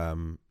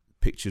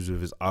pictures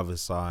with his other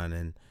son,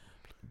 and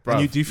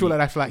bruv, do you feel like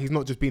that's like he's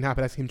not just being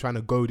happy? That's him trying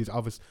to goad his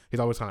other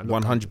son.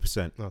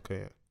 100%.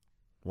 Okay,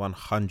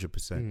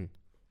 100%.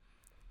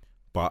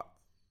 But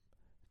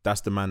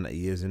that's the man that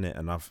he is, isn't it?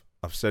 And I've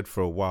said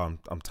for a while,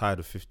 I'm tired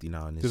of 50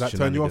 now. And does that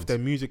turn you off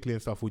then musically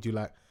and stuff? Would you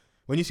like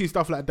when you see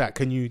stuff like that?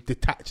 Can you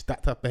detach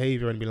that type of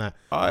behavior and be like,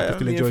 I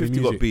still mean, enjoy the 50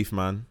 music? got beef,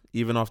 man.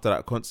 Even after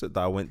that concert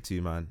that I went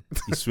to, man,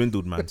 he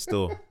swindled, man.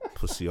 Still,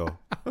 pussy, yo.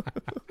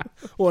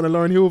 What, on a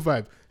Lauryn Hill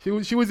vibe?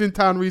 She was in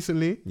town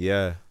recently.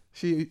 Yeah.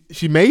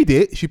 She made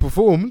it. She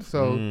performed.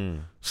 So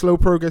slow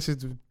progress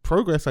is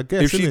progress, I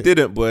guess. If she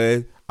didn't,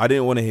 boy, I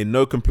didn't want to hear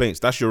no complaints.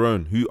 That's your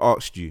own. Who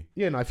asked you?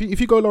 Yeah, no. If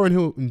you go Lauryn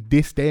Hill in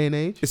this day and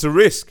age, it's a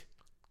risk.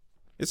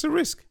 It's a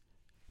risk.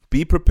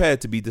 Be prepared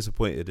to be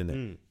disappointed in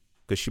it,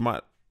 because she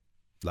might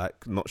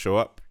like not show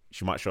up.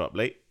 She might show up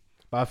late.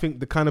 But I think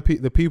the kind of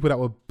the people that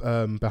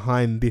were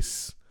behind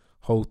this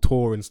whole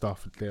tour and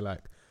stuff, they're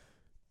like,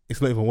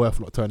 it's not even worth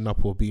not turning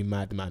up or being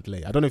mad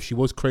late. I don't know if she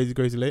was crazy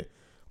late,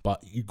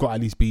 but you got to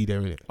at least be there,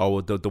 innit?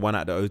 Oh, the one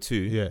at the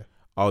O2? Yeah.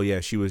 Oh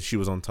yeah, she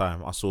was on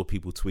time. I saw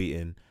people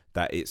tweeting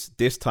that it's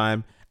this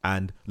time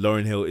and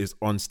Lauryn Hill is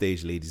on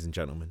stage, ladies and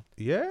gentlemen.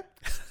 Yeah?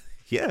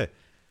 Yeah.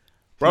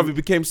 Bruv, it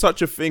became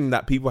such a thing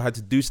that people had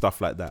to do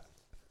stuff like that.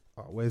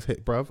 Oh, where's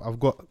Hit, bruv? I've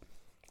got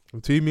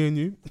between me and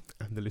you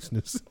and the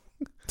listeners.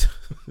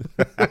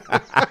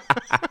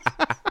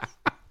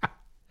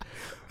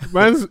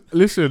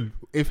 Listen,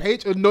 if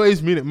H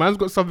annoys me, man's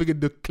got something in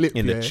the clip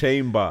in the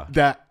chamber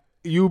that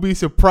you'll be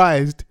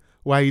surprised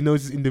why he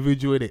knows this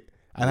individual in it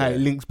and how it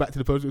links back to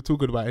the person we're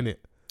talking about, innit?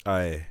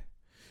 Aye.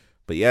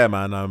 But yeah,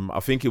 man,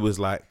 I think it was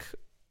like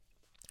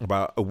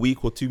about a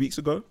week or 2 weeks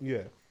ago.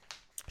 Yeah.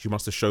 She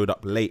must have showed up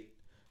late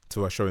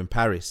to a show in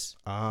Paris.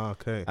 Ah,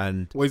 okay.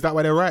 And well, is that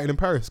why they're writing in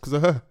Paris? Because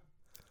of her?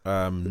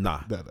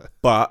 Nah. No.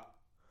 But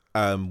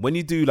when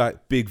you do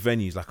like big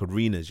venues like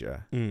arenas,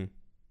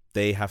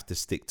 they have to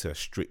stick to a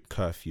strict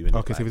curfew.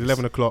 Okay, so if it's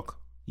 11 o'clock.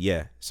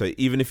 Yeah. So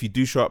even if you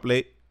do show up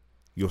late,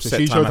 your set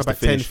she time shows has up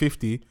to at finish.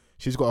 10:50.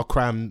 She's got to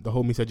cram the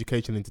whole Miss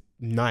Education into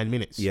 9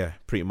 minutes. Yeah,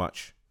 pretty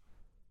much.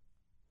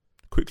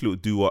 Quick little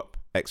do-up.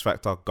 X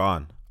Factor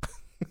gone.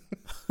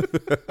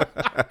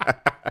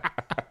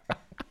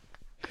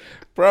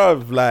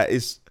 Bruv, like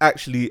it's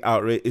actually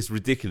outrageous. It's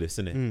ridiculous,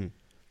 isn't it?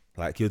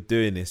 Like you're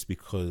doing this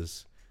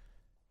because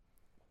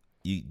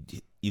you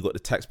got the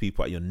tax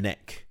people at your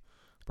neck.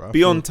 Bro,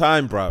 be on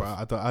time,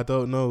 bruv. I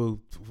don't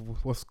know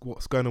what's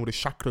going on with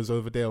the chakras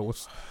over there.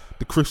 What's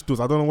the crystals?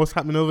 I don't know what's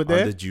happening over there.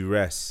 Under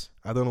duress.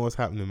 I don't know what's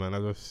happening,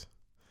 man.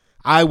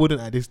 I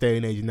wouldn't at this day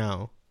and age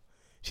now.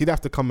 She'd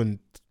have to come and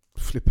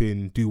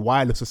flipping do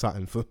wireless or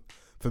something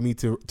for me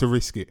to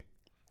risk it.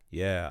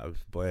 Yeah,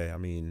 boy. I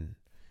mean,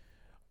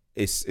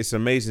 it's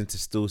amazing to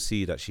still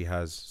see that she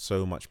has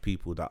so much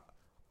people that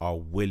are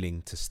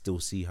willing to still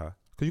see her.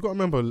 Because you got to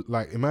remember,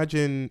 like,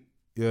 imagine,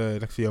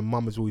 let's say your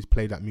mum has always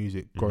played that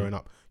music growing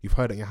up. You've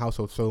heard it in your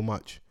household so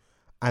much,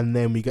 and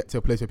then we get to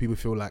a place where people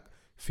feel like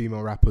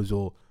female rappers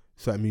or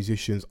certain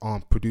musicians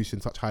aren't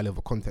producing such high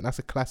level content. That's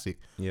a classic.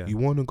 Yeah. You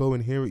want to go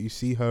and hear it. You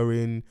see her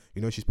in,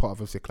 she's part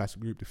of a classic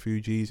group, the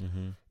Fugees,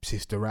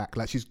 Sister Act.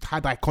 Like, she's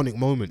had iconic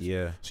moments.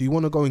 Yeah. So you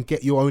want to go and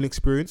get your own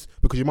experience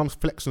because your mum's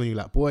flexing on you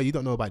like, boy, you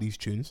don't know about these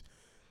tunes.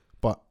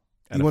 But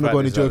you want to go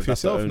and enjoy it for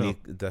yourself now.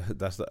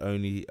 That's the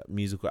only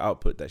musical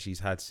output that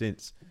she's had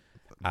since.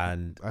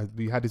 And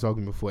we had this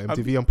argument before.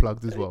 MTV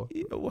Unplugged as well.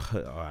 All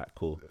right,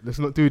 cool. Let's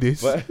not do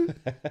this.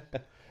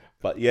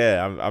 But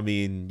yeah, I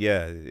mean,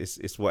 yeah,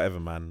 it's whatever,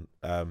 man.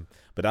 But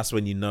that's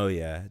when you know,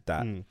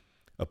 that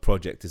a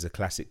project is a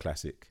classic.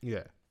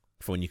 Yeah.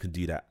 For when you can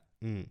do that.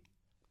 No,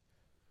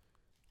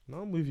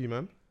 I'm with you,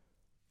 man.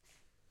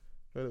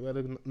 We had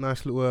a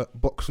nice little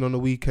boxing on the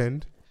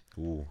weekend.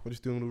 Ooh. We're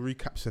just doing all the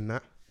recaps and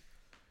that.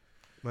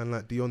 Man,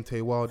 like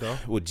Deontay Wilder.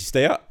 Would you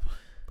stay up?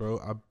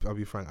 Bro, I'll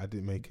be frank, I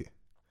didn't make it.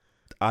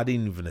 I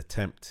didn't even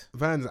attempt.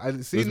 Vans,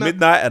 it was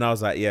midnight and I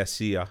was like, yeah,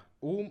 see ya.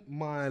 All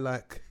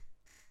my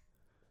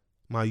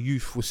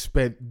youth was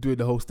spent doing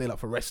the whole stay up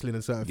for wrestling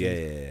and certain things.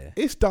 Yeah.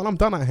 It's done. I'm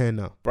done out here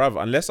now.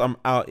 Bruv, unless I'm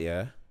out,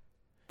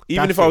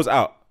 Even if I was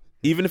out,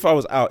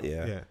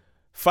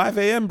 5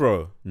 a.m,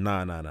 bro.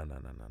 Nah.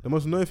 The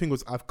most annoying thing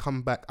was I've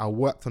come back. I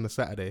worked on a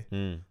Saturday.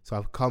 So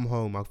I've come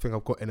home. I think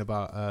I've got in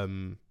about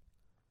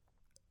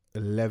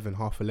 11,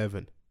 half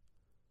 11.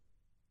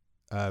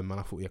 And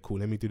I thought, yeah, cool.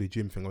 Let me do the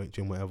gym thing. I went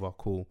gym, whatever,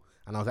 cool.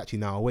 And I was actually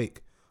now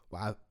awake. But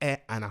I ate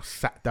and I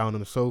sat down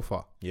on the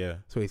sofa. Yeah.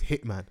 So it's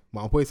Hitman.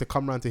 My boy said,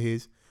 come round to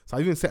his. So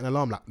I even set an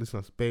alarm like,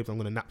 listen, babes, I'm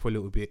going to nap for a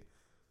little bit.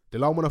 The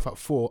alarm went off at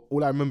 4.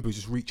 All I remember is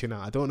just reaching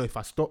out. I don't know if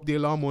I stopped the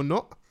alarm or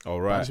not.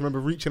 All right. I just remember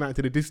reaching out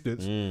into the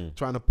distance,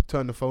 trying to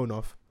turn the phone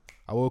off.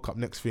 I woke up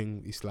next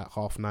thing, it's like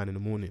 9:30 in the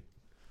morning.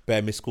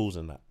 Bare missed calls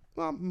and that.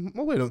 Well,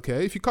 my boy don't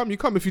care. If you come, you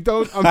come. If you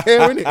don't, I'm here,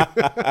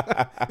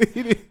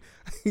 innit?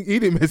 he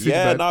didn't message me.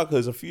 Yeah, no,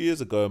 because a few years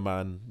ago,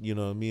 man,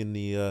 me and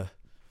the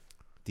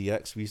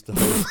DX, we used to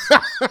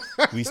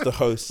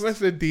host. What's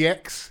the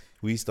DX?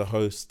 We used to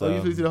host. You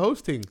used to do the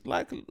hosting.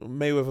 Like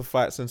Mayweather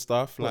fights and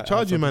stuff. What, Like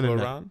charge have you, man, some in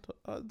people that?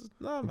 around.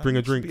 No, man, Bring a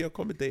just drink. Be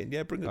accommodating.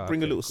 Yeah, bring a Okay,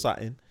 little cool.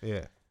 something.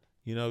 Yeah.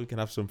 You know, we can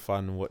have some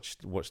fun and watch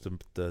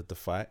the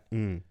fight.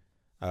 Mm.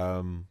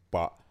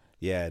 But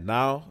yeah,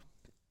 now,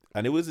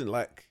 and it wasn't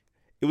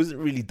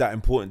really that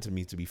important to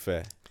me, to be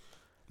fair.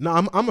 No,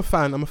 I'm a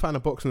fan. I'm a fan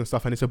of boxing and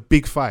stuff, and it's a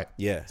big fight.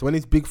 Yeah. So when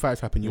these big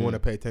fights happen, you want to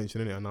pay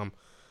attention, innit?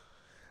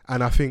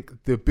 And I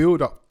think the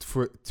build up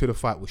to the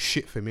fight was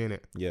shit for me, innit?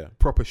 Yeah.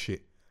 Proper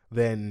shit.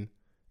 Then,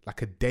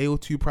 like a day or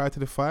two prior to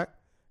the fight,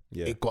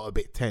 Yeah. it got a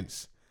bit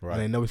tense. Right.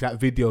 And then there was that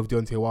video of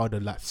Deontay Wilder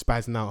like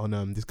spazzing out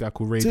on this guy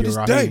called Radio this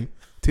Raheem. day.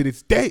 To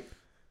this day.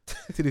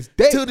 To this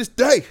day. Till this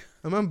day.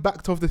 And man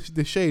backed off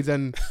the shades,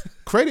 and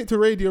credit to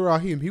Radio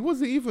Raheem. He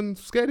wasn't even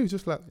scared. He was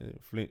just like,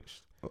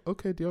 Flinched.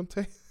 okay,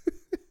 Deontay.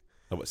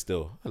 No, but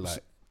still,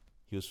 like,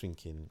 he was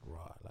thinking,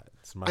 right, like,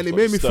 this man's And it got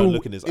made me stern feel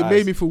look in his it eyes.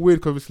 made me feel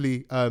weird, 'cause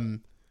obviously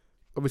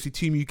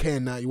Team UK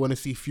and that you want to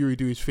see Fury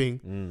do his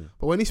thing.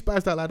 But when he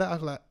spazzed out like that, I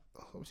was like,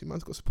 obviously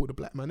man's got to support the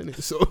black man,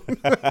 innit? So you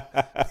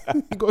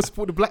got to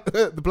support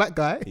the black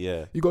guy.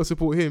 Yeah. You got to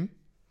support him.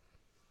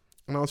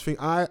 And I was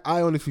thinking, I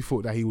honestly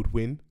thought that he would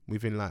win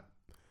within like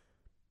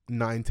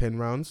 9-10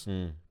 rounds.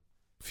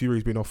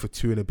 Fury's been off for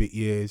 2 and a bit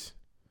years.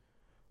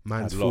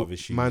 Had a lot of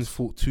issues. Man's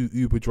fought 2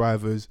 Uber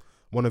drivers.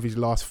 One of his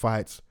last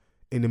fights,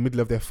 in the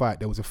middle of their fight,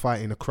 there was a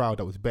fight in the crowd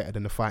that was better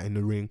than the fight in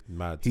the ring.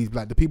 Mad. He's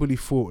like, the people he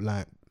fought,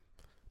 like,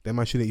 that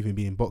man shouldn't even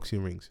be in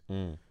boxing rings.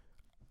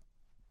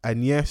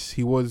 And yes,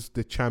 he was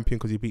the champion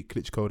because he beat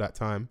Klitschko that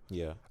time.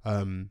 Yeah.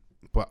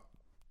 But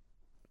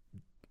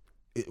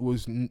it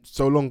was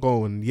so long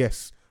ago, and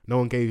yes, no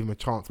one gave him a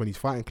chance when he's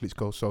fighting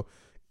Klitschko. So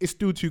it's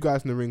still 2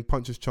 guys in the ring,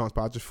 puncher's chance.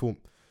 But I just thought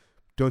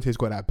Deontay's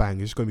got that bang.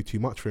 It's just going to be too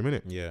much for him,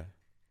 innit? Yeah.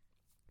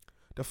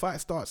 The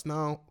fight starts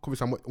now.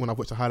 Obviously, when I've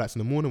watched the highlights in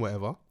the morning,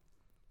 whatever,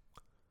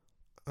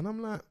 and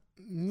I'm like,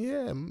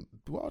 yeah,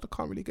 Wilder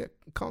can't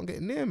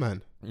get near,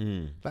 man.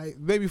 Like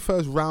maybe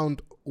first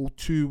round or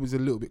 2 was a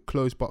little bit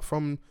close, but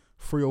from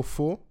 3 or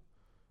 4,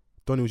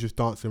 Donny was just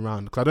dancing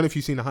around. Because I don't know if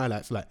you've seen the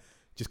highlights, like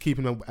just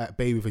keeping him at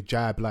bay with a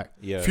jab. Like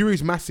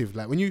Fury's massive.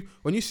 Like when you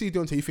see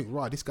Deontay, you think,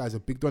 right, this guy's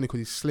a big Donny because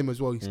he's slim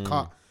as well. He's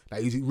cut.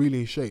 Like he's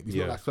really in shape. He's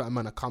not like certain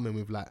man that come in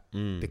with like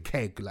the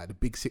keg, like the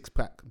big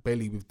 6-pack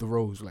belly with the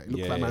rolls. Like it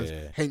looks like man's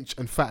hench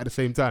and fat at the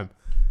same time.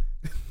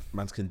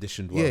 Man's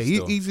conditioned well.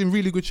 Yeah, he's in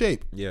really good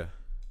shape. Yeah.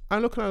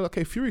 I'm looking at it,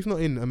 okay, Fury's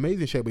not in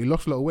amazing shape, but he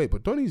lost a lot of weight.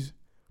 But Donny's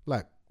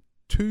like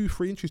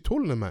 2-3 inches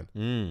taller than man.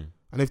 And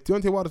if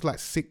Deontay Wilder's like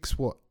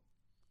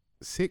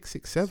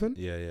 6'7"?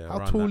 Yeah. How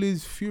tall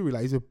is Fury?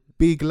 Like he's a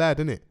big lad,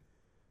 isn't it?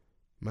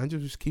 Man,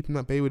 just keeping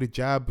that bay with a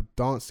jab,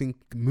 dancing,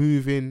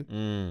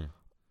 moving.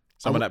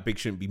 Some of that big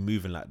shouldn't be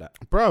moving like that.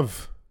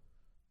 Bruv.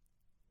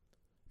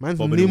 Man's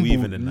Bobbing and nimble,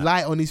 weaving and that.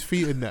 light on his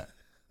feet and that.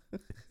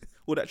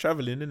 All that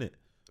travelling, innit?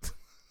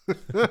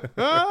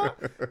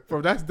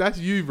 Bro, that's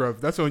you, bro.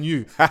 That's on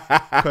you.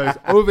 Because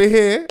over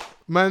here,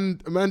 man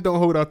don't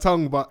hold our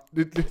tongue, but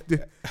the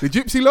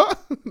gypsy lot,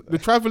 the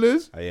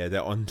travellers. Oh, yeah,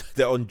 they're on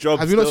jobs.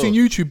 Have you not seen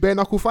YouTube bare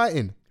knuckle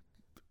fighting?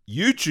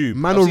 YouTube?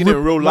 Man I've will seen it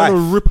in real Man life.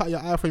 will rip out your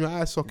eye from your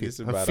eye socket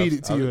Listen, and man, feed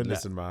it to you.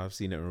 Listen, man, I've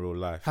seen it in real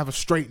life. Have a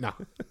straightener.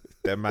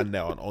 They're man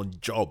there on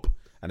job,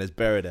 and there's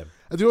bury them.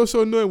 And it's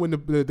also annoying when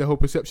the whole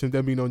perception of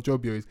them being on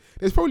job here is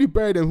there's probably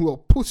bury them who are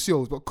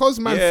pussies, but cause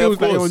man feels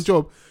like they're on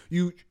job,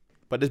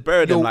 but there's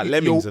bury them like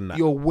lemmings and that.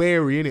 You're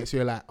wary, innit? So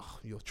you're like, oh,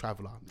 you're a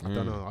traveller. I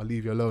don't know. I'll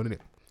leave you alone, innit?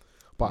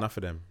 But enough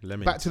of them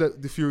lemmings. Back to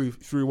the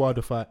Fury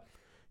Wilder fight.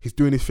 He's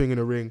doing his thing in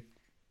the ring.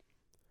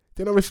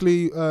 Then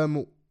obviously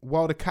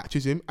Wilder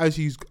catches him as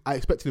I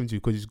expected him to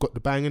because he's got the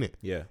bang in it.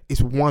 Yeah,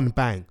 it's one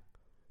bang.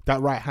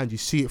 That right hand, you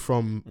see it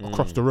from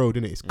across the road,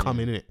 innit? It's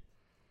coming, innit?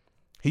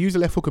 He used the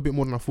left hook a bit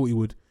more than I thought he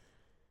would.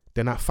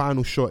 Then that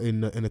final shot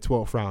in the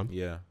 12th round,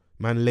 yeah,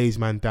 man lays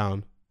man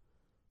down.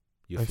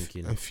 You're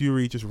thinking, and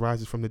Fury just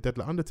rises from the dead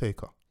like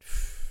Undertaker.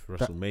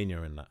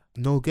 WrestleMania and that.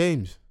 No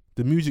games.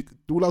 The music.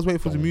 All I was waiting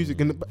for was the music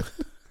in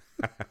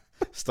the.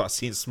 Start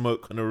seeing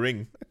smoke on the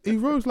ring. He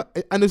rose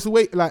like, and there's the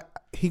way like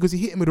he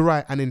hit him with the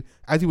right, and then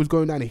as he was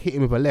going down, he hit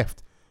him with a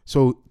left.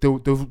 So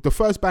the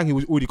first bang he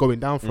was already going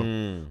down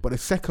from, but the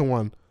second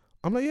one,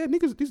 I'm like, yeah,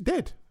 niggas, he's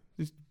dead.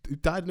 He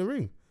died in the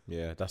ring.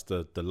 Yeah, that's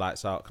the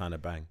lights out kind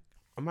of bang.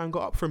 A man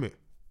got up from it.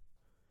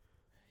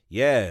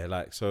 Yeah,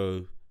 like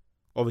so.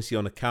 Obviously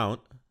on the count,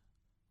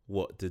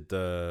 what did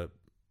the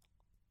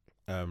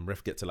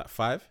ref get to, like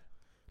 5?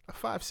 Like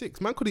 5,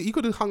 6. Man he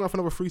could have hung off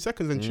another 3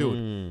 seconds and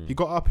chilled. He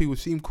got up. He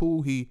seemed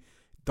cool. He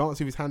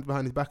danced with his hands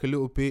behind his back a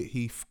little bit.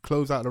 He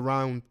closed out the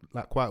round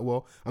like quite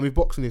well. I mean,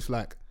 boxing is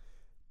like,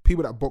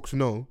 people that box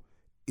know,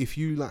 if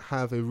you like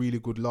have a really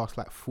good last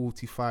like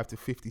 45 to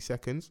 50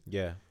 seconds,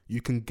 yeah, you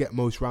can get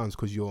most rounds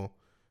because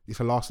it's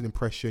a lasting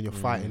impression. You're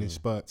fighting in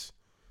spurts.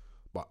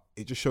 But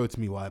it just showed to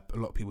me why a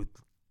lot of people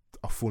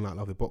are falling out of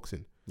love with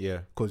boxing. Yeah,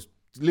 because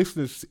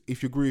listeners,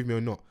 if you agree with me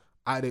or not,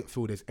 I don't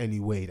feel there's any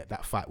way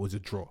that fight was a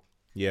draw.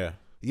 Yeah.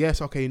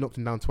 Yes, okay, he knocked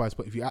him down twice,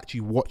 but if you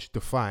actually watch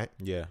the fight,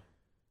 yeah,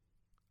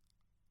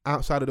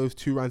 outside of those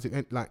 2 rounds,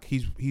 like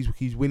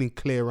he's winning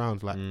clear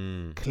rounds, like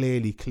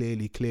clearly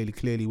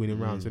winning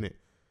rounds, isn't it?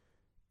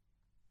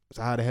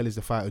 So how the hell is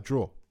the fight a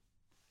draw?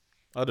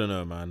 I don't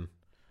know, man.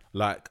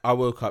 Like, I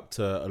woke up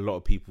to a lot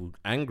of people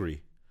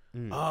angry.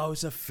 Oh,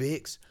 it's a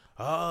fix.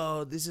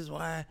 Oh, this is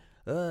why.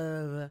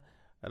 And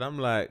I'm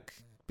like,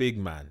 big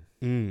man.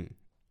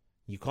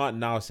 You can't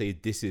now say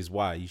this is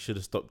why. You should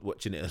have stopped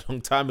watching it a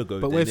long time ago.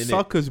 But we're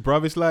suckers,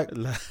 bruv. It's like,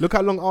 look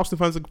how long Arsenal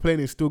fans are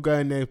complaining, still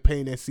going there,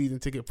 paying their season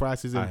ticket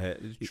prices. And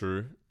It's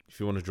true. If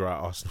you want to draw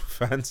out Arsenal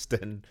fans,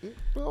 then...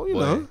 Well, you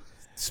know,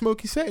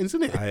 smoky settings,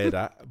 isn't it? I hear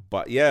that.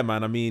 But yeah,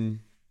 man, I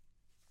mean...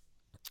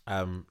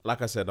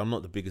 like I said, I'm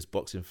not the biggest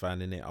boxing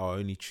fan in it. I'll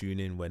only tune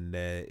in when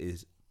there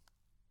is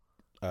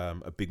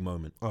a big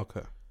moment.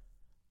 Okay.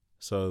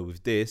 So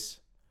with this,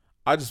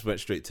 I just went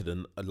straight to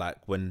the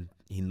when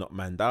he knocked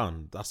man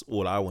down. That's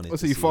all I wanted.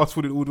 So you fast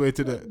forwarded all the way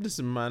to the.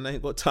 Listen, man, I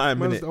ain't got time.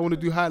 Innit? I want to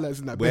do highlights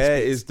in that. Where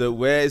is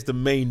the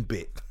main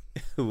bit?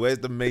 Where's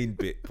the main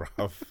bit,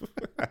 bruv?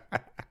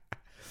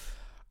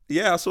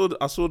 Yeah, I saw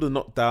the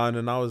knockdown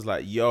and I was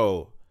like,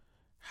 yo,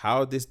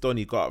 how this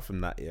Donny got up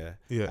from that?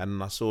 Yeah.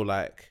 And I saw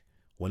like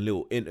one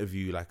little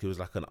interview, like it was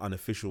like an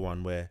unofficial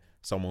one where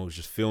someone was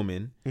just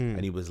filming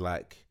and he was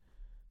like,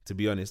 to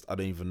be honest, I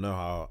don't even know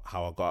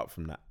how I got up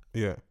from that.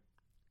 Yeah.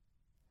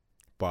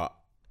 But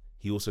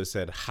he also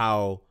said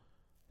how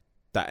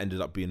that ended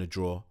up being a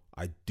draw,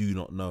 I do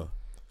not know.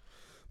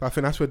 But I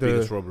think that's where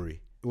biggest robbery.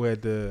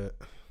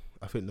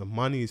 I think the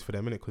money is for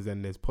them, innit? Because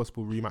then there's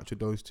possible rematch with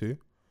those two.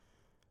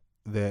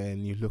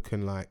 Then you're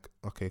looking like,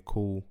 okay,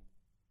 cool.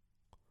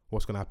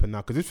 What's gonna happen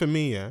now? Because it's for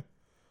me, yeah.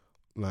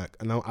 Like,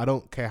 and I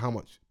don't care how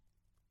much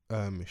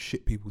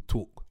shit people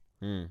talk.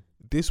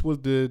 This was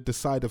the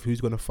side of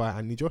who's gonna fight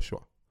Anthony Joshua.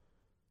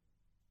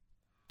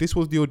 This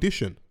was the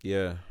audition.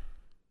 Yeah.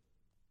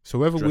 So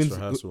whoever wins,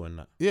 rehearsal and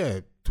that. Yeah,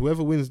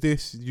 whoever wins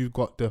this, you've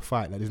got the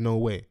fight. Like, there's no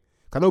way.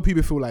 I know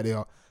people feel like they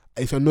are.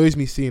 It annoys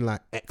me seeing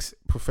like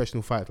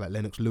ex-professional fighters like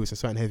Lennox Lewis and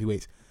certain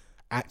heavyweights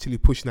actually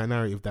pushing that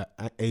narrative that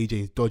AJ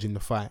is dodging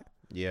the fight.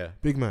 Yeah,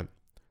 big man.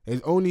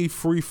 There's only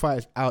 3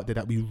 fighters out there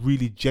that we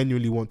really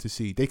genuinely want to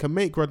see. They can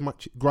make grudge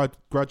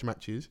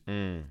matches,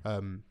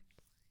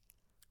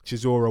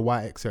 Chisora,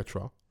 White,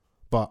 etc.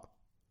 But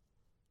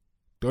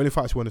the only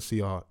fights we want to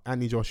see are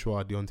Anthony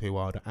Joshua, Deontay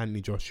Wilder,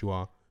 Anthony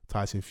Joshua,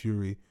 Tyson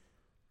Fury.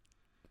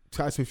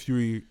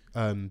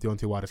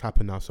 Deontay Wilder's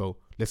happened now, so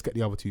let's get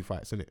the other 2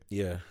 fights, innit?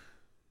 Yeah.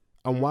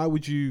 And why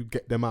would you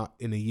get them out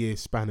in a year's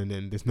span and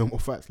then there's no more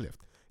fights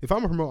left? If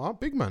I'm a promoter,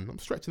 big man, I'm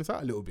stretching this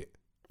out a little bit.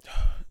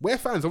 We're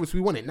fans, obviously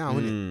we want it now,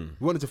 innit?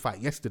 We wanted to fight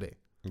yesterday.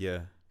 Yeah.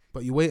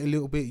 But you wait a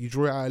little bit, you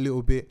draw it out a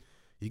little bit,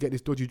 you get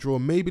this dodgy draw.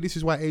 Maybe this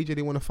is why AJ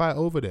didn't want to fight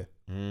over there.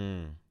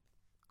 You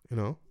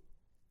know?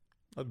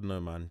 I don't know,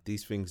 man.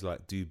 These things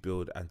like do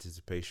build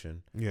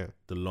anticipation. Yeah.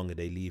 The longer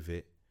they leave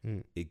it,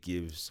 it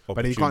gives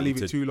opportunity. But you can't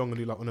leave it too long and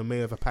do like on a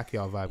Mayweather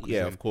Pacquiao vibe.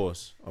 Yeah, of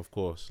course.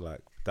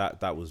 Like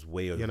that was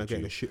way overdue. You're not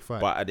getting a shit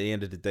fight. But at the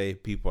end of the day,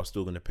 people are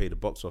still going to pay the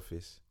box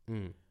office.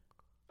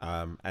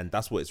 And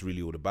that's what it's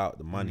really all about,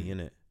 the money,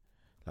 innit?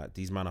 Like,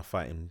 these men are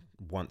fighting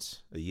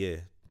once a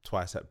year,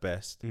 twice at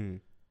best.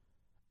 And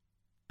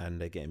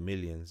they're getting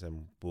millions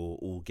and we're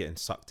all getting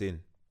sucked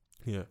in.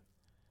 Yeah.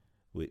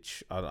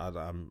 Which,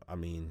 I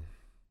mean...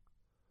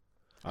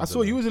 I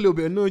saw you was a little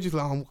bit annoyed. Just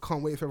like, I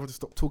can't wait for everyone to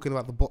stop talking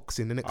about the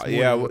boxing the next morning.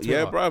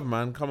 Yeah, bruv,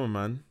 man. Come on,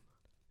 man.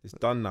 It's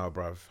done now,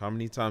 bruv. How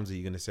many times are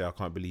you going to say, I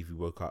can't believe you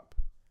woke up?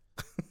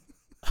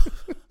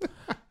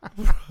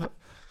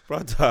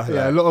 Brother.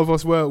 Yeah, a lot of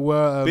us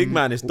were big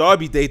man, it's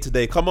Derby Day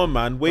today. Come on,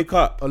 man. Wake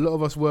up. A lot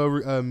of us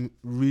were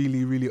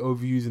really, really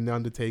overusing the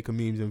Undertaker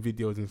memes and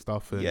videos and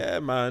stuff. And, yeah,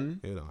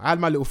 man. You know, I had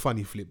my little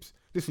funny flips.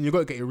 Listen, you got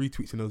to get your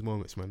retweets in those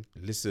moments, man.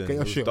 Listen, it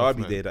was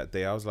Derby Day that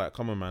day. I was like,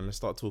 come on, man. Let's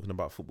start talking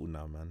about football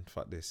now, man.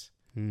 Fuck this.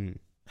 You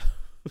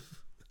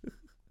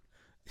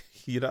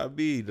know what I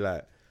mean?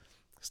 Like,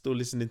 still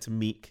listening to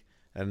Meek.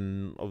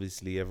 And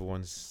obviously,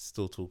 everyone's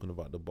still talking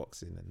about the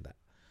boxing and that.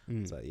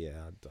 It's like,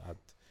 yeah,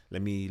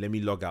 let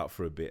me log out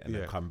for a bit and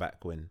then come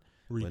back when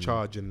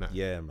recharge and that.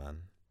 Yeah, man.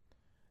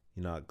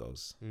 You know how it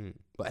goes.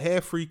 But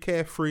Hair Free,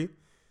 Carefree,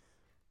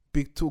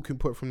 big talking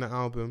point from that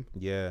album.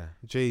 Yeah,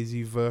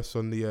 Jay-Z verse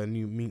on the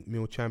new Meek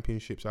Mill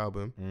Championships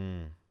album.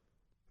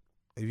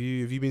 Have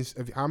you been?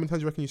 How many times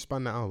do you reckon you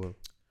spun that album?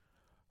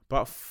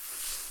 About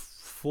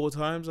 4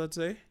 times, I'd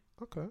say.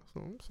 Okay,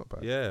 that's not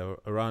bad. Yeah,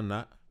 around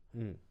that.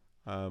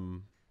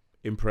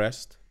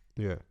 Impressed.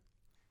 Yeah.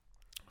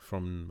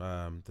 From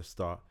the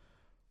start.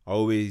 I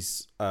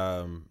always,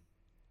 I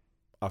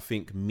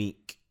think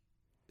Meek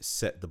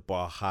set the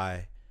bar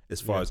high as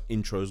far as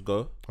intros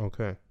go.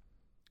 Okay.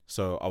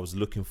 So I was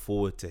looking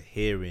forward to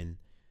hearing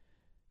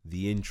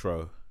the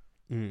intro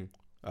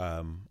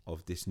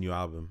of this new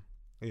album.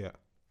 Yeah.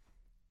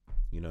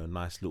 You know,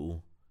 nice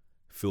little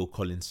Phil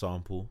Collins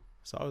sample.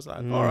 So I was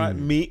like, all right,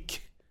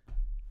 Meek.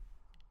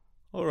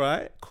 All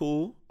right,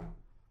 cool.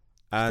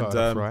 And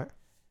right.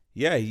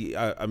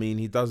 Yeah, I mean,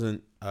 he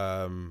didn't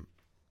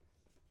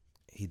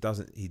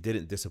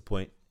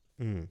disappoint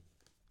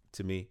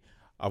to me.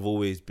 I've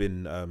always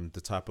been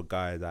the type of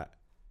guy that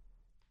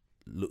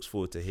looks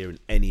forward to hearing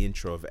any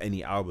intro of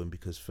any album,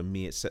 because for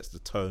me it sets the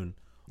tone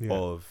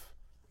of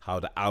how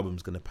the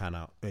album's gonna pan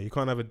out. Yeah, you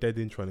can't have a dead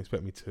intro and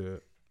expect me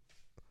to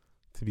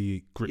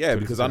be gripped. Yeah,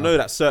 because I know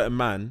that certain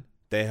man,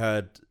 they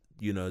heard,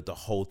 you know, the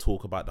whole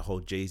talk about the whole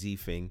Jay-Z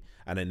thing,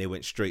 and then they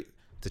went straight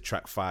to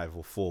track 5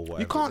 or 4,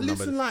 whatever. You can't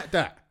listen like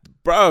that.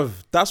 Bruv,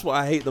 that's what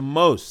I hate the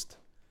most.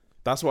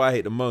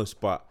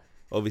 But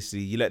obviously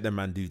you let them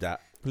man do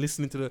that.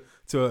 Listening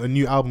to a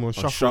new album on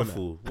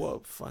shuffle.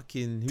 What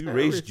fucking, who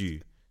raised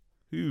you?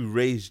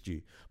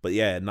 But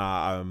yeah,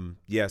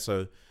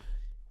 so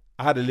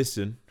I had a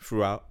listen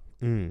throughout.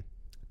 Then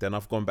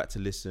I've gone back to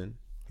listen.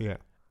 Yeah.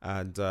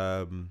 And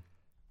I'm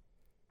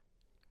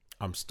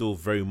still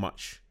very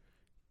much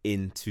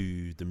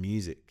into the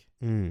music.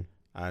 And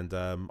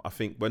I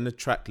think when the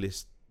track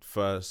list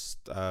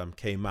first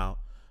came out,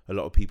 a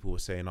lot of people were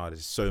saying, oh,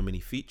 there's so many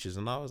features.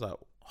 And I was like,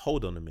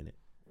 hold on a minute.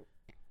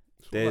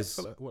 There's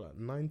like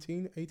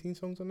 19, 18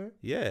 songs on there?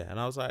 Yeah. And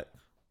I was like,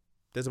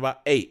 there's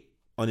about 8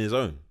 on his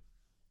own.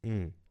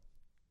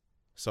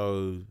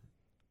 So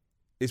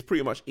it's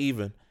pretty much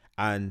even.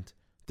 And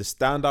the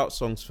standout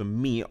songs for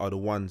me are the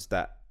ones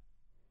that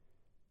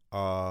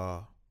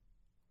are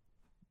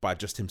by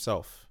just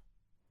himself.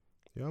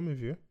 Yeah, I'm with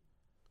you.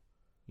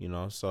 You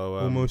know, so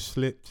Almost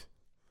Slipped,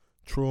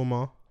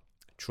 Trauma,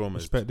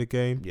 Respect the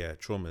Game. Yeah,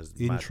 Trauma's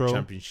Intro,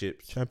 mad.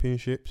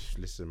 Championships.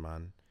 Listen,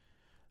 man.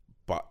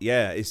 But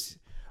yeah, it's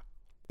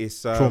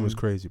Trauma's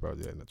crazy, bro.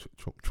 Yeah,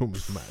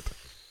 Trauma's mad.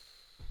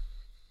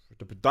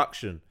 The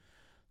production,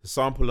 the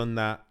sample on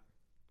that,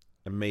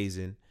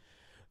 amazing.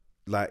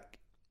 Like,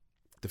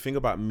 the thing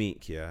about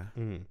Meek,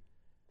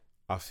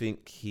 I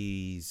think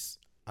he's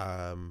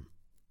come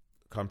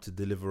to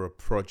deliver a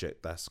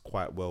project that's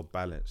quite well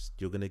balanced.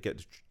 You're gonna get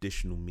the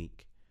traditional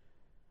Meek,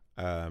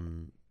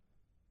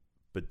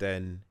 but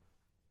then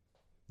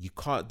you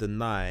can't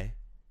deny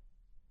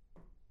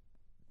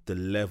the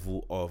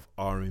level of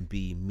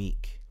R&B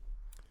Meek.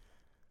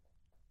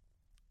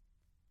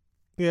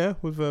 Yeah,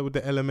 with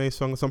the LMA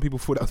song, some people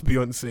thought that was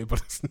Beyonce,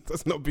 but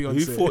that's not Beyonce.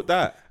 Who thought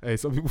that? Hey,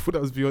 some people thought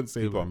that was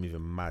Beyonce. People are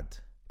even mad.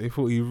 They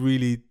thought he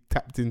really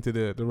tapped into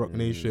the Rock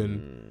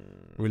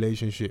Nation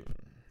relationship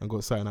and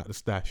got something out the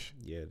stash.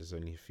 Yeah, there's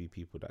only a few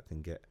people that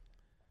can get.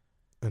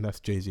 And that's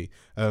Jay-Z.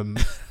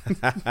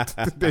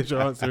 There's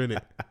your answer,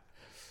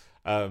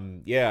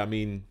 innit? Yeah, I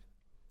mean,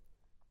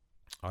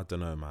 I don't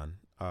know, man.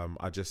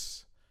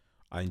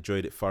 I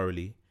enjoyed it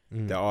thoroughly.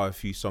 There are a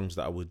few songs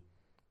that I would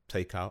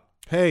take out.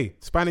 Hey,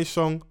 Spanish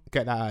song,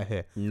 get that out of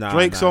here.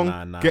 Drake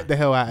song, get the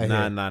hell out of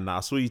here. Nah. I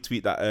saw you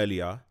tweet that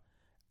earlier.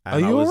 And Are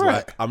you I was alright?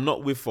 like, I'm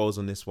not with Foles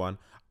on this one.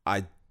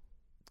 I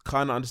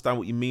kind of understand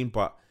what you mean,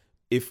 but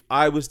if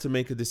I was to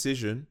make a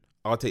decision,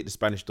 I'll take the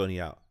Spanish Donny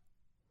out.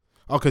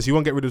 Okay, so you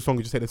won't get rid of the song,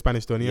 you just take the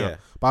Spanish Donny out.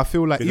 But I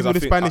feel like Because even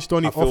the Spanish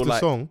Donny off the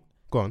song,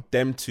 go on.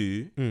 Them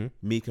two,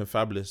 Meek and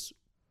Fabulous,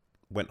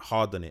 went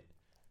hard on it.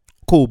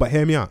 Cool, but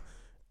hear me out.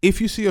 If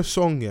you see a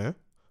song,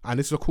 and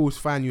this is a cool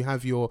fan, you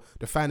have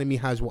the fan in me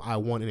has what I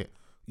want in it.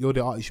 You're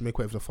the artist, you make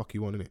whatever the fuck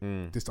you want in it.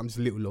 I'm just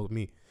a little old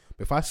me.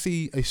 But if I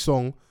see a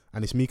song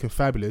and it's Meek and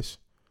Fabulous,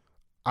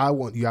 I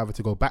want you either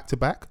to go back to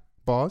back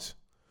bars,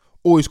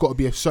 or it's got to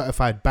be a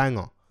certified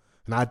banger.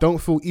 And I don't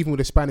feel even with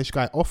the Spanish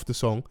guy off the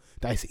song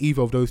that it's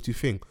either of those two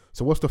things.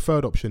 So what's the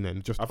third option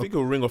then? I think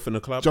it'll ring off in the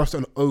club. Just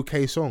an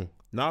okay song.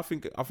 No, I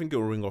think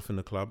it'll ring off in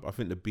the club. I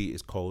think the beat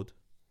is cold.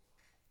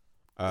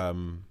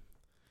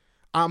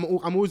 I'm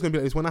always gonna be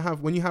like this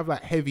when you have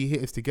like heavy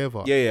hitters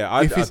together. Yeah.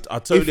 I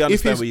totally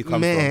understand where you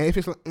come from. If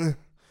it's like,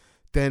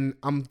 then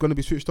I'm gonna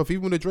be switched off.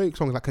 Even with the Drake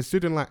songs, like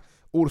considering like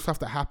all the stuff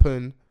that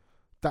happened,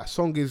 that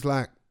song is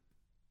like,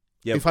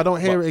 if I don't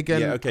hear it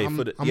again, I'm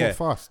not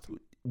fast.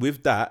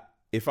 With that,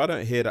 if I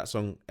don't hear that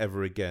song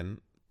ever again,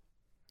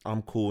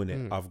 I'm cool in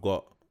it. I've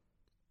got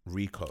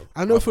Rico.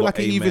 I don't feel like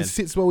it even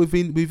sits well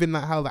within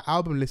like how the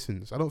album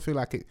listens. I don't feel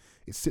like it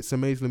sits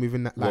amazingly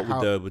within that. Like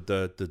with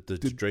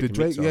the Drake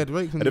song. Yeah, the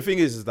Drake song. And the thing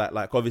is that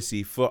like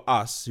obviously for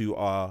us who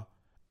are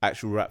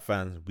actual rap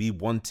fans, we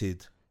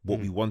wanted what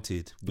we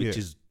wanted, which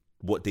is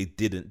what they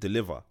didn't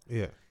deliver.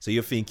 Yeah. So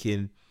you're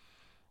thinking,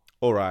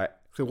 all right.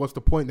 So what's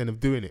the point then of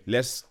doing it?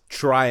 Let's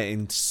try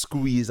and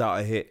squeeze out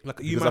a hit.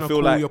 Like you man, I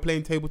feel like you're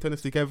playing table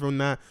tennis together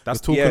and that. That's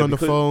you're talking on the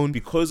phone.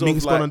 Because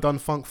Meek's gone and done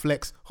Funk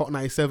Flex, Hot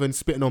 97,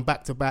 spitting on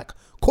back to back.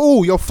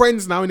 Cool, you're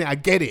friends now, innit? I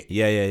get it.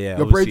 Yeah.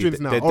 You're brethren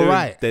now. All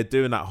right. They're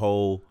doing that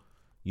whole,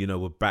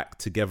 we're back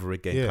together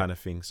again kind of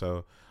thing.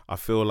 So I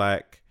feel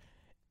like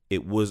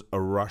it was a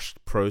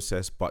rushed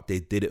process, but they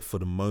did it for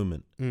the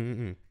moment.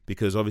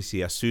 Because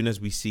obviously, as soon as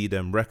we see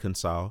them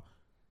reconcile,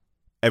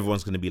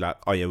 everyone's going to be like,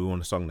 oh yeah, we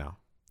want a song now.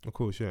 Of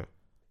course, yeah.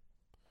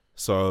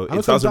 So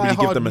it doesn't really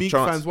give them a Meek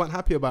chance. Fans weren't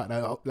happy about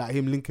that, like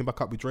him linking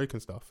back up with Drake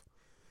and stuff.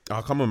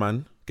 Oh, come on,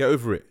 man. Get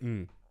over it.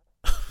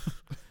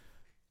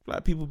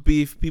 Like people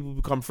beef, people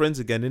become friends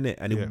again, innit?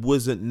 And it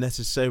wasn't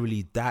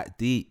necessarily that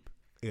deep.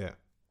 Yeah.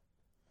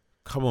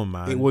 Come on,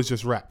 man. It was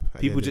just rap.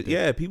 People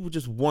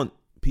just want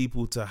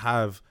people to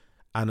have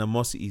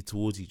animosity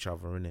towards each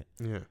other, innit?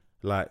 Yeah.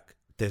 Like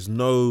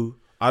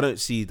I don't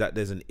see that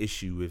there's an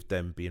issue with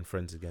them being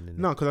friends again.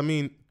 No, because I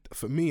mean,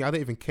 for me, I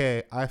don't even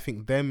care. I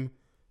think them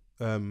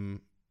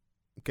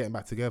getting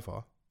back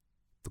together,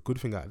 the good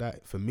thing out of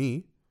that for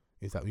me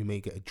is that we may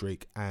get a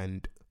Drake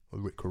and a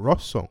Rick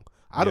Ross song.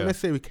 I don't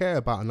necessarily care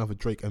about another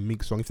Drake and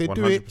Meek song. If they 100%.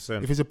 Do it,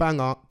 if it's a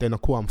banger, then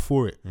cool, I'm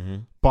for it.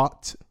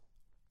 But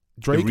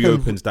Drake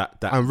reopens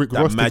and Rick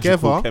that Ross magical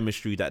together,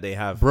 chemistry that they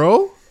have,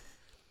 bro.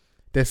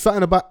 There's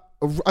something about,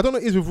 I don't know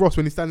what it is with Ross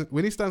when he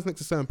stands next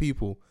to certain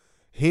people.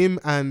 Him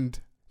and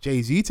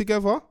Jay-Z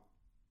together.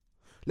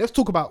 Let's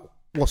talk about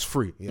What's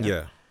Free.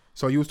 Yeah.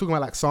 So you was talking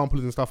about like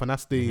samples and stuff, and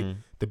that's the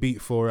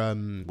beat for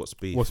What's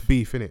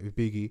Beef, innit, with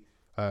Biggie.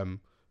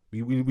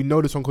 We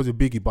know the song because of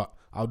Biggie, but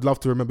I would love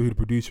to remember who the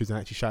producer is and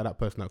actually shout that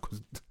person out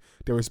because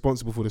they're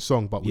responsible for the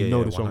song. But we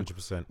know the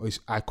 100%. Song is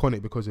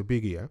iconic because of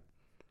Biggie, yeah.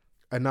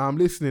 And now I'm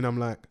listening, I'm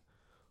like,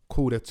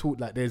 cool. They're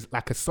like there's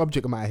like a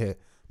subject matter here.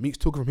 Meek's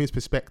talking from his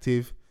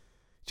perspective.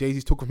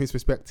 Jay-Z's talking from his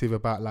perspective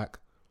about like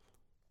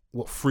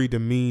what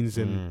freedom means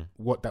and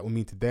what that will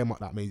mean to them, what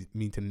that may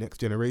mean to the next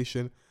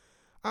generation.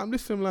 I'm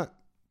listening, I'm like,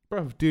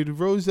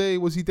 bruv,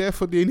 was he there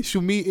for the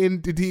initial meeting?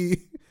 Did he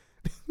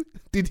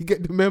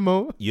get the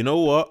memo? You know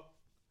what?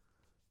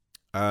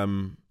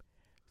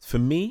 For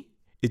me,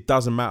 it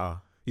doesn't matter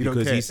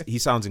because he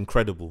sounds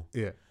incredible.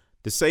 Yeah.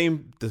 The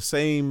same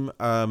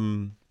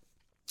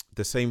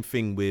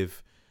thing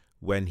with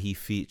when he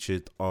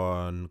featured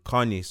on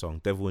Kanye's song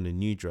 "Devil in a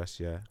New Dress,"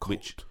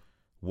 which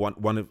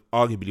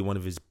arguably one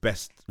of his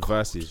best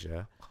verses.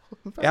 It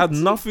had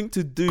nothing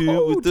to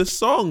do with the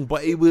song,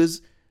 but it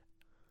was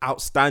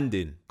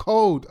outstanding.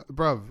 Cold,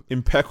 bruv.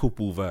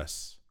 Impeccable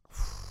verse.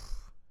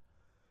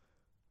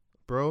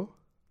 Bro,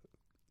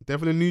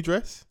 Devil in a New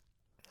Dress?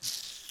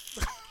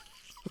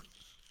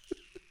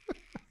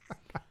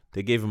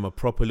 They gave him a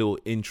proper little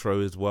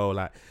intro as well.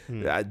 Like,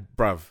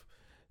 bruv,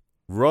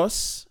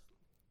 Ross,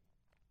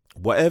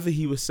 whatever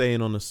he was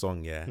saying on the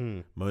song,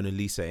 Mona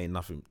Lisa ain't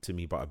nothing to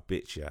me but a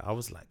bitch, I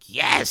was like,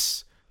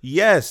 yes.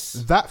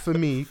 That for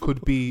me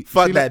could be...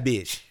 Fuck that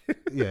bitch.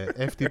 Yeah,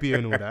 FDB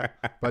and all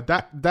that. But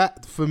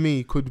that for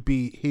me could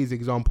be his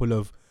example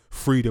of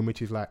freedom,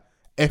 which is like,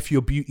 F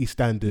your beauty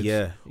standards.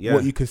 Yeah.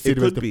 What you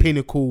consider as the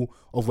pinnacle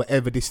of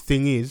whatever this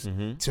thing is.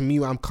 To me,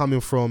 where I'm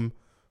coming from,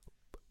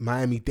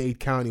 Miami-Dade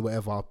County,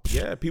 whatever.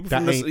 Yeah, people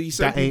from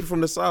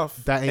the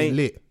South. That ain't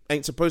lit.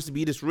 Ain't supposed to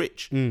be this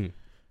rich.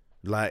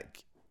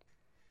 Like,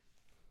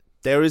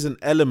 there is an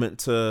element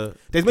to...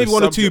 There's maybe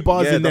one or two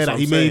bars in there that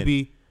he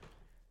maybe...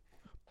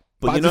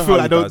 But I just feel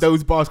like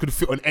those bars could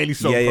fit on any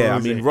song. Yeah. I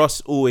mean,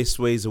 Ross always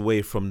sways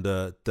away from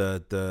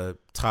the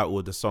title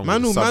of the song.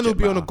 Man will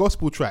be on a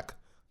gospel track.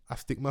 I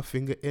stick my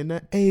finger in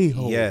an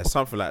a-hole. Yeah,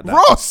 something like that.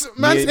 Ross,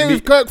 man's here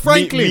with Kirk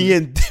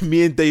Franklin.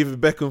 Me and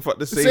David Beckham fuck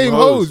the same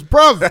hoes.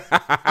 Bruv,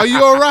 are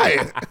you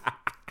alright?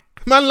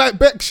 Man like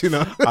Becks, you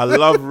know. I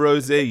love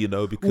Rose,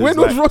 because when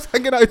was Ross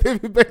hanging out with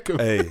David Beckham?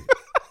 Hey,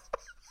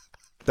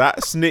 that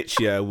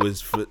snitching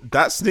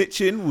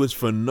was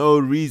for no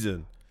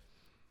reason.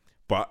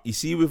 But you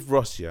see with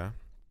Ross,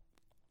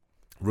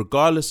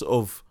 regardless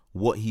of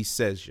what he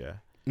says,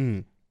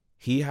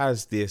 he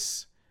has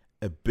this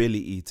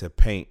ability to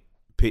paint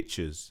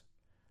pictures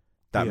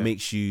that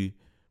makes you,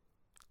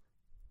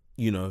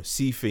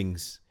 see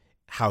things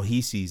how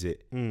he sees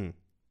it. And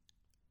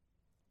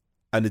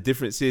the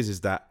difference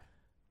is that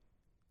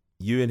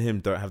you and him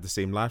don't have the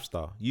same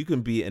lifestyle. You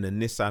can be in a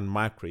Nissan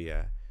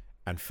Micra,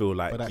 and feel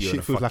like that you're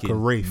shit feels like a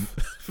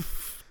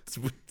Wraith.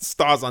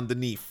 Stars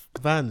underneath.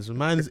 Man's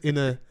in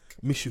a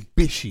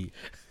Mitsubishi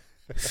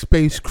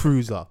Space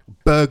Cruiser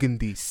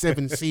Burgundy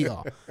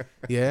 7-seater,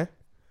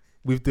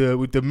 with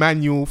the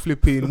manual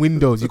flipping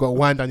windows. You got to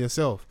wind down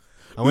yourself.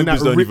 And when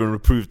Ubers don't even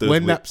reprove those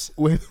whips.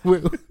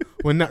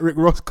 When that Rick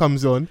Ross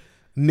comes on,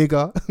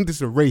 nigga, this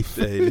is a Wraith.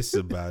 Hey, this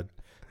is bad.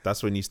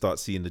 That's when you start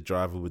seeing the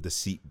driver with the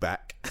seat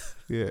back.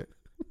 Yeah.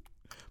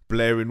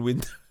 Blaring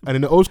window. And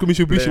in the old school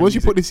Mitsubishi, once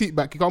you put the seat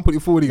back, you can't put it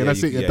forward again.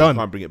 That's it, you're done. You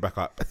can't bring it back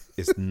up.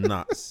 It's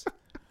nuts.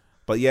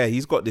 But yeah,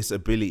 he's got this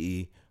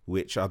ability,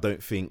 which I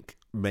don't think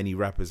many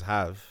rappers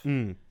have,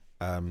 to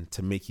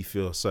make you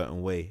feel a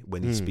certain way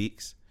when he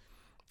speaks.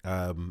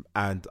 And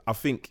I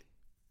think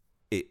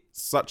it's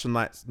such a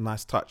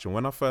nice touch. And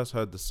when I first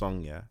heard the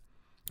song,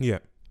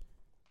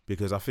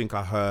 because I think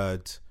I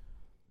heard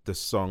the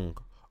song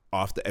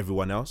after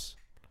everyone else.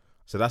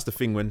 So that's the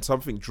thing, when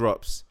something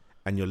drops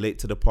and you're late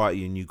to the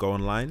party and you go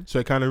online. So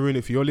it kind of ruined it.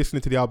 If you're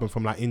listening to the album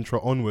from like intro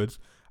onwards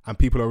and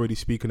people are already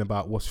speaking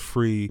about what's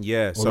free.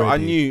 Yeah, so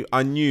already.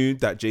 I knew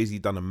that Jay-Z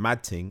done a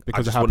mad thing.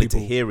 Because I just wanted to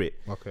hear it.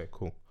 Okay,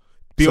 cool.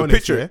 Be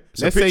honest,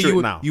 let's say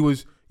you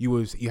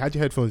had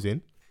your headphones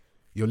in,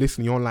 you're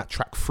listening, you're on like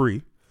track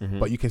 3,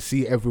 but you can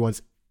see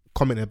everyone's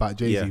commenting about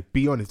Jay-Z. Yeah.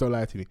 Be honest, don't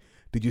lie to me.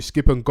 Did you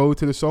skip and go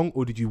to the song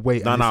or did you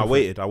wait? No, I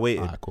waited.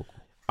 Right, cool.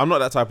 I'm not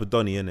that type of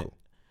Donny, innit? Cool.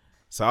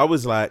 So I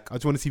was like, I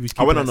just want to see if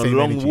I went on a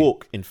long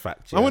walk, in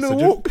fact. I went on a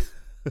walk.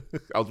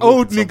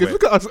 Old niggas,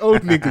 look at us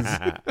old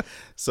niggas.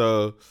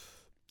 So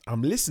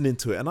I'm listening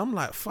to it and I'm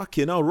like,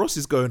 fucking hell, Ross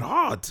is going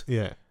hard.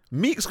 Yeah.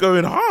 Meek's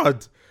going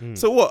hard.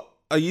 So what?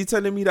 Are you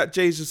telling me that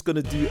Jay's just going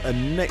to do a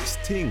next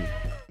thing?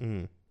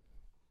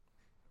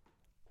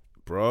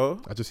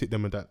 bro. I just hit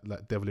them with that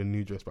like devil in a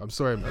new dress, but I'm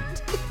sorry, man.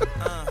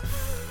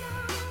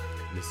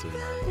 Listen,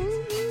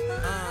 man.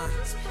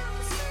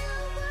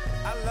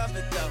 I love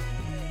it though.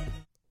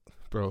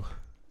 Bro,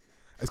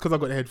 it's because I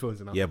got the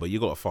headphones and Yeah, but you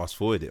gotta fast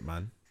forward it,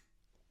 man.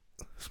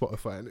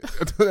 Spotify.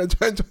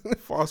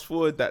 Fast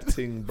forward that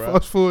thing, bro.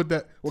 Fast forward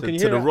that. Well, To- can you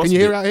to hear the it? Ross Can you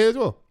hear it bit. out here as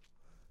well?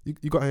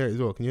 You got to hear it as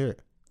well. Can you hear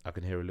it? I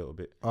can hear a little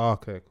bit. Oh,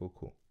 okay,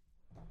 cool.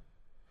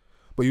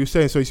 But you were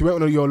saying, so you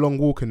went on your long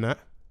walk and that.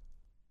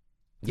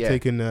 Yeah.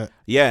 Taking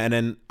Yeah, and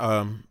then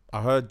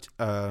I heard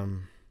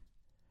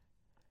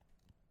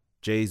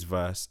Jay's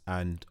verse,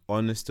 and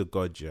honest to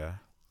God, yeah,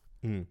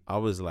 I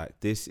was like,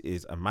 this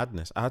is a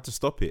madness. I had to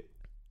stop it.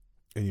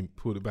 and you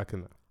pulled it back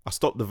in that. I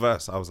stopped the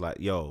verse. I was like,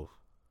 yo.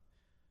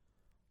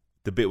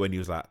 The bit when he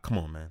was like, come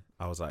on, man.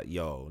 I was like,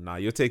 yo, nah,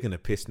 you're taking a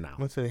piss now.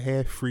 I said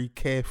hair free,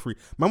 carefree.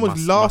 Man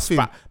was My laughing.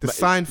 spa- The Ma-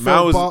 sign Man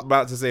fell was bar.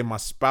 about to say my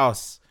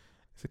spouse.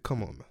 I said,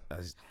 come on, man.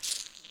 That's-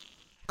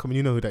 Come on,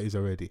 you know who that is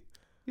already.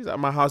 He's like,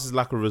 my house is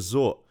like a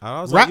resort. And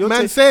I was Rap like, you're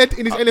man ta- said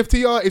in his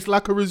NFT art, it's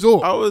like a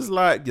resort. I was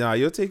like, yeah,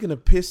 you're taking a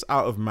piss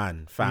out of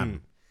man,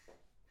 fam.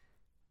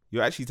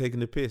 You're actually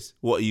taking a piss.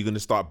 What, are you going to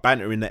start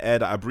bantering the air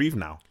that I breathe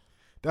now?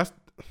 That's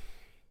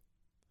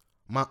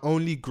my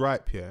only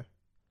gripe here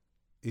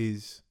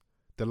is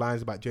the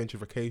lines about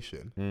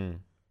gentrification.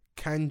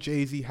 Can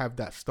Jay-Z have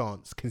that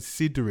stance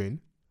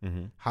considering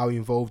how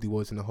involved he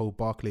was in the whole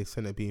Barclays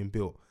Center being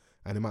built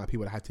and the amount of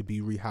people that had to be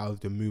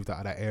rehoused and moved out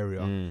of that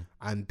area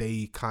and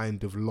they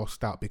kind of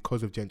lost out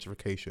because of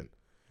gentrification?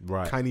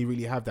 Right. Can he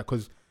really have that?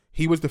 Because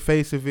he was the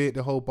face of it,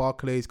 the whole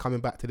Barclays coming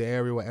back to the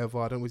area, whatever.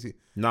 I don't know, was it?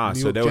 Nah, New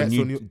so York they were, Jets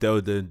or they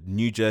were the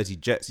New Jersey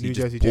Jets. He New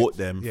just Jersey bought Jets,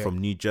 them yeah. from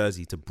New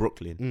Jersey to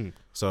Brooklyn.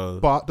 So,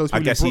 But those I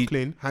people guess in he-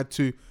 Brooklyn had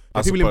to.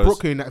 I The people in suppose.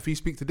 Brooklyn, that if you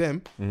speak to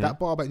them, that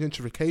bar about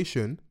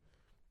gentrification,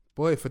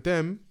 boy, for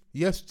them,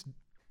 yes,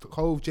 the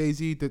whole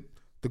Jay-Z,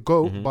 the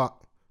GOAT, but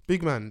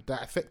big man,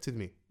 that affected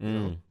me. You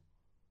know?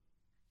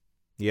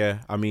 Yeah,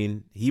 I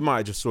mean, he might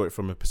have just saw it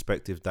from a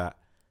perspective that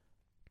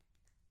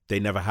they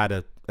never had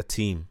a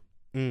team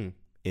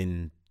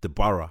in the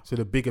borough. So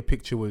the bigger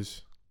picture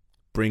was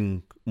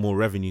Bring more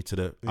revenue to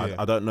the. Yeah.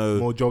 I don't know.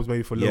 more jobs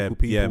maybe for local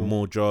people. Yeah,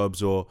 more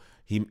jobs, or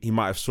he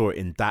might have saw it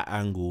in that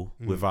angle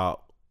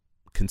without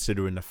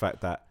considering the fact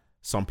that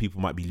some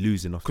people might be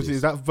losing off Because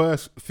this. that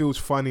verse feels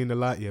funny in the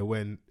light, yeah,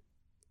 when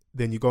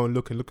then you go and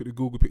look at the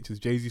Google pictures.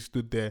 Jay-Z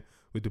stood there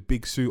with the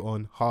big suit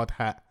on, hard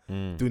hat,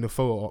 doing a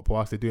photo op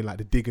whilst they're doing like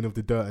the digging of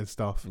the dirt and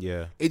stuff.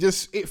 Yeah, It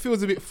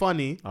feels a bit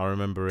funny I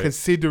remember it.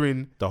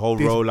 considering The whole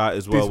this- rollout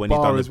as well this when he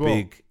bar done the as well.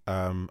 big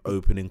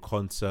opening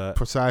concert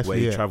Precisely, where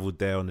he yeah. travelled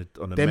there on the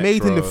They're metro.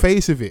 made in the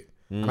face of it.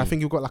 And I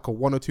think you've got like a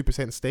 1 or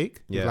 2%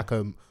 stake with Yeah. like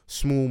a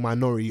small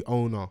minority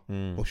owner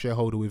or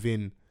shareholder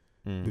within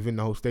the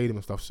whole stadium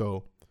and stuff.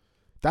 So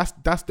that's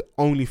the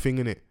only thing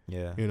in it,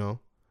 Yeah. you know,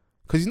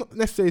 because he's not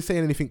necessarily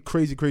saying anything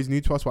crazy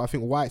new to us. But I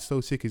think why it's so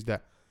sick is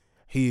that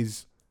he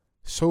is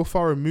so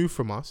far removed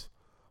from us,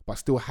 but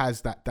still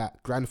has that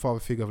grandfather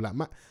figure of like,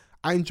 man,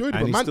 I enjoyed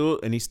it, And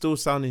but he's still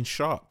sounding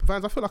sharp.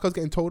 fans, I feel like I was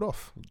getting told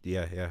off.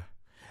 Yeah.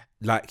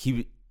 Like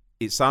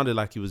it sounded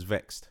like he was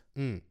vexed.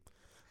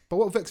 But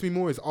what vexed me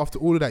more is after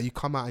all of that, you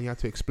come out and you have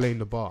to explain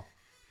the bar.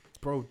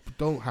 Bro,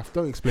 don't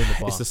explain the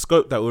bar. It's the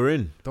scope that we're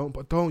in.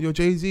 Don't, you're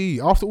Jay-Z.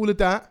 After all of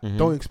that,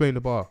 don't explain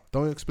the bar.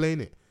 Don't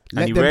explain it.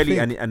 Let And he them rarely,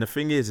 think. and the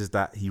thing is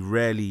that he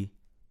rarely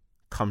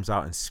comes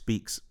out and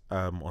speaks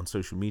on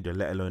social media,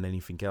 let alone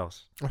anything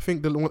else. I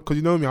think because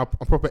you know me, I'm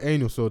proper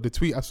anal. So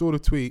I saw the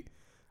tweet,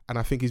 and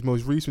I think his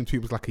most recent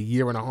tweet was like a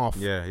year and a half,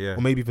 Yeah.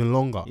 or maybe even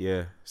longer.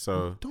 Yeah.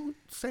 So Don't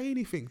say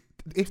anything.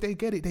 If they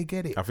get it, they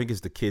get it. I think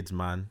it's the kids,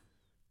 man.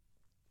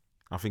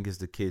 I think it's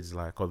the kids.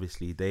 Like,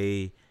 obviously,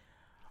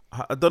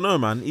 I don't know,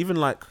 man. Even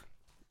like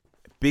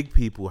big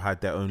people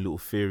had their own little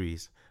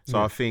theories. So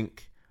I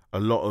think a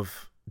lot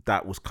of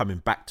that was coming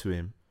back to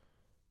him.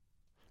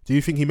 Do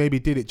you think he maybe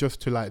did it just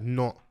to like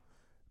not,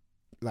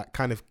 like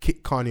kind of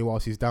kick Kanye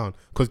whilst he's down?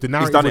 Because the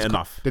narrative done was it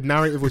enough. The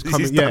narrative was He's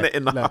coming. done yeah, it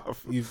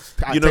enough. Like, you've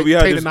You know, we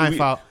heard take this, the knife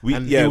out. And we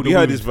heal the heard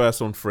wound. his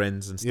verse on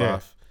Friends and Yeah.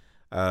 stuff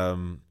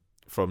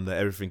from the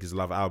Everything Is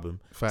Love album.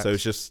 Facts. So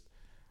it's just,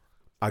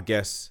 I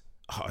guess,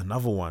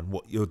 another one.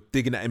 What, you're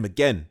digging at him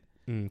again?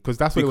 Because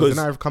that's what it was. Because-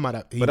 The narrative come out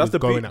that he But was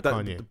that's going at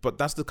Kanye. But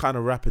that's the kind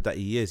of rapper that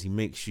he is. He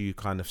makes you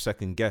kind of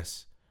second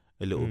guess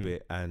a little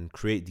bit and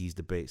create these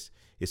debates.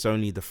 It's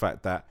only the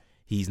fact that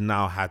he's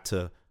now had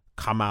to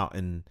come out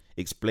and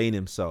explain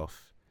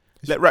himself.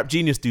 Let Rap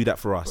Genius do that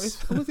for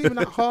us. It wasn't even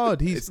that hard.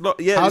 He's It's not.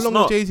 Yeah, how it's long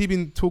not. has Jay-Z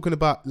been talking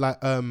about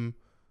like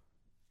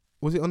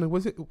was it on a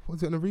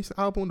recent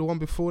album, the one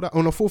before that?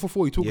 On a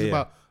 444, he talks Yeah.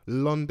 about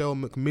Londell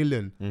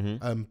Macmillan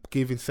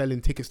selling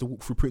tickets to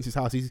walk through Prince's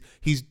house.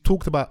 He's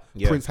talked about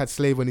Yeah. Prince had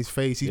slave on his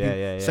face. He's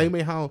been same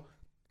way how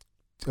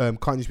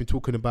Kanye's been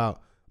talking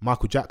about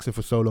Michael Jackson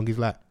for so long. He's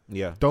like,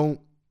 Yeah. don't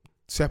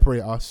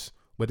separate us.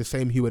 We're the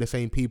same hue, we're the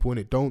same people in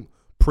it. Don't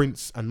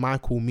Prince and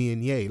Michael, me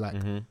and Ye. Like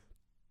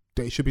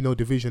there should be no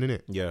division in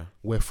it. Yeah.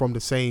 We're from the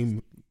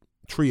same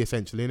tree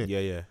essentially, innit?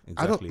 Yeah. I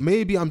Exactly. don't.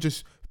 Maybe I'm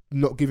just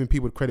not giving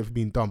people credit for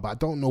being dumb, but I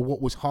don't know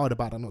what was hard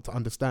about that not to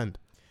understand.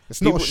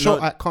 It's not a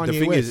shot at Kanye The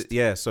thing West. is,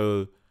 yeah.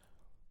 So,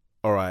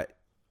 all right,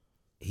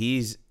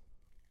 he's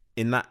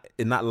in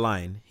that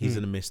line. He's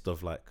in the midst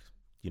of like,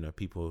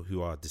 people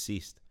who are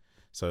deceased.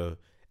 So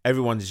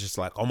everyone is just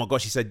like, oh my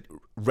gosh, he said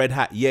red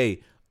hat,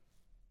 yay,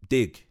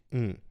 dig.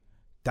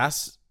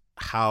 That's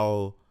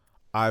how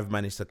I've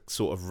managed to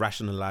sort of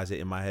rationalize it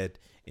in my head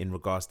in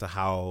regards to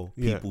how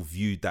people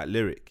viewed that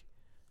lyric.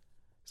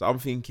 So I'm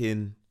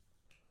thinking,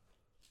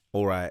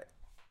 all right,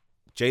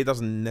 Jay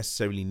doesn't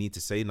necessarily need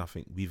to say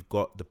nothing. We've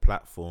got the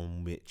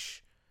platform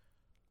which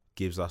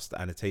gives us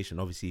the annotation,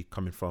 obviously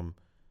coming from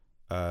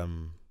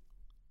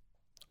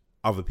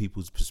other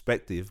people's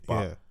perspective,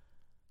 but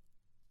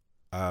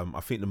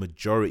I think the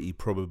majority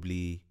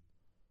probably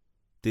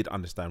did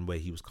understand where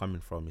he was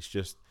coming from. It's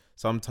just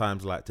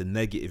sometimes like the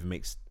negative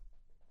makes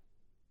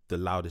the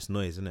loudest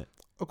noise, isn't it?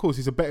 Of course,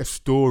 it's a better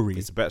story.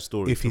 It's a better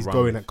story if he's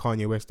going at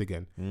Kanye West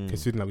again,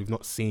 considering that we've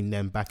not seen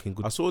them back in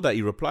good. I saw that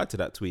he replied to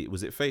that tweet.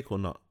 Was it fake or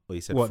not? Or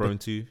he said thrown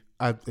to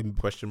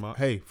question mark.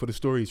 Hey, for the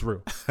story, it's real.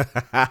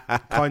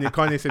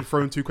 Kanye said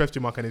thrown to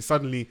question mark, and then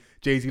suddenly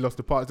Jay-Z lost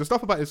the part. The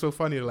stuff about it is so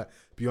funny. Like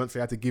Beyonce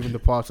had to give him the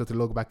password to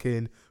log back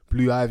in.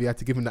 Blue Ivy had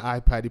to give him the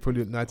iPad. He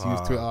probably didn't know how to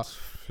use Twitter.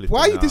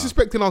 Why are you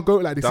disrespecting our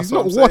goat like this? He's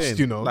not washed,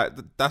 Like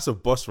that's a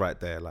boss right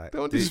there. Like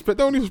don't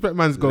disrespect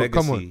man's goat.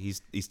 Legacy, Come on,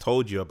 he's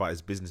told you about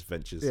his business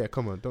ventures. Yeah,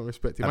 come on, don't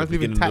respect him. At Man's the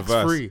living beginning of the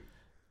tax verse. free.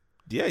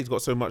 Yeah, he's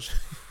got so much.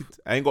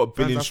 I ain't got a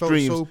billion I felt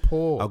streams. so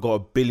poor. I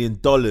got $1 billion.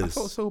 I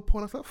felt so poor.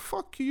 And I was like,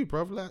 fuck you,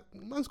 bruv. Like,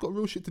 man's got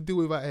real shit to do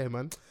with out here,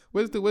 man.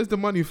 Where's the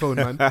money phone,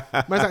 man?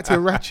 Man's acting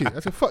ratchet. I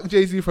said, fuck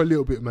Jay-Z for a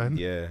little bit, man.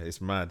 Yeah, it's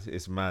mad.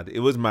 It's mad.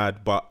 It was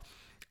mad, but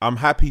I'm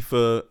happy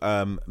for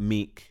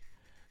Meek.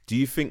 Do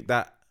you think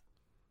that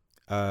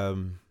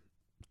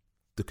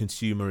the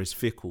consumer is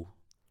fickle?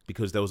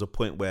 Because there was a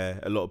point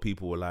where a lot of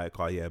people were like,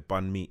 oh yeah,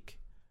 bun Meek.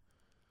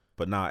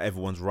 But now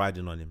everyone's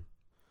riding on him.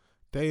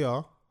 They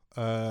are.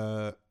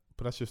 But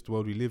that's just the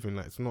world we live in.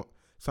 Like, it's not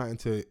something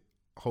to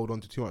hold on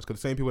to too much. Because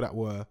the same people that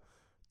were...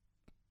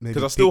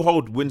 Because I still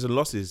hold wins and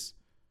losses.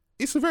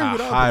 It's a very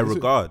good album. High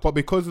regard. But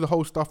because of the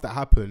whole stuff that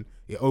happened,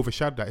 it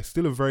overshadowed that. It's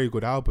still a very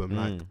good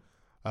album.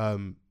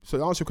 So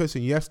to answer your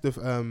question, yes, the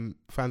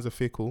fans are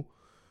fickle.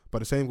 But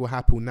the same will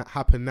happen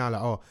now.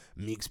 Like, oh,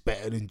 Meek's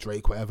better than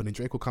Drake, whatever. Then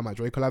Drake will come out.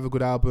 Drake will have a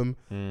good album.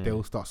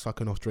 They'll start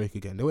sucking off Drake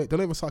again. They'll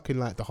even sucking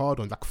like the hard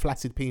ones, like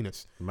flaccid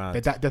penis. Mad.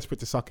 They're that desperate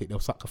to suck it. They'll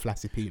suck a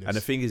flaccid penis. And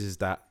the thing is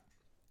that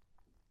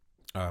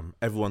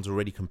everyone's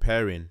already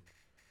comparing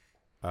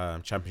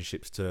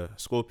championships to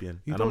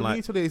Scorpion. You and don't I'm like,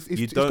 need to.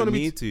 you don't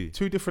need to.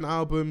 Two different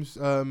albums.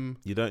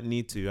 You don't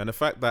need to. And the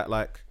fact that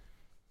like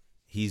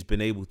he's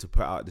been able to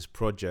put out this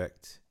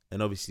project,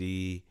 and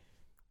obviously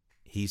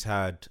he's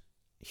had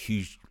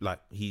huge, like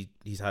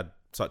he's had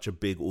such a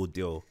big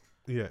ordeal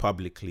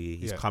publicly.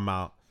 He's come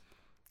out,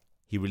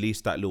 he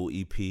released that little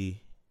EP,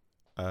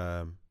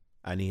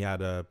 and he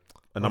had a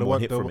number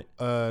one hit from it.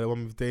 The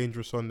one with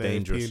Dangerous on there.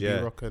 Dangerous, P&B yeah.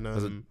 Rock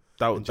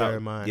and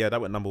Jeremiah. Yeah,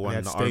 that went number one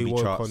in the Stay R&B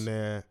Woke charts. on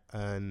there,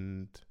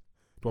 and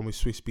the one with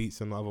Swiss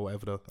Beats and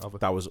whatever the other.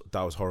 That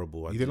was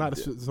horrible. You didn't like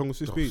the song with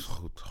Swiss Beats?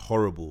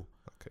 Horrible.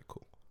 Okay,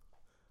 cool.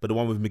 But the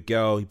one with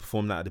Miguel, he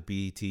performed that at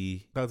the BET.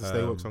 That was the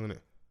Stay Woke song, isn't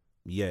it?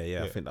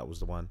 Yeah, I think that was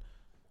the one.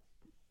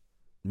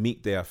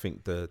 Meek Day, I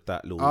think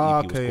that little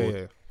EP was called.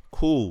 Yeah.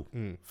 Cool,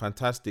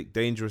 fantastic,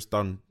 Dangerous,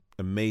 done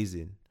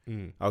amazing.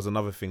 That was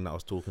another thing that I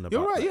was talking about.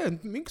 You're right, yeah.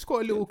 Meek's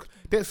got a little.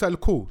 That's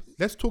cool.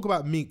 Let's talk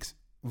about Meek's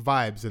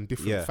vibes and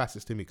different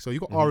facets to Meek. So you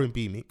got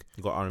R&B Meek.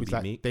 You got R&B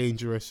like Meek.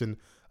 Dangerous and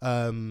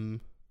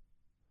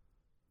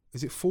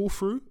is it Fall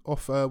Through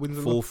off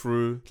Windsor? Fall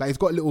Through. Like, he's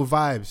got little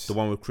vibes. The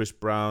one with Chris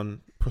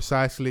Brown.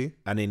 Precisely.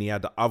 And then he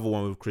had the other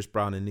one with Chris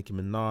Brown and Nicki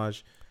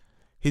Minaj.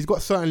 He's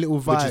got certain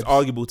little vibes. Which is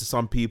arguable to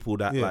some people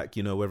that like,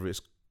 whether it's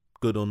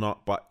good or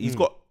not. But he's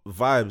got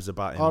vibes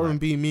about him.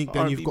 R&B Meek.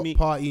 Then you've got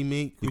Party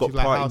Meek. Which is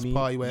like House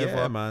Party, whatever.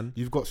 Yeah, man.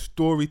 You've got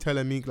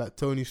Storyteller Meek, like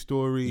Tony's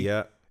Story.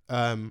 Yeah.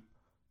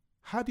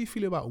 How do you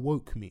feel about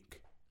Woke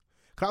Meek?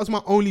 'Cause that was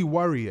my only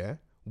worry,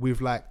 with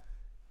like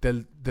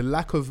the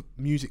lack of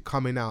music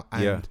coming out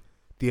and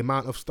the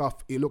amount of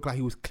stuff. It looked like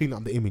he was cleaning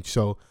up the image.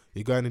 So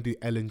you're going to do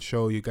Ellen's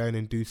show, you're going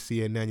and do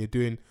CNN, you're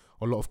doing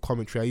a lot of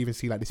commentary. I even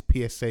see like this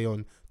PSA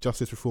on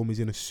justice reform. He's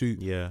in a suit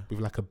with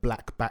like a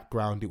black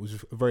background. It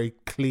was very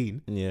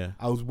clean. Yeah.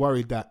 I was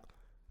worried that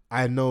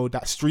I know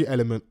that street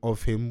element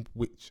of him,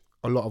 which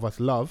a lot of us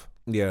love.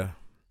 Yeah.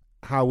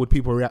 How would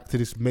people react to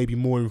this maybe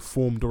more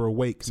informed or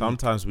awake?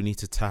 Sometimes we need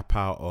to tap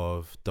out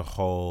of the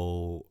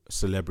whole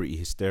celebrity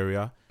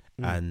hysteria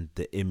and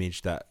the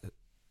image that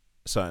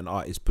certain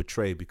artists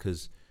portray,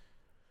 because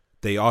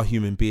they are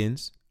human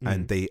beings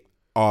and they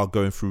are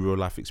going through real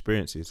life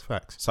experiences.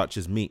 Facts. Such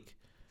as Meek.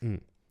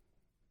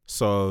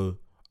 So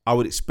I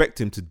would expect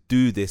him to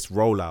do this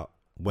rollout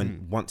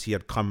once he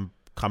had come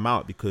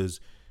out, because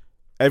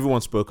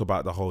everyone spoke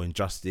about the whole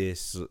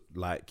injustice,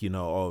 like,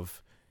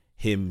 of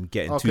him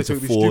getting 2 to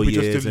 4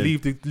 years. Just to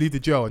leave the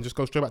jail and just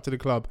go straight back to the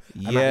club.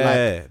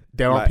 And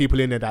there are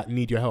people in there that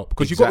need your help,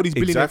 because you've got all these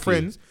billionaire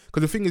friends.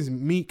 Because the thing is,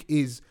 Meek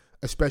is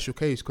a special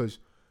case, because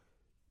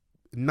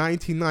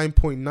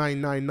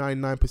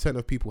 99.9999%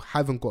 of people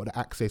haven't got the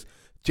access.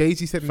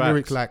 Jay-Z said in the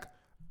lyric like,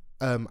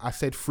 I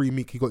said free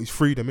Meek, he got his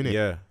freedom, innit?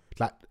 Yeah.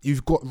 Like,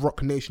 you've got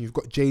Rock Nation, you've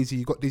got Jay-Z,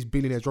 you've got these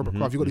billionaires, Robert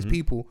Kraft, you've got these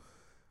people.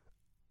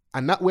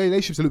 And that way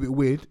relationship's a little bit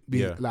weird.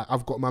 Like,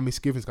 I've got my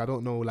misgivings. I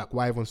don't know like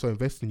why everyone's so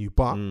invested in you.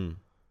 But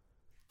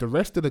the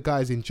rest of the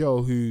guys in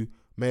jail who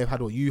may have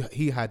had what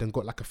he had and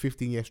got like a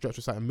 15-year stretch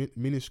or something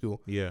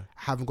minuscule,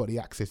 haven't got the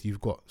access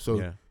you've got.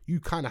 So you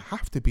kind of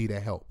have to be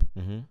their help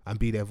and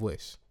be their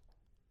voice.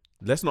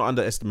 Let's not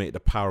underestimate the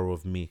power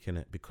of Meek,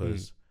 innit?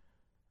 Because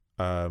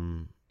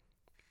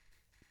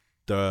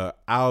the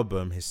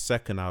album, his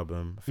second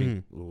album, I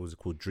think, what was it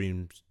called?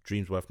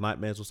 Dreams Worth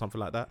Nightmares or something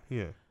like that.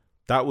 Yeah.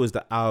 That was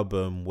the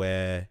album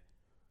where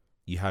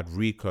you had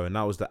Rico, and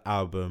that was the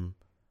album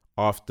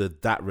after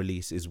that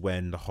release is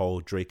when the whole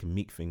Drake and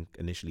Meek thing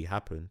initially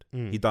happened.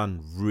 He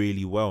done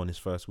really well in his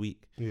first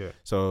week. Yeah.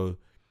 So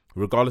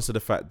regardless of the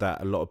fact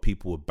that a lot of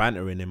people were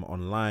bantering him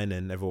online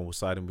and everyone was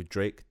siding with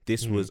Drake,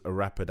 this was a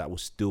rapper that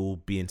was still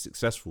being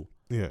successful.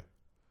 Yeah.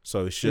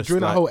 So it's just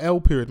during that whole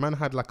L period, man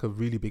had like a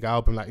really big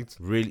album. Like it's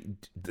really,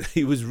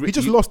 he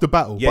just lost the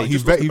battle. Yeah, but he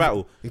just lost the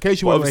battle. In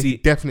case you want to, he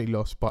definitely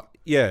lost. But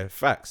yeah,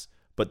 facts.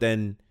 But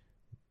then,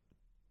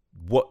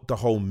 what the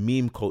whole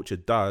meme culture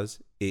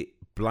does, it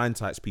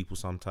blindsides people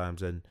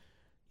sometimes, and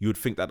you would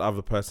think that the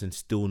other person's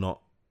still not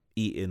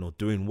eating or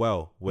doing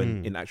well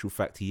when in actual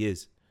fact he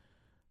is.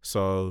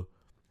 So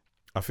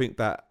I think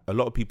that a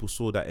lot of people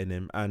saw that in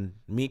him, and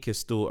Meek is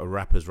still a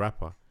rapper's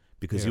rapper.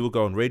 Because he will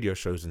go on radio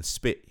shows and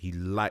spit. He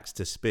likes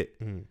to spit,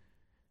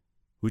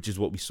 which is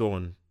what we saw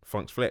on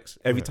Funk's Flex.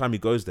 Every time he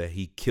goes there,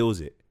 he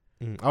kills it.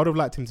 I would have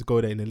liked him to go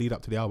there in the lead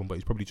up to the album, but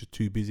he's probably just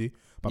too busy.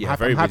 But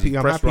I'm happy he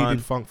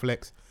did Funk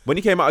Flex. When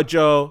he came out of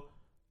jail,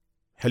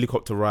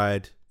 helicopter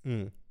ride,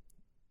 you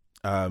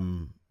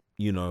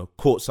know,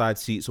 courtside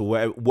seats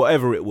or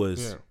whatever it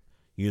was,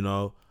 you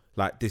know,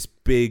 like this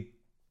big,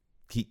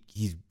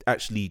 he's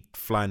actually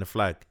flying a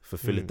flag for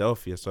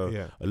Philadelphia.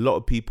 So a lot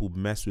of people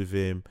mess with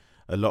him.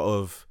 A lot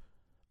of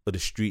the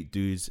street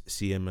dudes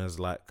see him as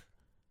like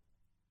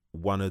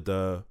one of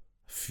the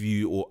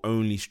few or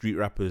only street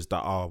rappers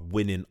that are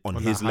winning on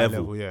his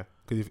level. Yeah,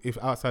 because if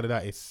outside of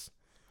that, it's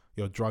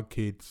your drug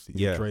kids,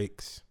 your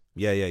Drakes.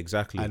 Yeah,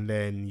 exactly. And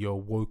then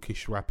your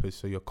wokish rappers,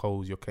 so your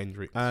Coles, your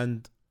Kendricks.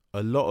 And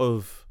a lot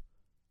of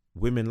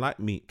women like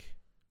Meek.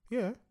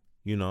 Yeah.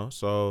 You know,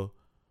 so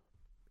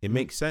it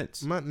makes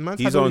sense.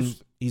 He's on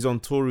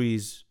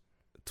Tory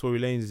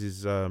Lanez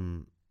is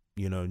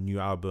you know, new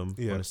album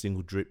on a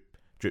single drip.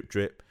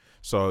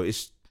 So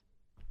it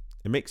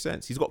makes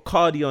sense. He's got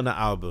Cardi on that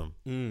album.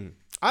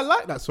 I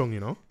like that song, you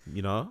know.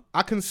 You know,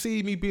 I can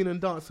see me being in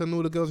dance and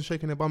all the girls are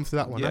shaking their bums to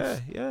that one.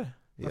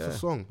 That's a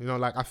song. You know,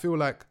 like I feel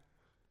like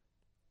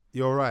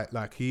you're right.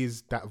 Like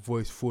he's that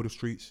voice for the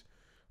streets.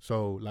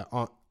 So like,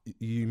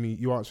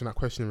 you answering that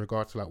question in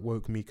regard to like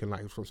woke Meek and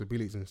like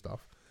responsibilities and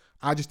stuff.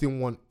 I just didn't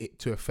want it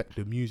to affect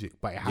the music,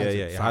 but it hasn't.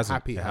 It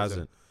hasn't. It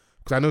hasn't.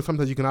 Because I know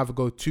sometimes you can either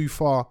go too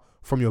far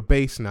from your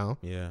base now.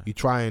 Yeah. You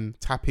try and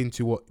tap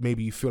into what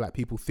maybe you feel like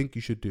people think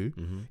you should do.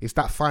 It's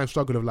that fine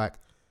struggle of like,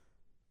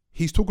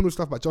 he's talking all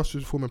stuff about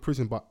justice reform in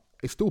prison, but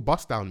it's still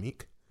bust down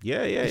Meek.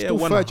 It's still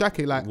fur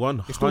jacket. Like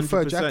 100%. It's still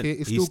fur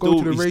jacket. It's still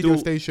go to the radio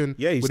station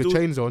with the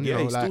chains on. You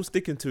know, he's like, still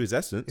sticking to his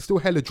essence. It's still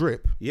hella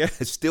drip. Yeah,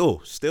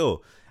 still.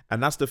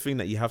 And that's the thing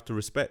that you have to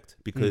respect,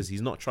 because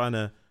he's not trying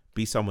to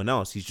be someone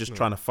else. He's just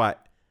trying to fight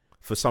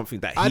for something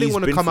that I didn't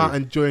want to come out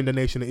and join the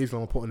Nation of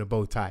Islam and put on a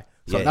bow tie.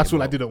 So that's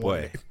what I didn't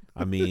want.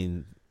 I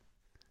mean,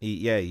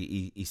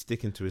 he's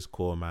sticking to his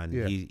core, man.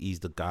 Yeah. He's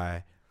the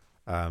guy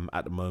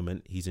at the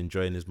moment. He's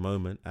enjoying his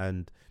moment,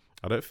 and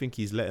I don't think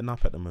he's letting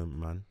up at the moment,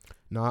 man.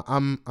 No,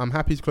 I'm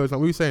happy to close. What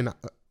were you saying?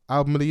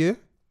 Album of the year?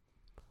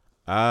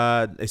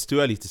 It's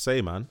too early to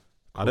say, man.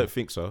 Cool. I don't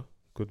think so.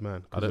 Good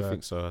man. I don't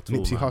think so at all.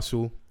 Nipsey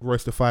Hussle,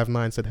 Royce the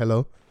 5'9" said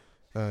hello.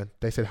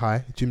 They said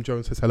hi. Jim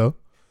Jones says hello.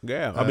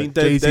 Yeah, I mean,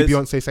 Jay-Z,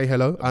 Beyonce say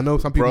hello. I know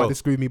some people might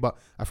disagree with me, but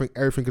I think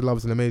Everything Is Love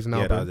is an amazing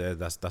album. Yeah,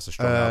 that's a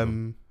strong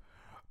album.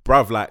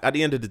 Bruv, like, at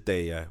the end of the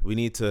day, we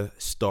need to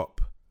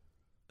stop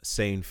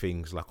saying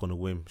things like on a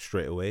whim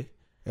straight away.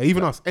 Yeah,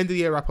 even us, end of the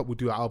year wrap up, we'll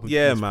do an album.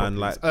 Yeah, man,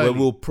 like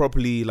we'll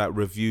properly like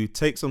review,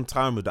 take some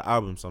time with the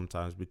album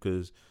sometimes,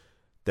 because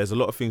there's a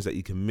lot of things that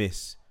you can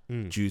miss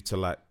due to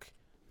like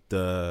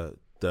the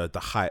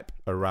hype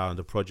around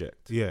the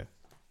project. Yeah.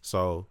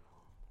 So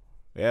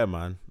yeah,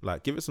 man,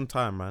 like give it some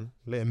time, man.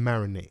 Let it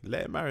marinate.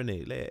 Let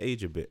it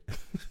age a bit.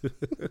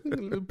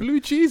 Blue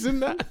cheese in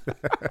that.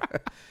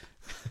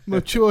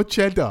 Mature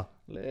cheddar.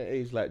 Let it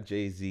age like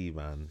Jay-Z,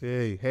 man.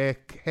 Hey,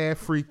 hair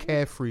free,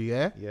 carefree,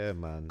 yeah? Yeah,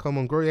 man. Come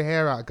on, grow your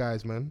hair out,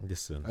 guys, man.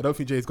 Listen. I don't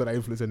think Jay's got that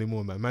influence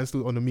anymore, man. Man's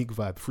still on the Meek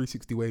vibe.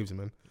 360 waves,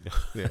 man.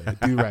 Yeah,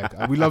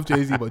 do-rag. We love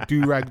Jay-Z, but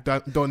do-rag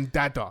Don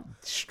Dada.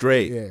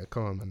 Straight. Yeah,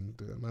 come on, man.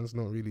 Man's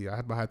not really... I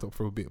had my hat up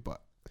for a bit, but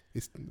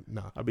it's...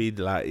 Nah. I mean,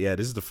 like, yeah,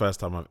 this is the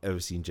first time I've ever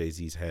seen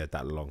Jay-Z's hair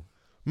that long.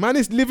 Man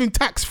is living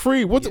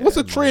tax-free. What's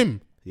a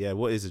trim? Yeah,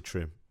 what is a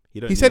trim?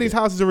 He said his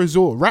house is a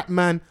resort. Rap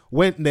Man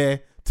went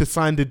there to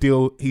sign the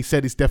deal. He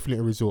said it's definitely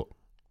a resort.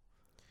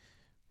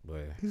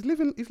 Boy, He's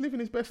living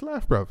his best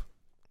life, bruv.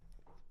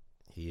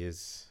 he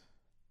is.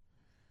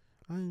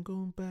 I ain't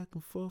going back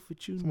and forth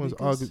with you. Someone's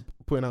niggas.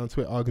 putting out on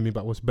Twitter arguing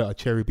about what's better,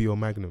 Cherry B or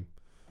Magnum.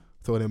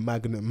 So then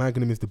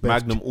Magnum is the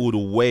best. Magnum all the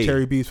way.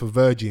 Cherry B is for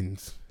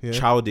virgins. Yeah?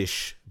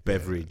 Childish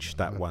beverage,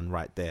 that one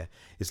right there.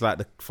 It's like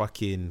the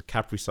fucking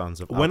Capri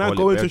Suns of When I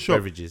alcoholic go into shop-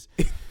 beverages.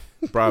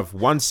 Bruv,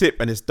 one sip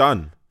and it's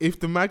done. If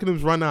the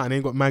Magnums run out and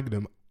ain't got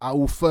Magnum, I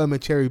will firm a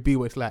Cherry B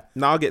where it's like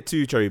Now I'll get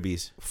 2 cherry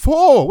Bs.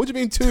 4. What do you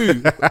mean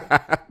 2?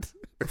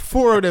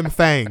 4 of them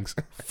things.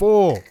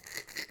 4.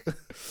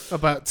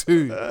 About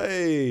 2.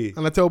 Hey.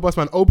 And I tell boss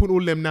man, open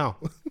all them now.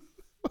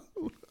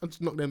 I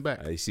just knock them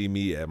back. You see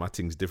me, my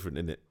thing's different,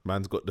 innit?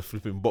 Man's got the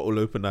flipping bottle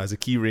opener as a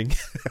key ring.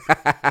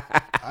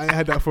 I ain't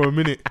had that for a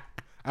minute.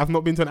 I've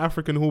not been to an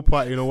African hall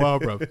party in a while,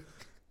 bro.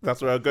 That's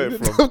where I'm going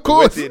from. Of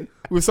course, Wedding.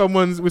 with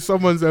someone's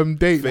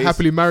date, Face.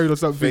 happily married or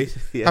something. Face,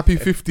 yeah. Happy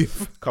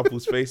 50th.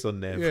 Couple's face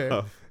on there. Yeah.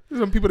 Bruv. There's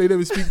some people they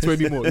never speak to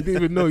anymore. You didn't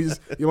even know.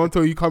 You want to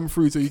tell you come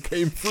through, so you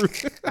came through.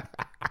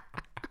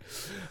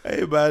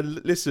 Hey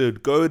man, listen,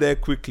 go there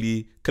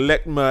quickly,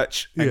 collect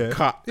merch and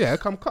cut. Yeah,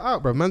 come cut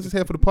out, bro. Man's just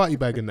here for the party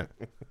bag and that.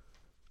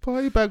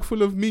 Party bag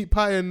full of meat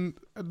pie and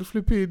the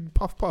flipping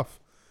puff.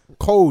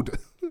 Cold.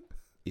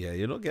 Yeah,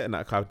 you're not getting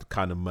that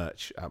kind of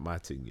merch at my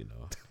thing, you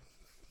know.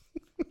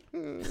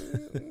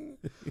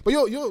 But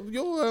you're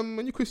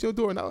when you christen your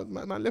daughter, and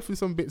that, man left with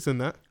some bits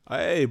and that.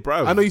 Hey,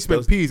 bro. I know you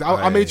spent peas.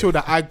 I made sure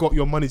that I got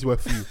your money's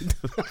worth for you.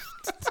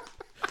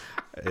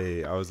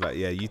 Hey, I was like,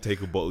 yeah, you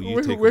take a bottle, you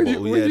When- take when a you-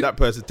 bottle. when Yeah, you- that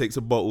person takes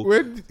a bottle.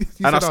 When you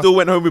And I said, still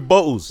went home with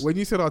bottles. when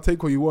you said I'll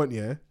take what you want,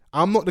 yeah,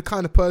 I'm not the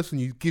kind of person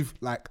you give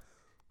like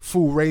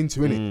full reign to,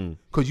 innit?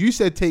 Because you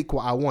said take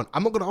what I want.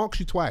 I'm not gonna ask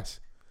you twice.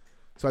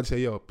 So I'd say,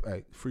 yo,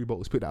 hey, 3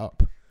 bottles, pick that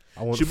up.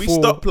 I want Should we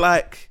 4 stop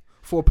like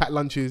 4-pack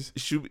lunches.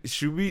 should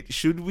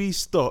we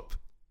stop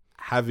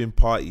having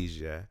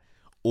parties, yeah,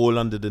 all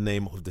under the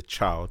name of the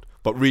child,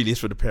 but really it's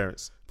for the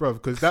parents? Bro,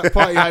 because that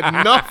party had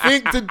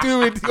nothing to do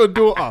with your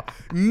daughter.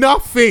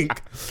 Nothing.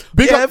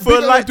 Big Yeah, for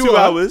up like your 2 daughter.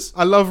 hours.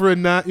 I love her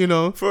in that, you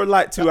know. For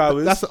like 2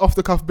 hours. That's an off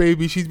the cuff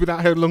baby. She's been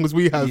out here as long as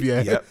we have,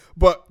 yeah. Yep.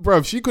 But,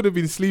 bro, she could have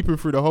been sleeping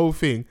through the whole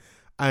thing,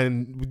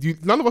 and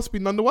none of us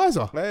been none the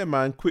wiser. Hey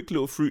man, quick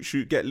little fruit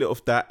shoot, get lit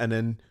off that, and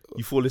then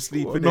you fall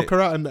asleep. Knock innit? her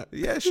out and that.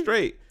 Yeah,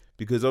 straight.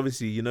 Because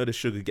obviously, you know, the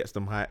sugar gets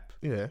them hype,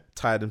 Yeah.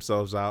 tire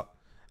themselves out,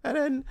 and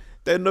then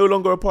they're no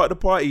longer a part of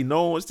the party.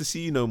 No one wants to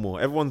see you no more.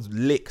 Everyone's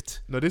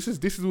licked. No, this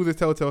is all the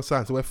telltale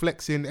signs. So we're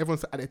flexing.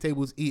 Everyone's at the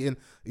tables eating.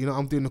 You know,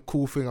 I'm doing the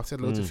cool thing. I've said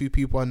hello to a few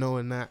people I know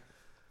and that.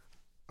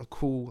 I'm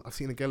cool. I've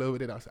seen a girl over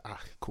there. I said,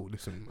 cool.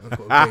 Listen, I've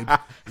got a babe.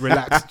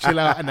 Relax, chill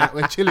out, and that.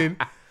 We're chilling.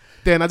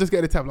 Then I just get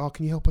the tab. Like, oh,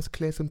 can you help us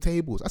clear some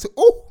tables? I said,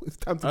 oh, it's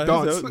time to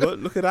dance.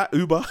 Look at that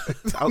Uber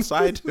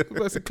outside.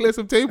 I said, clear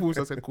some tables.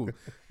 I said, cool.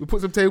 We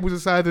put some tables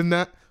aside and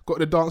that. Got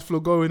the dance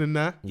floor going and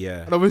that.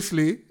 Yeah. And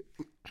obviously,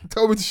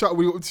 tell me to shut.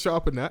 We got to shut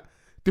up and that.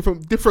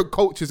 Different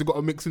cultures have got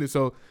a mix in it.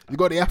 So you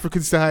got the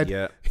African side.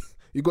 Yeah.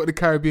 You got the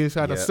Caribbean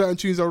side. Yeah. Now, certain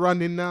tunes are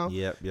running now.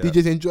 Yep. Yeah.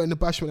 DJs enjoying the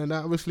bashment and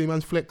that. Obviously,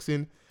 man's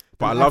flexing.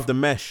 But I love the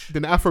mesh.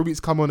 Then the Afro beats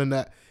come on and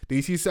that. Then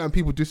you see certain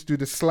people just do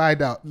the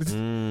slide out. This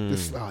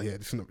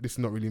is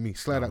not really me.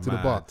 Slide out to the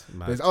bar.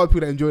 Mad. There's other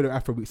people that enjoy the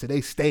Afro beats, so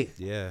they stay.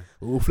 Yeah.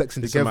 We're all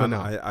flexing Listen, together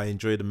man, now. I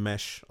enjoy the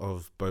mesh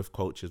of both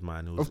cultures,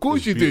 man. It was, Of course it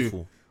was you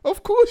beautiful. do.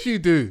 Of course you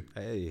do.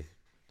 Hey,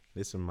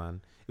 listen,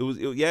 man. It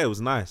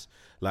was nice.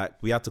 Like,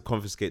 we had to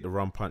confiscate the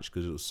rum punch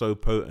because it was so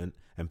potent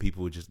and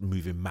people were just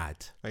moving mad.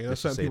 And you know,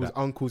 Let's just certain say people's that.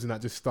 uncles and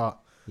that just start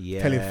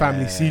Yeah. telling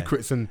family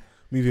secrets and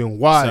moving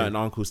wild. Certain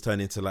uncles turn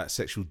into like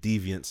sexual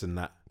deviants and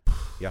that.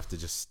 You have to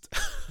just.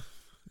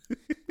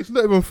 It's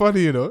not even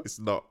funny, you know. It's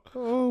not.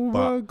 Oh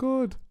But my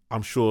god.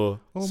 I'm sure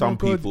Oh some my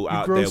God, people you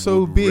out grow there so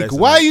would big. resonate.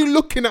 Why are you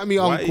looking at me,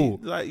 Why- uncle?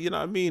 Like, you know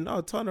what I mean?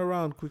 Oh, turn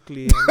around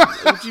quickly. And,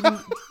 what do you mean?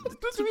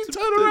 What do you mean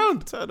turn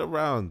around? Turn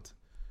around.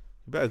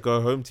 You better go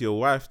home to your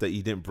wife that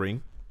you didn't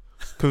bring.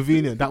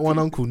 Convenient. That one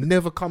uncle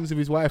never comes with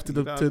his wife to You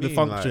know the what to I the mean?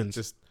 Like, functions.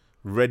 just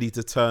ready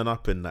to turn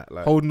up in that.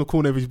 Like, Holding the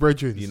corner of his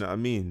brethren. you know what I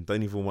mean?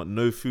 Don't even want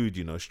no food,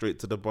 straight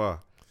to the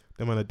bar.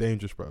 Them man are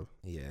dangerous, bro.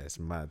 Yeah, it's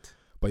mad.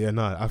 But yeah,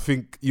 no, I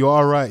think you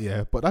are right,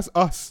 yeah. But that's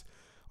us.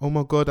 Oh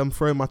my god, I'm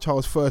throwing my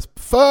child's first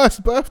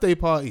birthday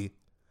party.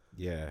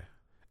 Yeah.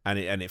 And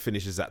it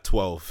finishes at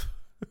 12.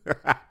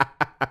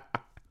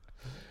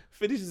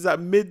 Finishes at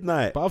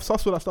midnight. But I've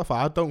sussed all that stuff out.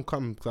 I don't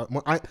come.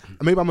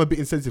 Maybe I'm a bit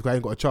insensitive because I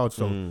ain't got a child.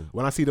 So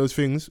when I see those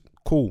things,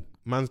 cool.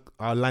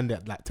 I'll land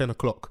at like 10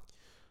 o'clock.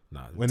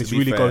 Nah, when to it's be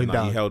really fair, going nah,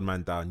 down. You held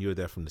man down. You were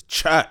there from the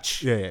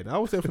church. Yeah. I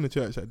was there from the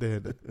church at the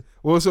end.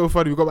 What was so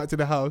funny, we got back to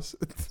the house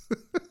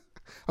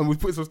and we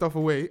put some stuff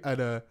away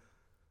and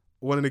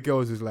one of the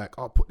girls is like,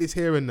 oh, put this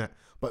here and that.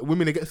 But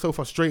women, they get so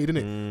frustrated,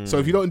 innit? So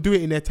if you don't do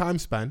it in their time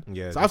span,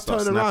 Yeah, so they I've start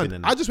turned snapping around.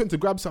 and I just went to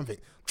grab something.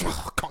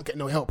 Can't get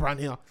no help around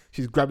here.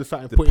 She's grabbed the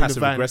something, the put it in the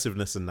passive van.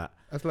 aggressiveness and that.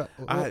 I was like,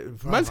 I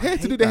man's here to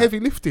hate do the that. heavy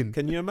lifting.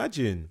 Can you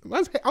imagine?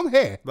 I'm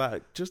here.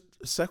 Like, just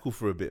settle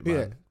for a bit, man.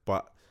 Yeah.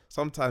 But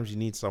sometimes you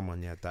need someone,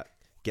 that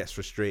gets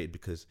frustrated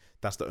because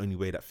that's the only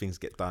way that things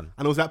get done.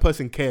 And also that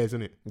person cares,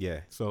 innit?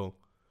 Yeah. So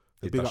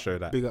It big does up, show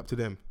that. Big up to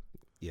them.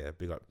 Yeah,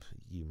 big up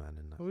you, man.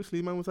 And that.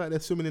 Obviously, man was out there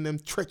swimming in them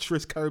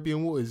treacherous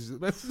Caribbean waters.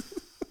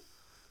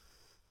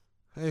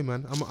 Hey,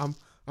 man,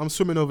 I'm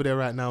swimming over there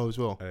right now as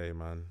well. Hey,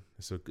 man,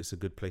 it's a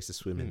good place to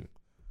swim in.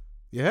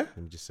 Yeah? Let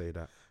me just say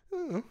that.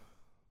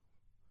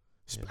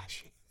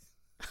 Splashy.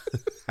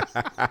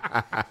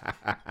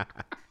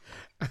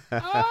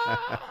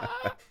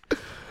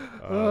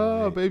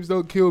 Oh, babes,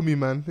 don't kill me,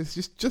 man. It's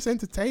just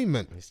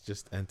entertainment. It's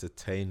just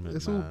entertainment.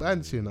 It's man. all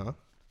bants, you know.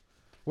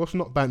 What's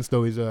not bants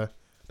though is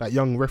that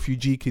young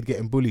refugee kid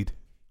getting bullied.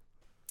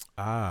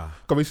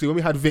 Obviously, when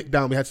we had Vic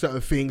down, we had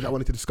certain things I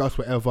wanted to discuss,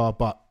 whatever.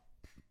 But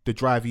the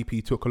Drive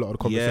EP took a lot of the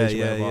conversation,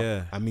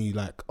 whatever, and me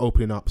like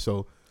opening up.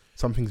 So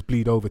some things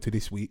bleed over to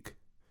this week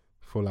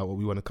for like what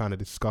we want to kind of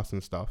discuss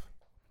and stuff.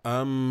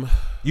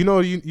 You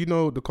know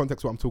the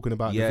context of what I'm talking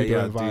about. Yeah, the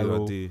video yeah,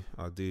 viral.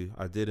 I do.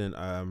 I didn't.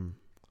 I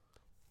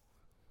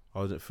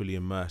wasn't fully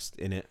immersed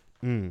in it.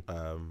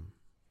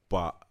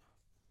 But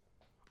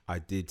I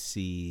did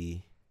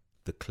see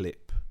the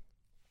clip.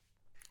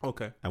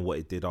 Okay. And what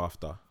it did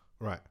after.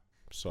 Right.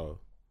 So,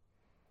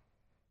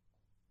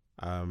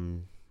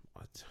 you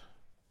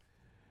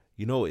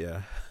know what?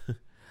 Yeah,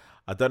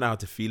 I don't know how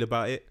to feel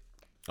about it.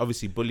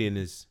 Obviously, bullying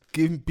is.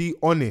 Be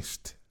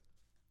honest.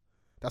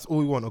 That's all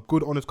we want. A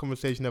good, honest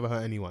conversation never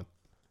hurt anyone.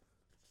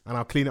 And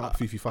I'll clean it up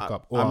for you if you fuck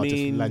up, or I'll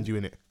just land you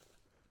in it.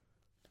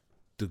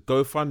 The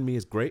GoFundMe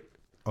is great.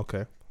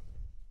 Okay.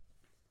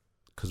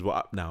 Because we're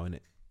up now, innit?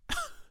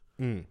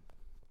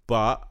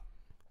 But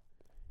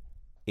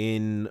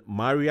in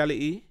my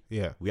reality,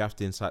 we have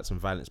to incite some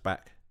violence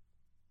back.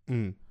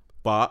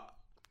 But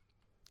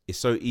it's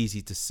so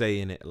easy to say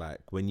in it,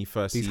 like when you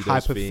first see those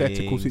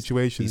hypothetical things,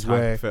 situations these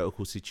where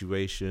hypothetical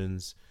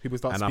situations, people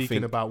start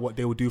speaking about what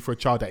they would do for a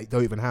child that they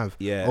don't even have.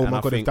 Yeah. Oh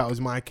my God, if that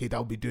was my kid, that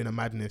would be doing a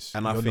madness.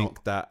 And I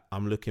think that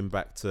I'm looking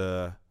back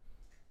to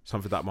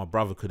something that my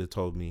brother could have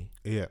told me.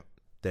 Yeah.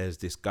 There's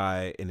this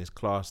guy in his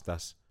class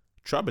that's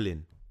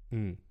troubling.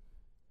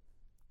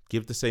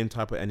 Give the same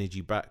type of energy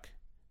back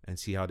and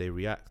see how they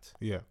react.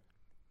 Yeah.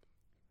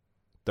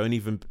 Don't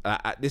even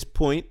at this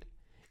point,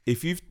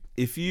 if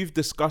you've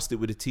discussed it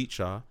with a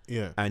teacher,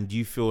 and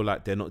you feel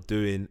like they're not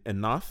doing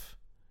enough,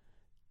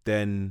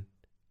 then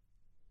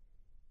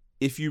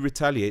if you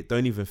retaliate,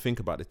 don't even think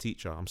about the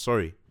teacher. I'm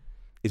sorry,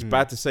 it's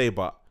bad to say,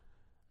 but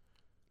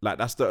like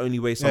that's the only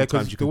way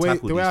sometimes you can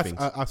tackle these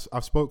things.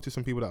 I've spoke to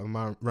some people that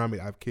are around me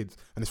that have kids,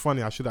 and it's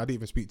funny. I didn't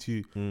even speak to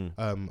you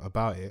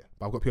about it,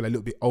 but I've got people a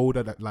little bit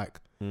older that like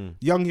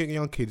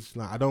young kids.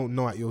 Like I don't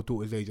know at your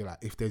daughter's age, like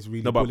if there's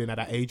really bullying at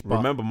that age. But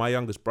remember, my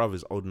youngest brother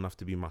is old enough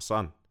to be my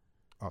son.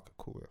 Okay,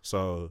 cool. Yeah.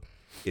 So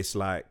it's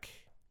like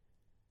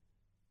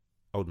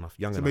old enough,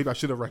 young enough. Maybe I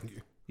should have rang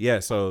you. Yeah.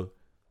 So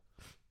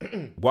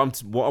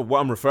what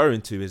I'm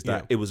referring to is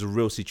that it was a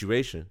real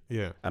situation.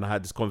 Yeah. And I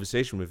had this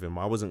conversation with him.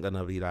 I wasn't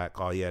gonna be like,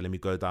 oh yeah, let me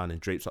go down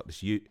and drapes up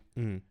this ute.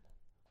 I'm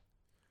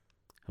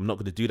not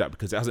gonna do that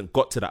because it hasn't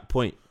got to that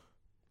point.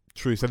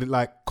 True. So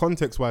like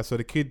context wise, so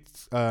the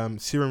kid's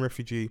Syrian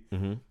refugee.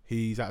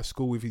 He's at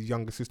school with his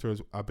younger sister,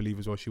 I believe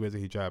as well. She wears a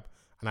hijab,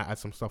 and I add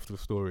some stuff to the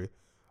story.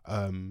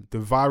 The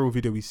viral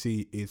video we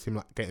see is him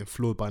like getting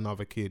floored by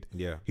another kid.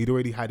 Yeah. He'd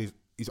already had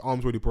his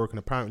arm's already broken.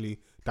 Apparently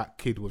that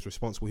kid was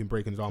responsible for him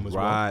breaking his arm as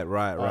well.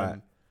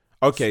 Right.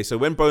 Okay, so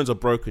when bones are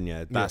broken,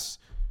 that's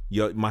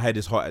my head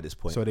is hot at this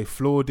point. So they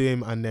floored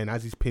him, and then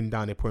as he's pinned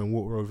down, they're pouring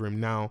water over him.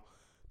 Now,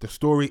 the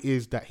story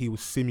is that he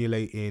was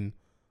simulating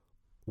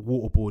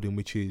waterboarding,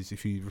 which is,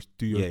 if you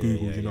do your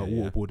Googles, you know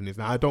what waterboarding is.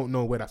 Now, I don't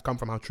know where that's come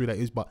from, how true that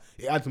is, but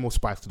it adds more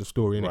spice to the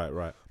story, innit?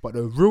 Right. But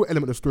the real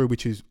element of the story,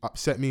 which is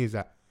upset me, is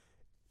that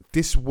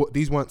these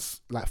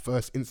weren't like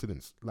first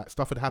incidents. Like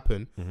stuff had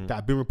happened that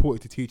had been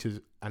reported to teachers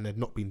and had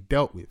not been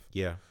dealt with.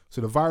 Yeah.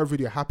 So the viral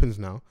video happens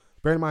now.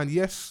 Bear in mind,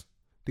 yes,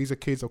 these are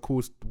kids, of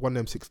course, one of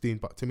them 16,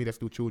 but to me they're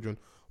still children.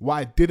 What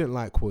I didn't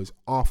like was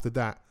after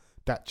that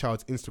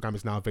child's Instagram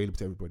is now available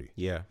to everybody.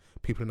 Yeah.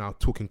 People are now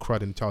talking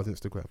crud in the child's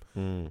Instagram.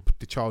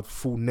 The child's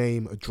full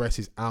name, address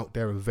is out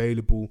there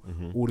available,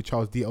 all the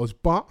child's details.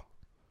 But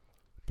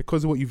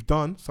because of what you've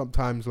done,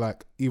 sometimes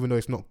like even though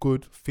it's not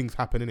good, things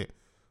happen in it.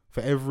 For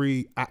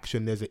every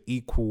action, there's an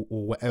equal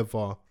or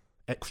whatever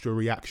extra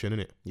reaction in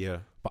it. Yeah.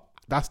 But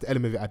that's the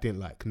element of it I didn't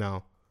like.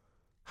 Now,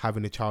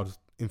 having the child's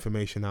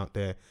information out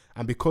there,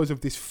 and because of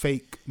this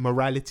fake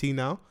morality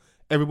now,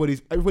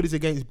 everybody's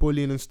against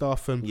bullying and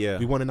stuff, and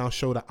we want to now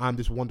show that I'm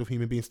this wonderful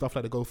human being. Stuff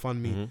like the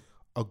GoFundMe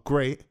are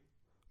great,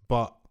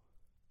 but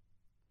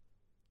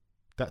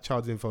that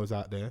child's info is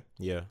out there.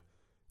 Yeah.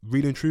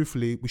 Really and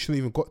truthfully, we shouldn't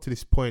even got to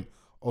this point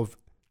of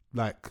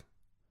like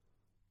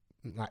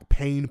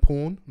pain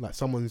porn, like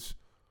someone's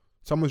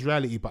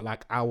reality, but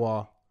like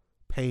our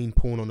pain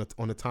porn on a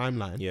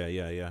timeline.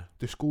 Yeah.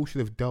 The school should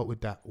have dealt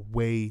with that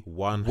way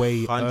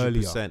earlier.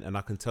 100%. And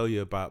I can tell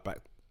you about back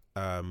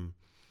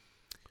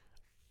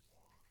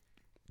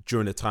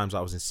during the times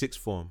I was in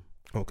sixth form.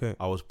 Okay.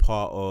 I was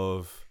part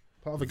of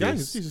a gang.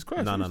 Jesus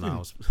Christ. No. I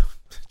was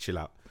chill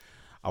out.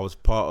 I was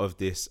part of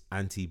this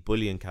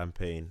anti-bullying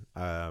campaign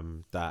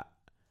that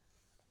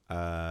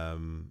I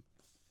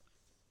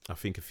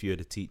think a few of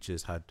the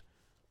teachers had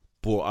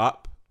brought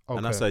up.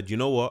 And I Okay. said, you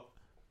know what?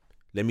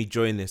 Let me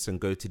join this and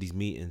go to these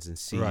meetings and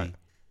see Right.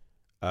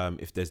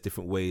 if there's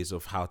different ways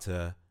of how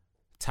to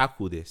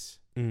tackle this.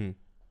 Mm.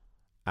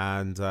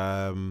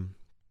 And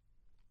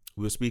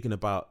we were speaking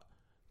about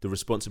the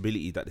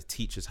responsibility that the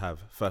teachers have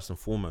first and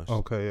foremost,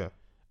 Okay, yeah.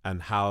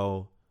 and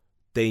how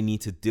they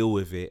need to deal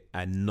with it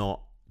and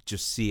not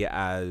just see it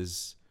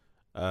as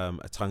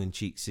a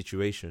tongue-in-cheek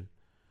situation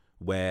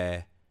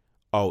where,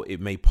 oh,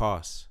 it may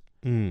pass,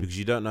 because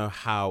you don't know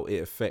how it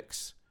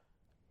affects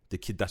the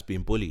kid that's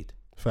being bullied.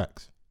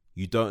 Facts.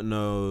 You don't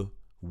know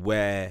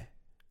where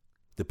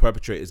the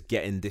perpetrator's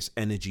getting this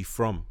energy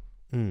from.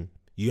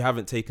 You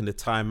haven't taken the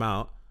time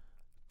out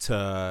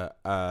to,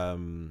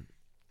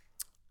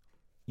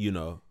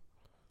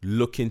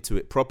 look into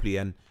it properly.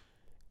 And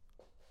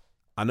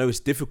I know it's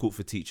difficult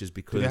for teachers Do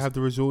because they have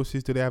the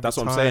resources? Do they have that's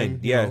the what time? I'm saying.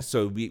 you Yeah. know?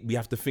 So we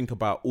have to think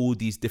about all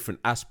these different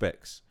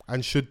aspects.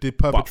 And should the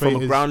from a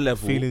perpetrators' ground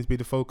level- feelings be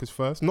the focus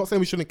first? Not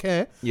saying we shouldn't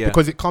care, Yeah.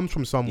 because it comes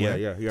from somewhere.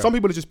 Yeah. Some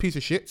people are just piece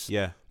of shits.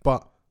 Yeah.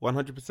 But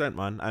 100%,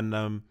 man.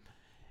 And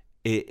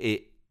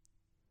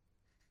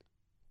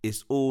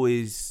it's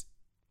always,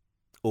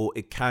 or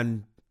it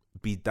can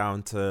be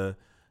down to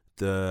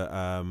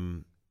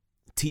the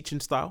teaching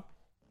style,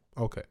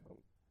 okay.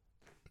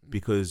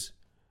 because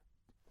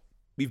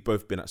we've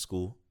both been at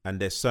school and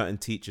there's certain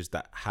teachers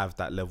that have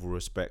that level of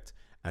respect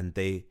and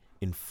they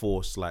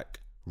enforce like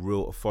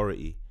real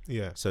authority.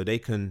 Yeah. So they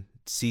can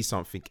see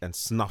something and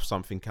snuff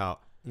something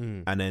out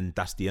and then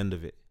that's the end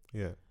of it.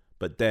 Yeah.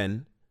 But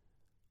then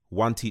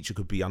one teacher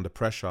could be under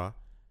pressure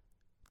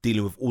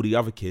dealing with all the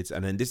other kids,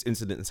 and then this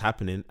incident is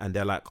happening and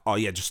they're like, oh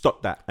yeah, just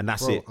stop that, and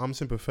that's Bro, it. I'm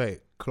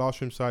sympathetic.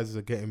 Classroom sizes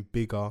are getting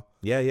bigger.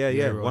 Yeah,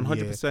 year on 100%.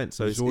 year. So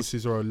it's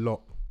resources are a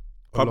lot.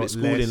 public lot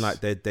schooling,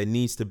 less. like there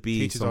needs to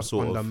be Teachers some are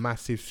sort under of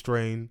massive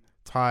strain.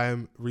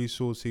 Time,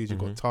 resources. You've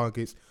got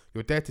targets.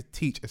 You're there to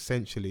teach,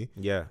 essentially.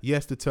 yeah.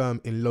 Yes, the term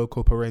in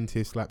loco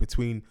parentis, like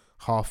between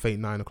 8:30,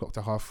 9 o'clock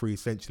to 3:30.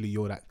 Essentially,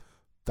 you're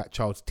that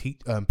child's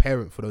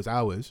parent for those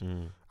hours,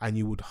 and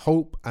you would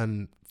hope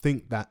and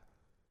think that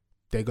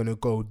they're gonna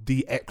go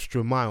the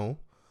extra mile.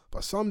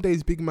 But some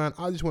days, big man,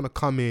 I just want to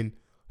come in.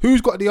 Who's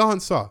got the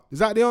answer? Is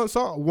that the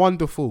answer?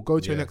 Wonderful. Go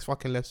to your Yeah. next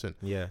fucking lesson.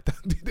 Yeah.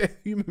 They're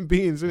human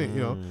beings, isn't it?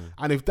 You know.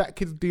 And if that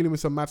kid's dealing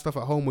with some mad stuff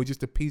at home or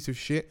just a piece of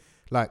shit,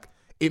 like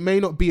it may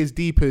not be as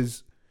deep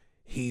as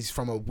he's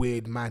from a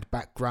weird, mad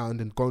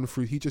background and going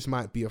through. He just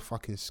might be a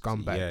fucking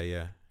scumbag,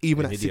 Yeah.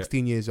 even An at idiot.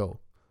 16 years old.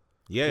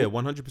 Yeah,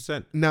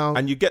 100%. Now,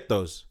 And you get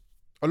those.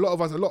 a lot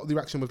of the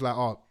reaction was like,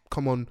 "Oh,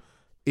 come on!"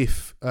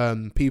 If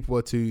people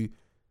were to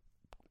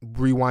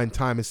rewind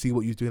time and see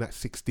what you're doing at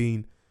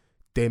 16,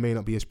 they may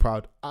not be as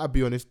proud. I'll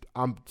be honest.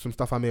 Some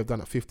stuff I may have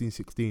done at 15,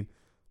 16,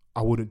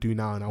 I wouldn't do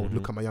now, and I would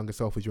look at my younger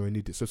self as you're an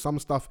idiot. So some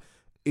stuff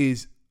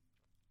is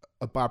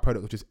a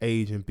byproduct of just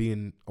age and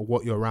being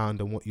what you're around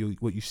and what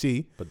you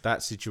see. But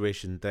that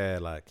situation there,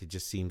 like, it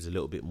just seems a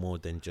little bit more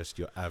than just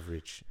your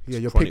average. Yeah,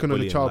 you're chronic picking on the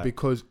bullying, child like,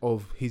 because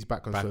of his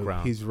background,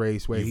 background. so his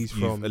race, where he's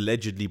from. You've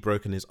allegedly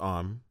broken his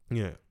arm,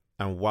 Yeah.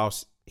 and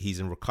whilst he's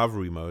in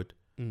recovery mode,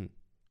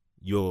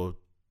 you're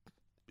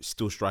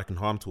still striking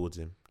harm towards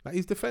him. Like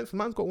his defense,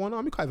 man's got one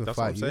arm. He can't even That's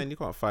what fight I'm saying. You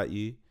can't fight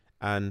you.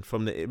 And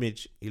from the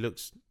image, he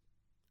looks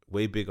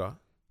way bigger.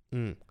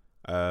 you.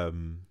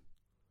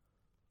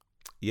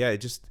 Yeah, it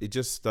just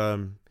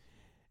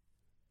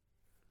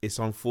it's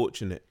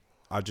unfortunate.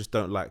 I just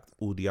don't like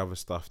all the other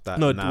stuff that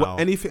No, now.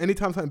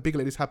 anytime something big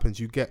like this happens,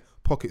 you get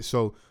pockets.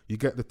 So you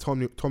get the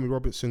Tommy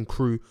Robertson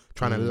crew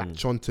trying to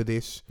latch onto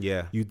this.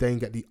 Yeah. You then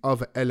get the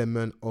other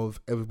element of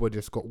everybody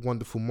that's got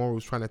wonderful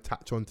morals trying to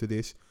attach onto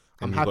this.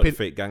 And I'm you've got happy, the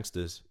fake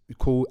gangsters.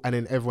 cool, and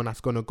then everyone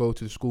that's gonna go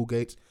to the school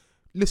gates.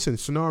 Listen,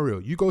 scenario: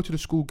 you go to the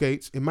school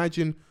gates.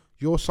 Imagine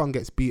your son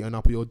gets beaten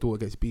up or your daughter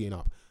gets beaten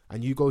up,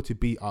 and you go to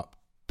beat up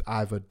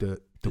either the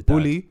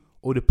bully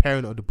or the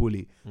parent of the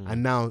bully,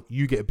 and now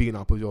you get beaten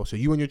up as well. So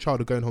you and your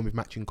child are going home with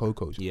matching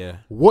cocos. Yeah.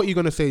 What are you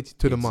gonna say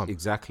to the mum?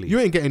 Exactly. You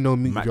ain't getting no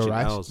meat with your Matching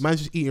rice. L's.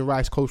 Man's just eating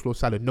rice, coleslaw,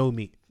 salad, no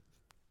meat.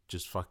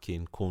 Just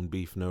fucking corned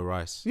beef, no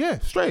rice. Yeah,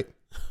 straight.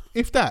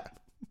 If that.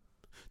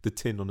 The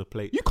tin on the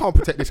plate. You can't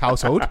protect this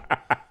household.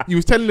 You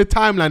was telling the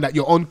timeline that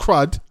you're on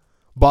crud,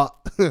 but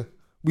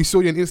we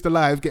saw you on Insta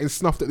Live getting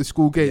snuffed at the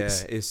school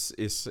gates. Yeah,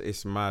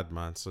 it's mad,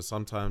 man. So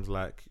sometimes,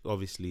 like,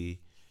 obviously,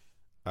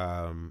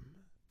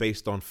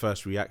 based on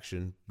first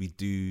reaction, we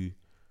do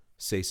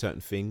say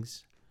certain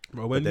things.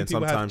 Bro, when but then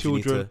people have sometimes you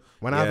need children, to-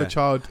 when I have a yeah.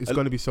 child, it's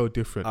going to be so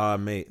different.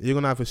 Mate. You're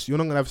not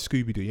gonna have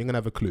Scooby Doo. You're gonna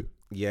have a clue.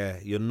 Yeah,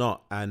 you're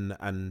not,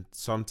 and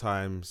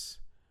sometimes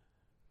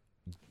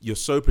you're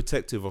so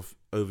protective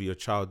over your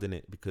child,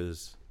 innit?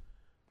 Because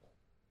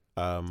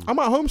I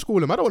might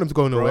homeschool him. I don't want him to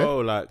go nowhere. bro,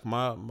 like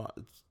my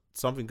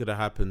something could have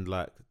happened,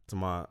 like to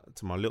my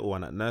little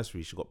one at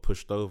nursery. She got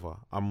pushed over.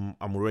 I'm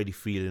already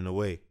feeling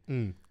away.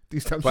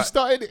 These times But- you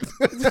started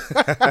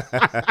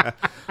it.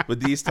 But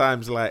these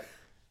times, like,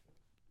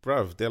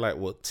 bruv, they're like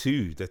what,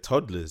 2? They're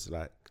toddlers.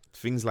 Like,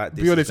 things like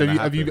this. Be honest. is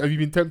Have gonna you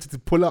been tempted to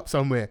pull up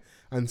somewhere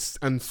and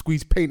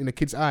squeeze paint in a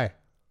kid's eye?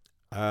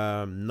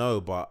 happen. No,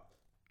 but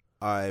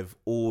I've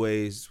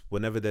always,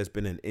 whenever there's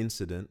been an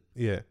incident,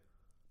 Yeah.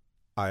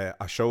 I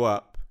show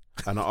up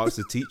and I ask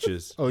the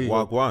teachers, Oh, yeah.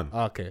 Wagwan.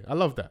 Okay, I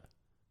love that.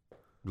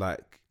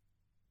 Like,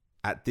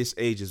 at this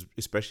age,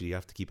 especially, you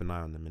have to keep an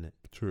eye on them, innit?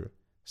 True.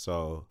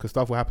 So, Because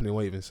stuff will happen they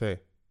won't even say.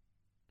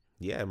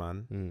 yeah,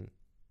 man. Mm.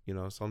 You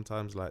know,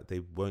 sometimes, like, they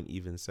won't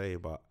even say,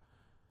 but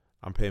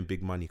I'm paying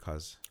big money,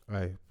 cuz.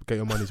 Aye, get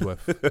your money's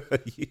worth.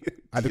 Yeah,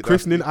 At the you know?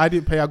 christening, I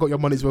didn't pay. I got your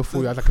money's worth for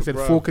you. Like I said,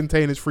 Bruv. 4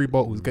 containers, 3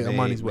 bottles. Get your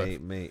money's worth.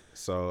 Mate.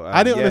 So,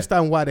 I didn't yeah.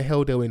 understand why the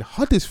hell they were in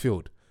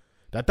Huddersfield.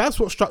 That's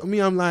what struck me.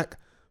 I'm like,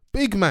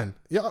 big man,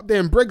 you're up there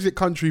in Brexit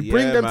country.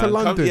 Bring Yeah, them man. to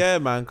London. Come, yeah,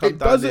 man. Come It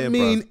down doesn't here,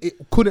 mean bruv.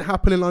 it couldn't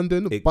happen in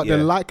London, but the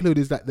Yeah. likelihood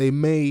is that they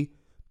may,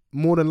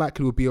 more than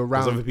likely, will be There's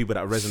around other people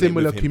that resonate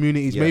similar with him.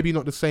 communities. Yeah. Maybe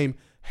not the same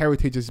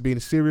heritage as being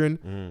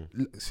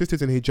Syrian.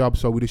 Sisters in hijab,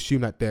 so we'd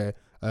assume that they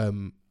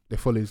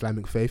follow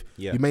Islamic faith.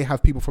 Yeah. You may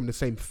have people from the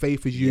same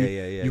faith as you.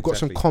 Yeah, You've got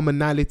some exactly.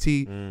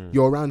 commonality.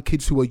 You're around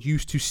kids who are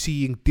used to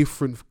seeing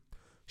different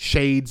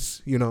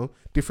shades, you know,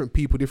 different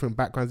people, different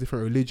backgrounds,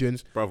 different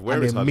religions. Bruv, where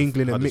and is they're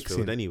mingling and Huddersfield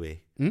mixing.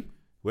 anyway? Hmm?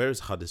 Where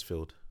is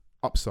Huddersfield?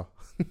 Upsa.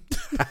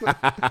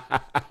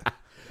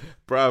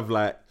 Bruv,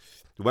 like,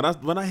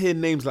 when I hear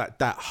names like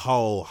that,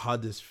 Hull,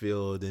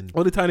 Huddersfield, and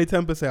All the tiny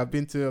tempers say I've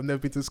never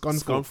been to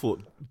Scunthorpe.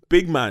 Scunthorpe,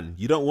 big man,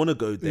 you don't want to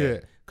go Yeah.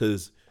 there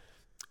because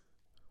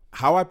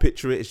how I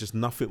picture it is just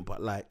nothing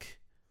but like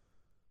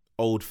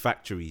old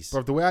factories.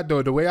 Bro, the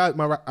way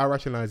I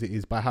rationalize it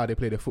is by how they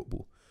play their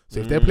football. So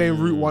if they're playing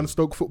Route 1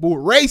 Stoke football,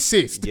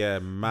 racist. Yeah,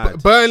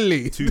 mad.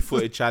 Burnley.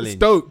 2-footed challenge.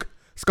 Stoke.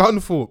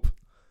 Scunthorpe.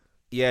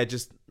 Yeah,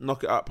 just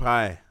knock it up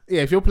high.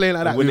 Yeah, if you're playing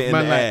like that Win with it in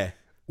man the like air.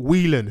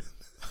 Whelan.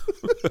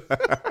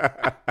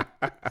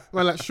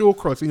 Man like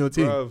Shawcross in your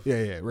team. Bruv.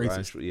 Yeah,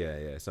 racist. Right, yeah,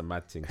 it's a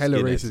mad thing. Hella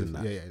Skinheads racist. and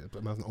that. Yeah,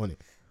 but man's not on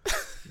it.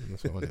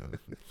 Man's not on it.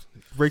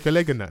 Break a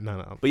leg in that.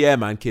 No. But yeah,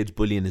 man, kids,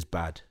 bullying is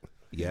bad.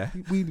 Yeah.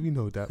 We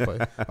know that.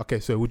 But okay,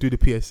 so we'll do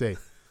the PSA.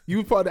 You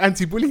were part of the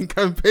anti-bullying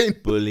campaign.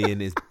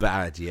 Bullying is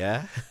bad,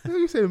 yeah? What are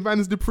you saying?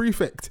 Man's the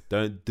prefect.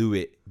 Don't do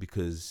it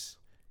because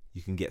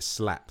you can get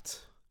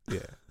slapped. Yeah.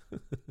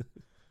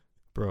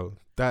 Bro,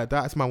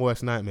 that's my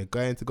worst nightmare.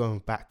 Going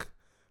back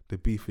the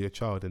beef for your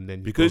child and then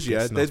you Because, both get yeah,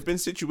 there's snuffed. been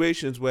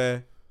situations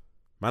where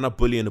man are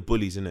bullying the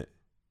bullies, innit?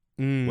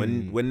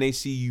 When they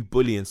see you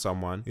bullying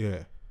someone,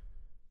 Yeah,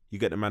 you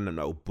get the man that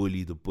will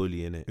bully the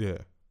bully, innit? yeah.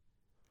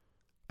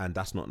 And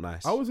that's not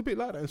nice. I was a bit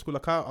like that in school.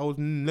 Like I was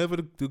never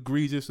the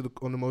egregious or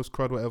on the most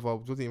crud, whatever. I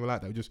wasn't even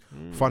like that. I was just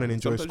fun and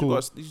enjoy Sometimes school. you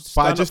gotta But I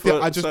stand up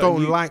for just certain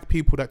don't you- like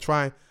people that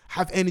try and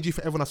have energy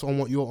for everyone that's on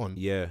what you're on.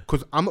 Yeah,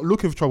 Because I'm not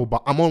looking for trouble,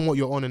 but I'm on what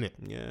you're on, innit?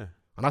 yeah.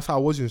 And that's how I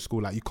was in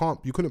school. Like you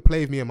couldn't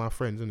play with me and my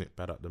friends, innit?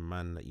 Bad up the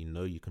man that you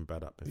know you can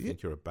bad up and Yeah.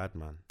 think you're a bad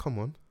man. Come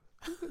on.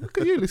 Look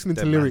at you listening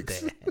to Them man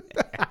lyrics.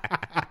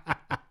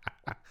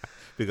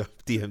 Big up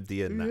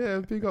DMD and that. Yeah,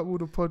 big up all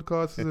the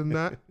podcasts and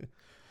that.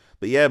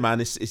 But yeah,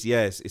 man,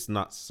 it's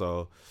nuts.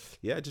 So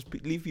yeah, just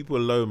leave people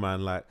alone,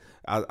 man. Like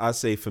I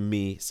say, for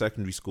me,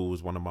 secondary school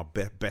was one of my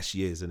best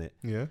years, innit?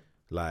 Yeah.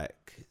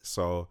 Like,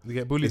 so You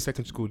get bullied in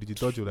secondary school. Did you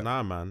dodge all that?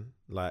 nah, man.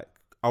 Like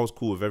I was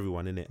cool with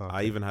everyone, innit? Okay.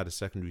 I even had a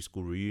secondary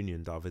school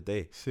reunion the other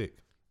day, Sick.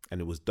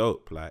 and it was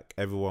dope. Like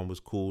everyone was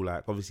cool.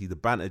 Like obviously the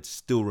banter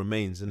still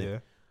remains, innit? Yeah.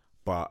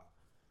 But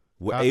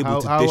we're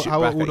able to dish it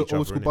how back are all at the each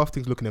old other, school innit? buff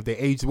things looking? Have they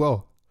aged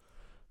well?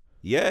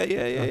 Yeah. Okay,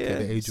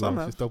 they aged Some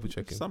well. have. Just double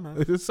checking. Some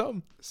have. There's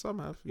some. Some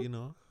have, you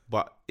know.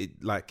 But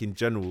it, like in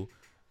general,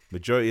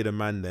 majority of the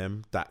man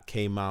them that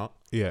came out,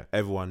 Yeah.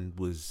 everyone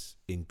was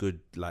in good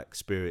like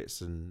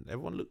spirits, and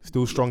everyone looked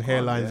Still strong looked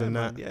calm, hairlines yeah, and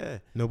man, that. Yeah,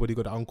 Nobody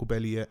got the uncle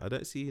belly yet. I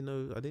didn't see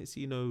no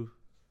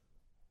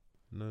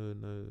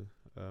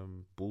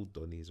bald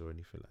donnies or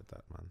anything like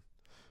that, man.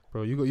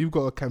 Bro, you've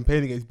got a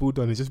campaign against bull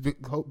donnies. Just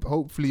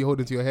hopefully you're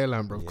holding to your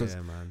hairline, bro. Because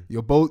Yeah, man.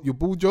 your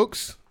bull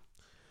jokes.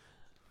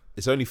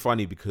 It's only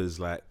funny because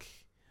like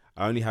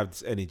I only have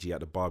this energy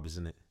at the barbers,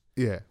 innit?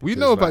 Yeah, we Because,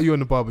 know about like, you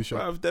in the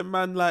barbershop. Bruv, them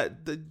man like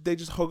they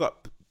just hog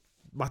up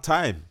my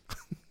time.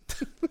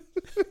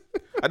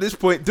 At this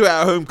point, do it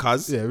at home,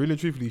 cuz. Yeah, really and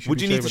truthfully, you should Would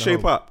be you need to shaving at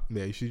shape home. up?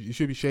 Yeah, you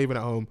should be shaving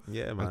at home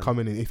Yeah, man. and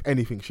coming in. If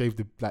anything, shape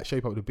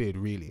up the beard.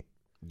 Really.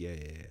 Yeah.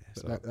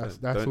 So That's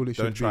don't- all it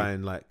should Don't try be.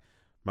 and like,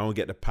 man will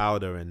get the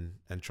powder and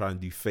try and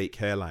do fake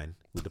hairline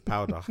with the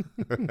powder.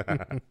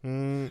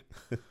 And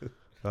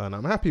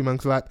I'm happy, man.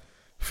 Cause like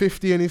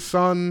 50 and his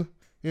son,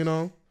 you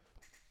know,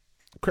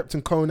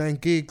 Krypton Conan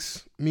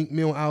gigs, Meek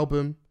Mill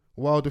album,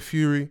 Wilder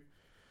Fury.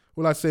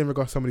 All I say in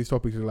regards to some of these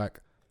topics is like,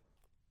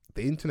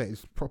 the internet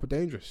is proper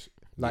dangerous.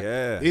 Like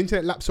Yeah. the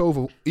internet laps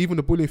over even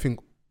the bullying thing,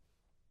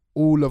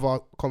 all of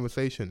our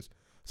conversations.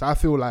 So I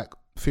feel like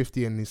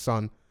 50 and his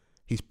son,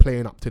 he's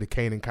playing up to the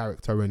Kanan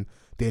character and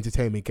the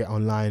entertainment get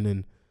online.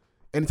 And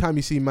anytime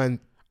you see man,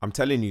 I'm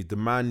telling you, the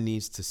man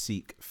needs to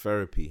seek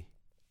therapy.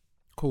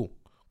 cool,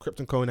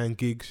 Krypton Conan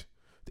gigs,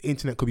 the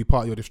internet could be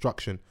part of your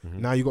destruction. Mm-hmm.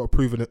 Now you got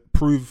to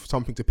prove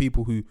something to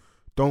people who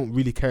don't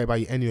really care about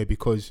you anyway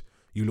because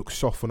you look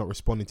soft for not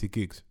responding to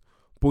gigs.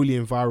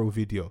 Bullying viral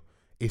video,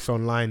 it's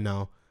online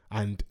now,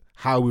 and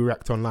how we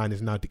react online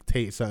has now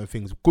dictated certain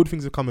things. Good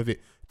things have come of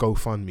it.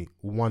 GoFundMe,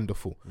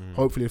 wonderful.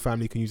 Hopefully the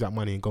family can use that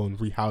money and go and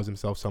rehouse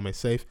themselves somewhere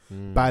safe.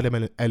 Bad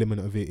element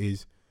of it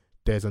is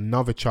there's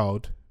another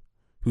child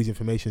whose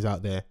information's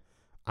out there,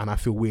 and I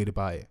feel weird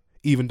about it.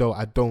 Even though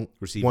I don't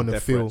want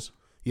to feel,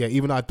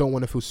 even though I don't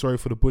want to feel sorry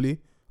for the bully,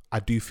 I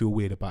do feel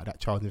weird about that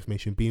child's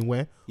information being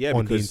where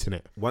on the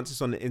internet. Once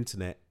it's on the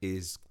internet,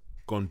 is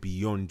gone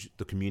beyond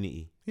the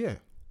community. Yeah,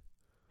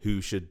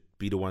 who should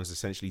be the ones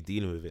essentially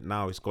dealing with it.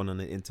 Now it's gone on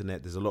the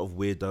internet. There's a lot of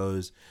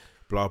weirdos,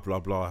 blah blah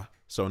blah,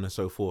 so on and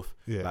so forth.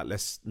 Yeah. Like,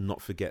 let's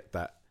not forget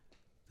that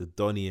the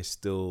Donny is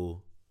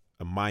still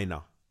a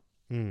minor.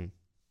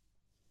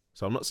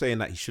 So I'm not saying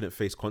that he shouldn't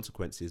face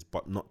consequences,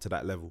 but not to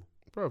that level.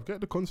 Bro,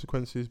 get the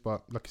consequences,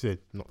 but like I said,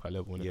 not that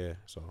level. Innit? Yeah.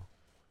 So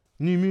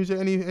new music,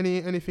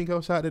 anything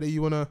else out there that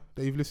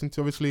you've listened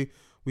to? Obviously,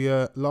 we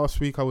last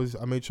week I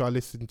made sure I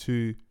listened to,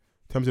 in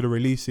terms of the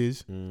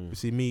releases. We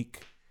see Meek,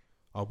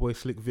 our boy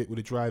Slick Vic with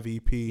the Drive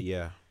EP.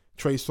 Yeah.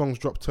 Trey Songz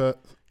dropped.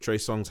 Trey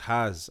Songz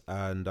has,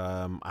 and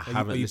I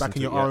haven't. Are you back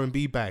in your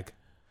R&B bag?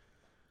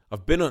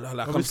 I've been on,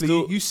 like, obviously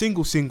I'm still... you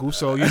single,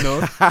 so you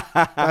know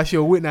that's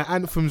your winner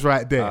anthems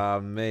right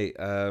there. Mate.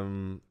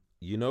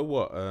 You know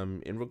what?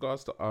 In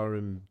regards to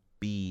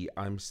R&B,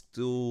 I'm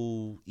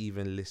still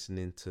even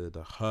listening to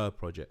the Her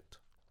project.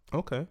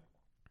 Okay.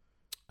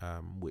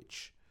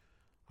 Which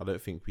I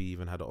don't think we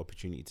even had the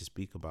opportunity to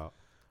speak about.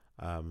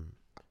 I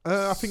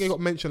think it got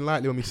mentioned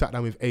lightly when we sat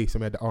down with Ace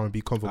and we had the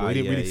R&B convo, but we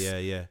didn't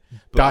really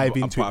dive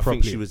into it I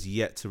properly. think she was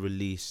yet to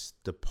release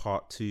the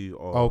part 2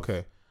 of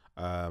the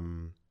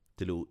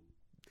little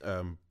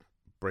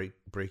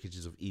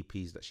breakages of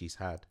EPs that she's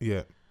had.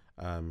 Yeah.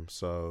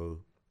 So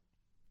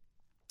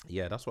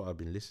yeah, that's what I've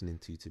been listening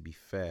to be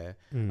fair.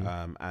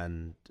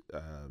 And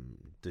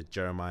the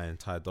Jeremiah and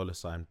Ty Dolla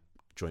 $ign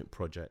joint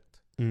project.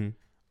 I've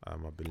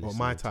been listening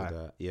My to Ty.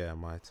 that. Yeah,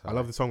 My Ty. I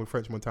love the song with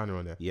French Montana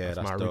on there. Yeah,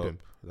 that's my dope. rhythm.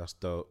 That's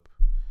dope.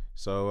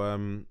 So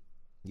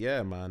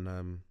yeah,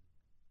 man.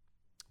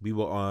 We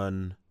were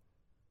on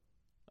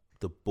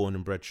the Born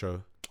and Bred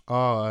show.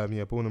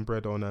 Born and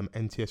Bred on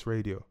NTS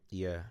Radio.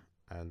 Yeah,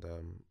 and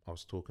I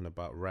was talking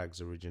about Rags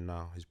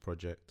Original, his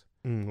project.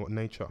 What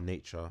Nature?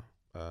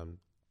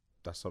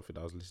 That's something that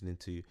I was listening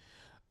to.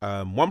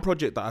 One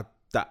project that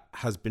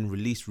has been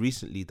released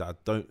recently that I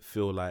don't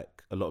feel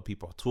like a lot of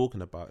people are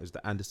talking about is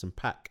the Anderson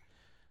 .Paak.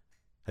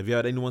 Have you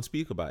heard anyone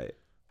speak about it?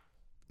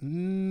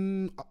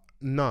 No,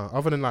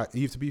 other than like,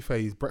 to be fair,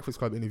 his Breakfast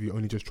Club interview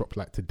only just dropped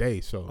like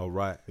today. So oh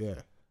right, yeah.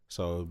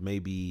 So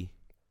maybe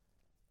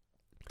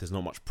there's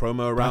not much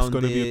promo around. That's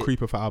going to be a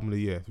creeper for album of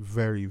the year.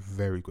 Very,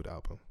 very good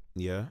album.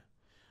 Yeah.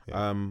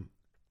 I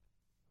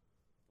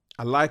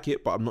like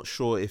it, but I'm not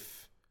sure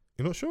if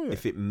you're not sure yet.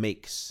 If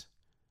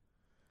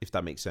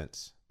that makes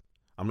sense.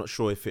 I'm not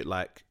sure if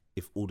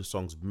all the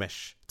songs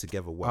mesh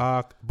together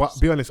well.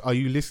 But be honest, are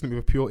you listening with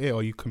a pure ear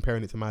or are you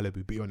comparing it to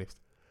Malibu? Be honest.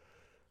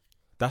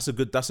 That's a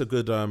good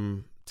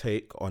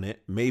take on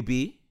it.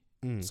 Maybe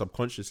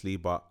subconsciously,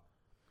 but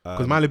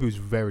because Malibu is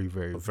very,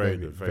 very, very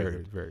good, good,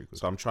 very, very good.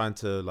 So I'm trying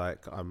to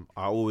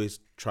I always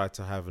try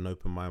to have an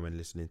open mind when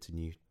listening to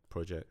new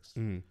projects.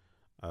 You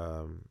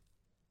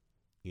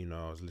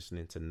know, I was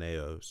listening to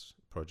Neo's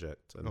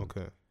project. And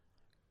okay.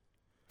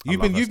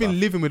 You've been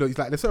living with it. It's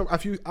like there's certain,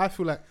 I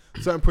feel like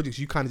certain projects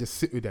you kind of just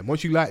sit with them.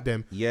 Once you like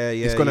them,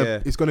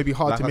 it's gonna be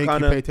hard to make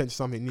you pay attention to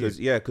something new.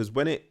 Because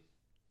when it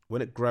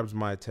grabs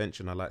my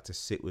attention, I like to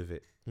sit with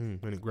it.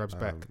 When it grabs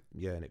back.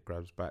 Yeah, and it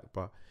grabs back.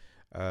 But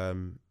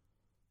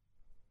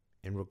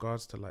in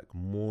regards to like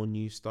more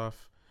new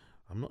stuff,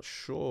 I'm not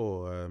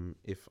sure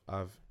if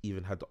I've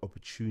even had the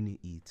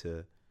opportunity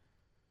to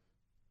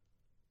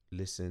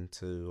listen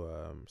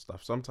to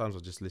stuff. Sometimes I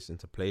just listen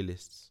to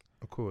playlists.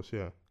 Of course,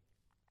 yeah.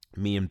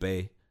 Me and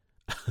Bay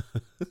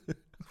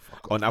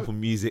on Apple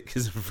Music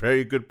is a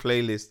very good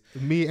playlist.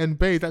 Me and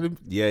Bay,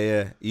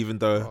 yeah. Even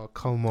though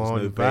come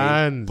on,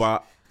 Vans.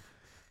 But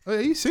are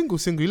you single?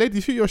 You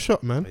ladies, shoot your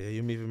shot, man. Yeah,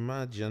 you're moving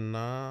mad,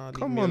 nah.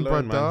 Come on,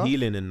 alone, brother. Man.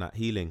 Healing in that.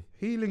 Healing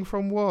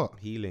from what?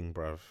 Healing,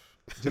 bruv.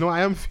 Do you know what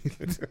I am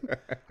feeling?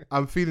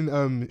 I'm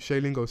feeling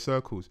Shay Lingo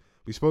Circles.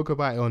 We spoke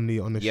about it on the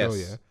show,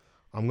 yeah.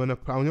 I'm gonna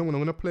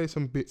play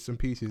some bits and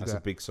pieces. That's a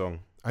big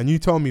song. And you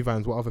tell me,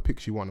 Vans, what other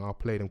picks you want. I'll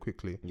play them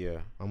quickly. Yeah.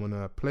 I'm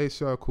gonna play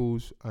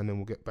Circles and then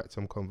we'll get back to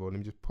some convo. Let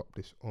me just pop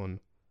this on.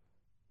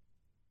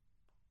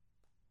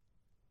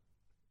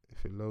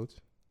 If it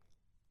loads.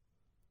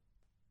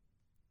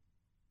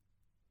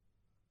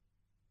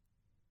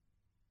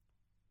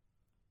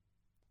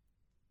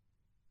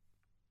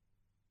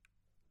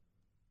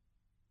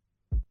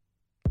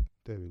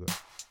 There we go.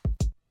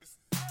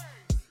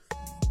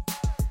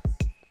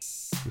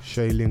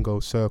 Shay Lingo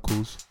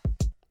Circles.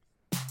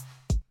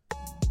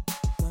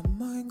 My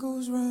mind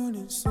goes round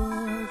in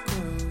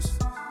circles.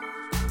 I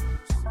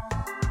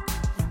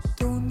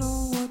don't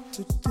know what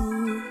to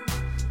do.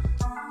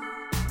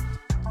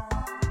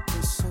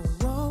 It's a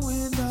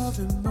whirlwind of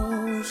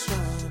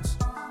emotions.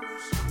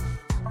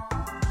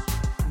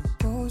 It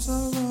goes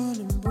around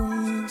and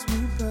brings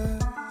me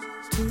back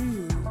to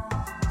you.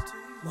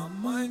 My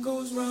mind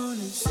goes round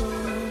in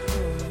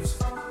circles.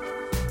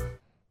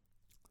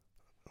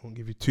 won't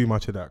give you too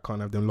much of that.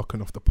 Can't have them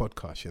locking off the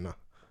podcast, you know.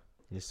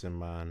 Listen,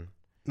 man.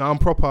 Now I'm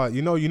proper.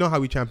 You know how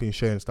we champion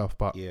Shay and stuff,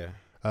 but Yeah.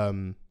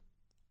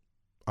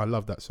 I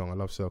love that song. I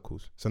love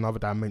Circles. It's another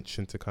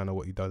dimension to kind of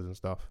what he does and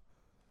stuff.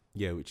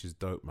 Yeah, which is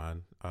dope,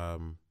 man.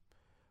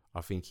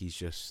 I think he's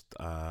just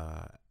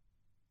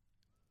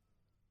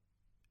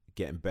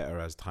getting better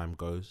as time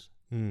goes.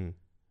 We're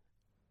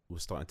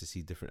starting to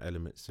see different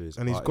elements to his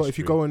And he's got, if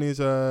you go on his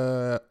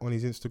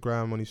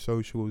Instagram, on his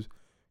socials,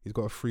 he's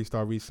got a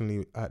freestyle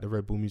recently at the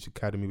Red Bull Music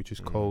Academy, which is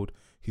cold.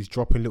 He's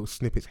dropping little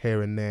snippets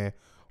here and there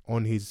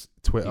on his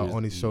Twitter,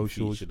 on his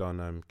socials. Featured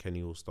on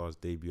Kenny All-Star's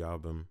debut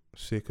album.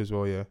 Sick as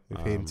well, yeah. With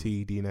him,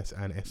 T, DNS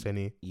and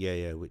SNE.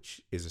 Yeah,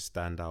 which is a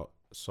standout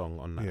song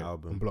on that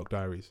album. On Block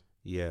Diaries.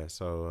 Yeah,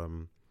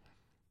 so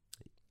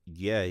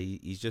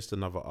he's just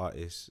another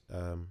artist.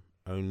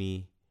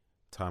 Only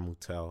time will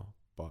tell,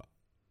 but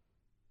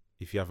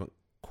if you haven't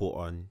caught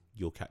on,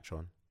 you'll catch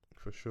on.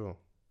 For sure.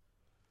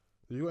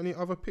 Do you got any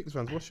other picks,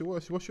 Vans?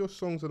 What's your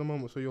songs at the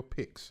moment? So your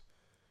picks?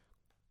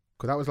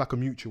 Because that was like a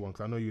mutual one.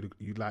 Because I know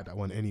you'd like that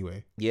one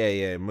anyway.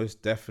 Yeah,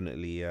 most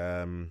definitely.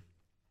 I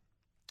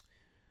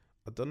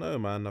don't know,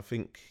 man. I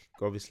think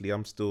obviously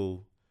I'm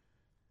still,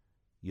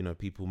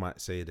 people might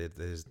say that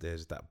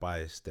there's that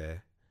bias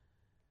there,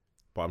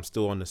 but I'm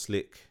still on the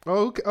slick.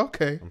 Oh,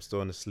 okay. I'm still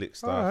on the slick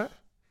stuff. All right.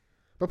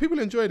 But people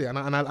enjoyed it, and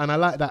I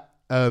like that.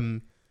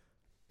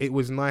 It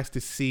was nice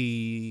to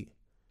see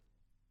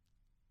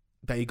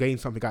that you gained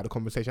something out of the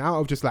conversation,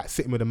 out of just like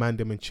sitting with a man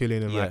and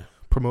chilling and like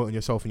promoting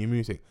yourself and your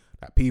music.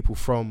 That people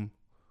from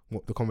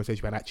what the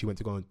conversation we had actually went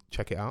to go and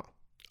check it out.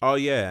 Oh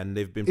yeah, and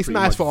they've been. It's pretty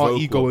nice much for our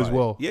ego as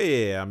well.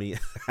 Yeah. I mean,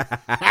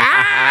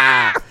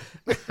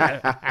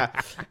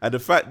 and the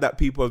fact that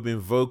people have been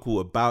vocal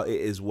about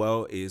it as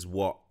well is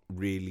what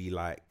really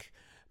like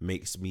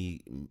makes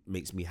me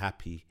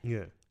happy.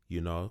 Yeah.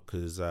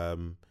 Because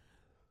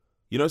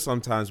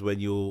sometimes when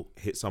you'll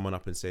hit someone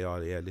up and say, "Oh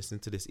yeah, listen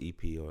to this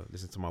EP or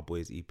listen to my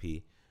boy's EP,"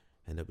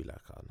 and they'll be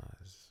like, "Oh no,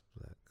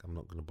 I'm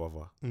not gonna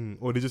bother."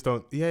 Or they just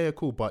don't. Yeah,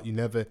 cool, but you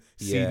never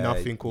see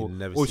nothing. Or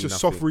it's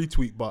just nothing. soft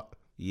retweet, but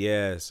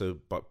yeah. So,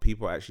 but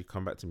people actually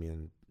come back to me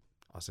and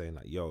are saying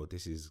like, "Yo,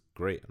 this is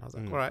great," and I was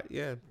like, "All right,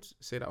 yeah,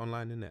 say that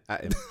online, innit?"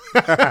 At him.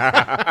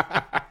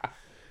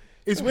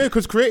 It's weird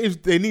because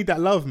creatives, they need that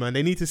love, man.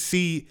 They need to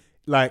see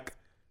like,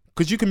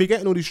 because you can be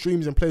getting all these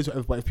streams and plays,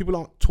 whatever, but if people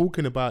aren't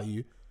talking about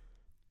you.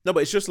 No,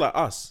 but it's just like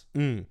us.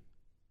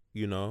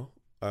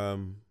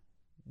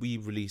 We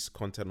release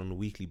content on a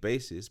weekly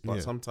basis,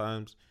 but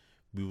sometimes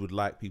we would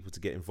like people to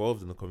get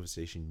involved in the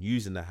conversation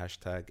using the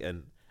hashtag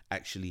and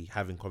actually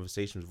having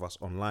conversations with us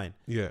online.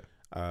 Yeah.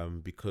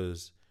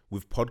 Because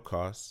with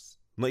podcasts,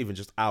 not even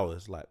just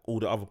ours, like all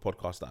the other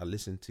podcasts that I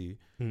listen to,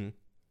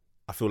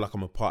 I feel like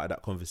I'm a part of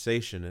that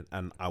conversation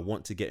and I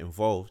want to get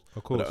involved.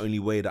 Of course. But the only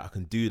way that I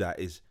can do that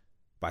is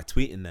by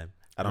tweeting them.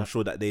 And I'm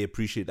sure that they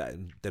appreciate that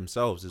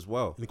themselves as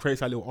well. And it creates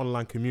that little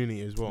online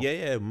community as well.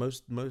 Yeah,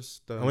 most.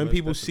 And when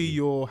people see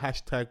your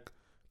hashtag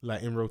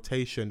like in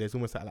rotation, there's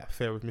almost that like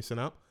fear of missing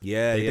out.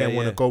 Yeah, they then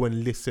want to go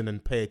and listen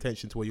and pay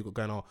attention to what you got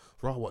going on.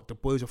 Right, what the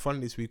boys are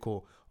fun this week,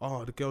 or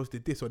the girls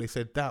did this, or they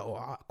said that,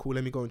 or cool,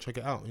 let me go and check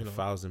it out.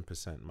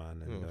 1,000%,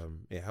 man,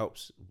 and it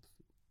helps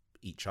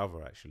each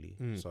other actually.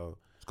 So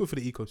it's good for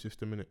the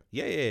ecosystem, innit?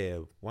 Yeah,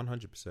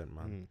 100%,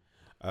 man.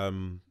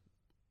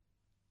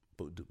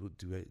 But do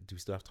we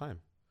still have time?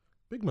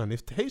 Big man,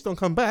 if the H don't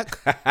come back,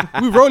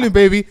 we rolling,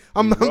 baby.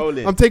 I'm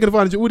taking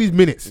advantage of all these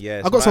minutes.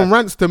 Yeah, I got some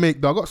rants to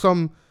make though.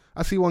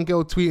 I see one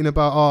girl tweeting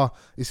about,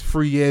 it's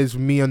 3 years,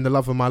 me and the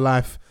love of my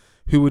life.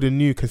 Who would have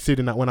knew,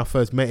 considering that when I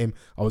first met him,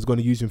 I was going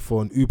to use him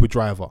for an Uber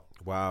driver.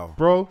 Wow.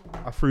 Bro,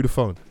 I threw the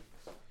phone.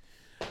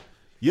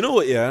 You know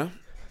what, yeah?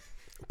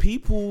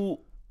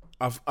 People,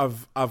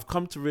 I've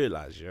come to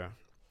realize,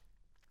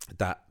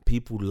 that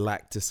people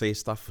like to say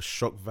stuff for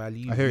shock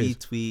value,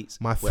 retweets.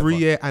 My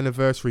 3-year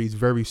anniversary is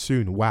very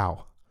soon.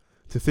 Wow.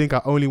 To think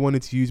I only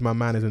wanted to use my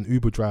man as an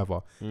Uber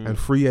driver, and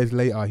 3 years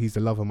later, he's the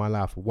love of my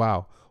life.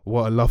 Wow.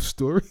 What a love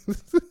story.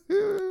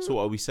 So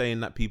are we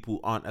saying that people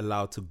aren't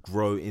allowed to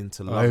grow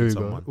into loving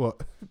someone?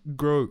 What?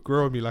 Grow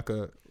on me like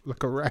a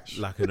rash.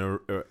 Like an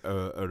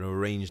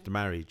arranged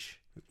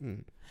marriage.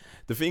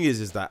 The thing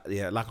is that,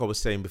 like I was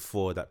saying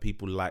before, that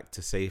people like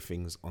to say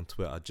things on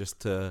Twitter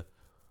just for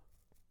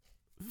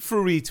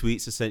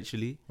retweets,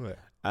 essentially. Yeah.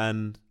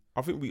 And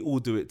I think we all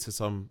do it to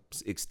some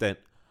extent,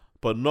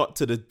 but not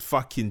to the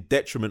fucking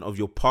detriment of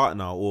your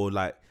partner, or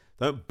like,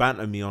 don't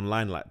banter me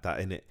online like that,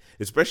 innit?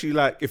 Especially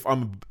like if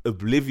I'm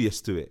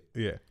oblivious to it.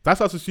 Yeah. That's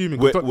us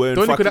assuming.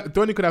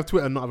 Donny could have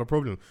Twitter and not have a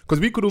problem. Because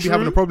we could all be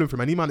having a problem for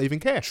him and he might not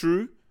even care.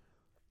 True.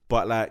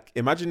 But like,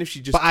 imagine if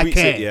she just tweets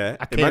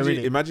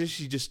it, imagine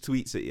she just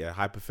tweets it,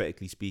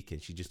 hypothetically speaking.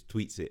 She just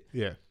tweets it.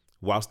 Yeah.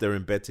 Whilst they're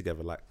in bed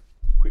together, like,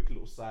 quick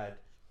little side,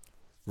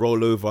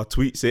 roll over,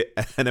 tweets it,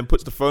 and then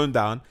puts the phone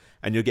down,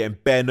 and you're getting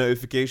bare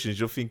notifications.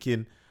 You're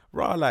thinking,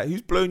 rah, like,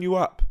 who's blowing you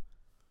up?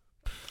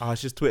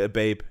 It's just Twitter,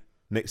 babe.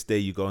 Next day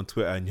you go on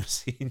Twitter and you're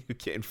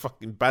getting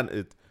fucking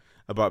bantered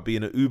about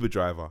being an Uber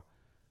driver.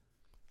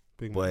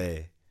 Big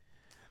boy.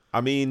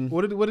 I mean,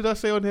 What did I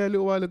say on here a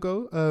little while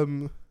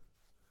ago?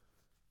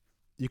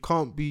 You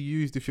can't be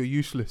used if you're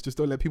useless. Just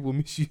don't let people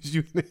misuse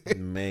you.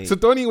 mate, So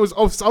Donny was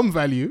of some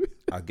value.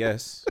 I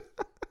guess.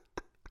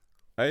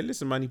 Hey,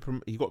 listen, man,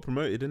 he got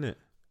promoted, innit?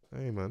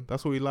 Hey man,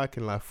 that's what we like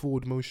in life.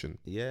 Forward motion.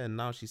 Yeah, and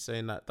now she's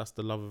saying that that's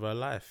the love of her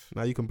life.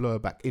 Now you can blow her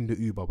back in the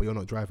Uber, but you're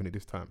not driving it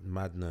this time.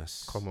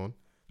 Madness. Come on,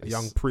 a It's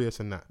young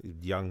Prius and that.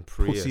 young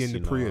Prius. Pussy in the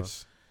you know.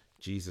 Prius.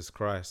 Jesus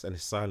Christ, and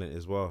it's silent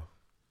as well.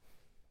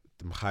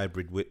 The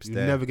hybrid whips You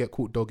there. never get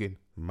caught dogging.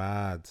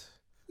 Mad.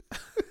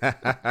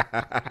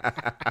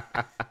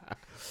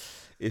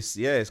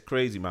 It's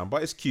crazy, man,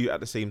 but it's cute at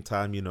the same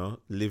time. You know,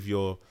 live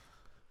your,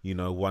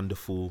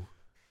 wonderful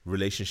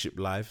relationship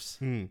lives.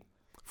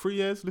 3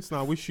 years. Listen,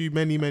 I wish you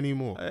many, many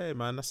more. Hey,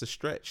 man, that's a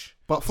stretch.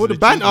 But for the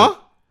It's an banter,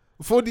 achievement.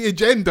 for the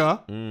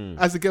agenda,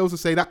 as the girls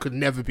would say, that could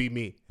never be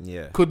me.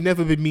 Yeah, Could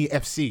never be me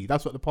FC.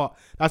 That's the part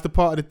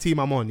of the team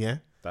I'm on, yeah?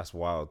 that's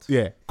wild.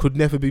 Yeah. Could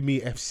never be me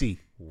FC.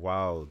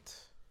 Wild.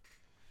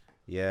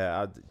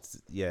 Yeah,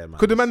 man.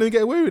 Could the man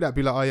get away with that?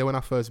 Be like, oh yeah, when I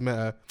first met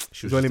her,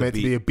 She it was was only just a meant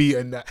to be a beat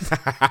and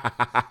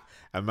that.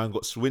 And man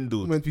got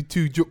swindled. Meant to be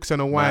 2 jukes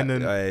and a wine Man,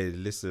 and hey,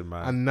 listen,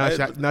 man. and now she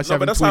Hey, having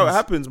but that's how it twins.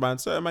 happens, man.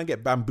 Certain man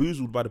get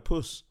bamboozled by the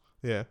puss,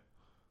 yeah.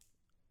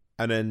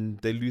 and then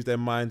they lose their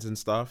minds and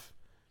stuff.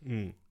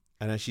 Mm.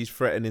 And then she's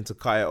threatening to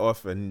cut it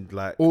off, and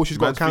like, Or she's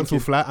got a man's council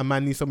thinking, flat and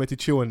man needs somewhere to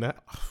chill and that.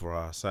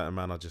 Bruh, certain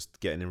man are just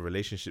getting in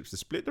relationships to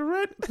split the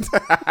rent.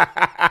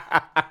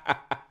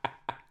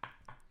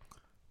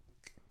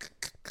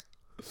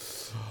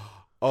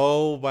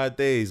 Oh my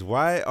days!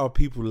 Why are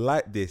people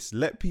like this?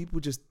 Let people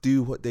just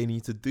do what they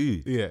need to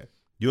do. Yeah.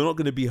 You're not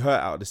gonna be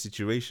hurt out of the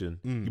situation.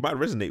 You might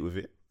resonate with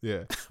it,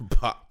 Yeah.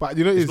 but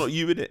You know, it's not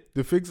you in it.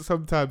 the things that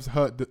sometimes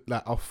hurt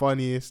like are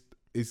funniest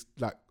is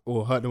like,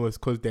 or hurt them was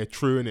because they're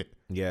true in it.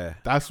 Yeah,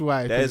 That's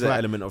why. there's an like,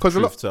 element of 'cause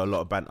truth to a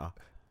lot of banter.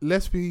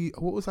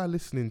 what was I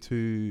listening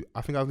to?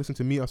 I think I was listening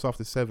to Meet Us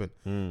After 7,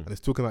 Mm. and it's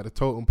talking about the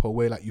totem pole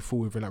where like you fall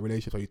within that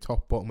relationship, or you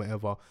top, bottom,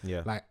 whatever.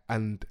 Yeah, Like,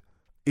 and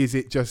is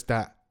it just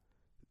that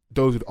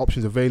those are the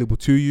options available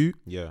to you?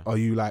 yeah, Are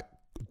you like,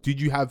 did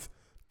you have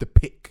the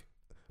pick?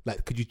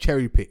 Like, could you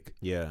cherry pick,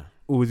 yeah.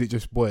 or is it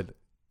just boy,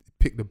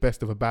 pick the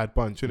best of a bad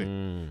bunch? Isn't it?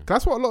 Mm.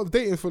 That's what a lot of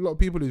dating for a lot of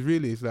people is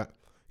really, is that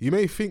you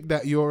may think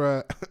that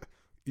you're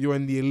you're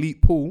in the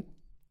elite pool.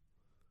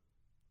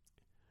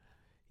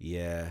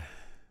 Yeah.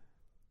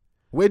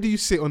 Where do you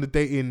sit on the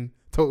dating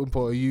totem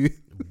pole? Are you?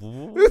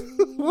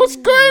 What's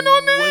going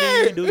on there? What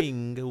are you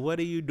doing? What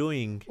are you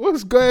doing?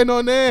 What's going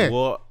on there?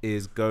 What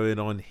is going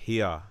on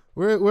here?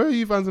 Where are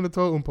you fans on the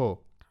totem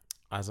pole?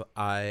 As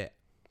I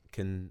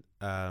can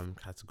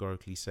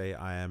categorically say,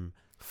 I am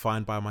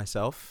fine by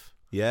myself.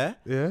 Yeah,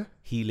 Yeah.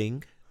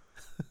 healing.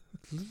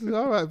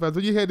 All right, fans.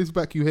 When you hear this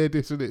back, you hear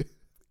this, isn't it?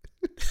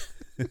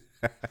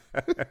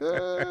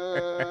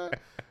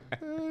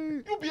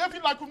 You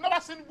behaving like we've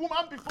never seen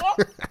woman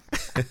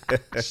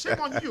before. Shame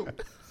on you.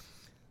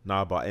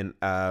 Nah, but in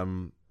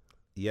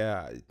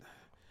yeah,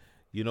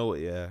 you know what?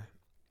 Yeah,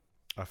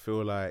 I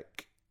feel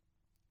like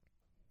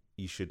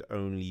you should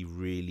only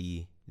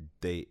really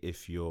date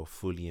if you're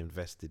fully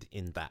invested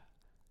in that.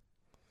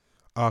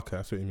 Okay,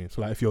 that's what you mean.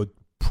 So like, if you're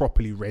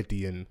properly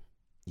ready and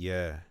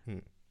Yeah,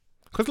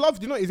 because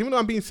love, you know, even though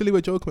I'm being silly,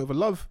 we're joking with,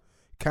 love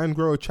can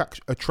grow,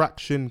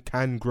 attraction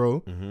can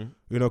grow. mm-hmm.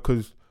 You know,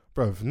 because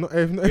bro, not Yeah,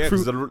 every.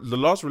 because the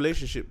last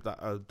relationship that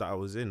I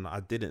was in, I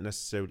didn't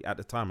necessarily at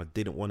the time. I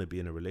didn't want to be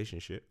in a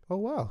relationship. Oh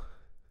wow,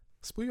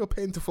 spill your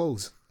pain to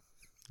foes.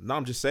 No,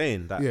 I'm just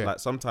saying that Yeah. like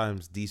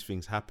sometimes these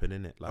things happen,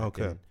 innit? Like,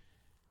 Okay.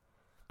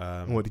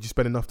 and, What, did you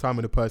spend enough time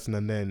with the person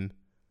and then?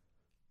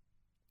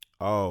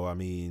 oh, I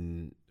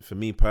mean, for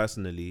me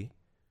personally,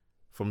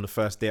 from the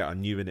first date, I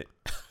knew in it.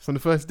 From the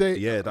first date?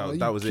 Yeah, that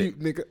you was cute,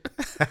 nigga.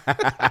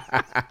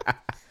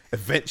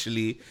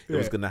 Eventually, it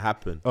was Yeah. gonna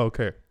happen,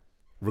 Okay.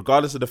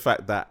 regardless of the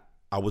fact that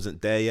I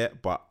wasn't there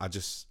yet. But I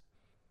just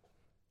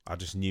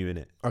knew in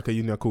it. Okay,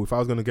 you know, cool. If I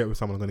was going to get with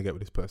someone, I'm going to get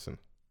with this person.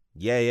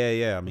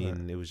 Yeah. I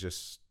mean, it was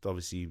just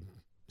obviously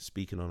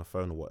speaking on the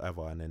phone or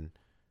whatever, and then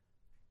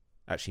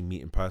actually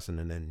meet in person,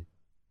 and then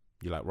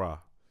you're like, rah.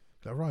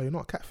 Like, right, you're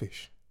not a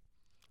catfish.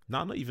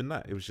 No, not even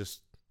that. It was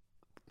just,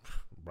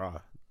 rah.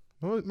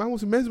 No, man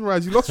was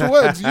mesmerized. You lost for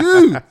words.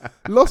 You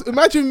lost.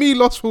 Imagine me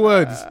lost for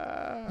words.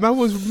 Man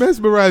was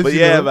mesmerized. But you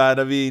yeah, know? man.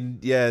 I mean,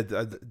 yeah,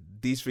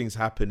 these things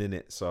happen in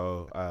it.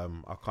 So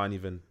I can't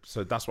even.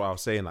 So that's why I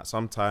was saying that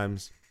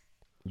sometimes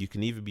you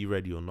can either be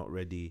ready or not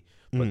ready.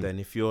 But then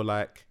if you're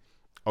like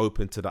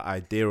open to the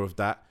idea of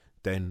that,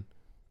 then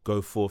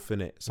go forth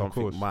in it.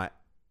 Something course. might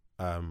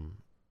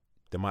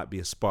there might be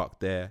a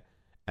spark there,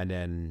 and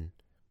then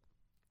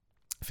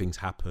things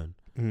happen.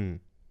 Mm.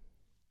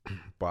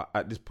 But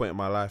at this point in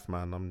my life,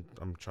 man,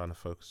 I'm trying to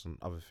focus on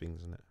other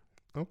things in it.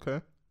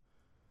 Okay.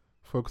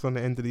 Focus on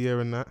the end of the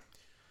year and that.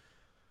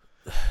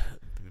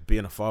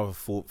 Being a father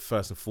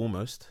first and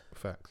foremost.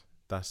 Facts.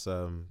 That's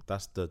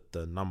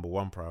the number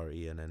one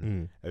priority, and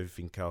then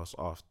everything else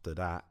after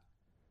that.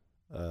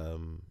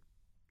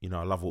 You know,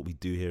 I love what we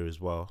do here as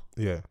well,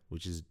 Yeah.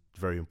 which is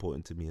very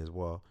important to me as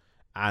well,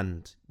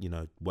 and you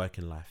know,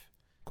 working life.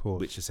 Of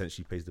course. which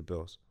essentially pays the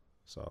bills.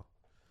 So,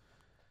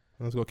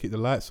 Man's got to keep the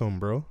lights on,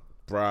 bro.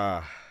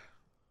 bruh,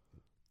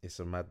 it's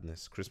a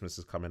madness. Christmas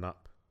is coming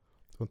up.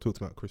 Don't talk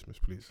to me about Christmas,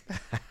 please.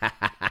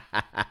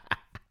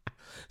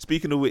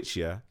 Speaking of which,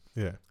 yeah,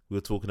 Yeah. we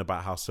were talking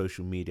about how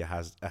social media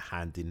has a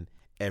hand in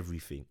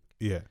everything.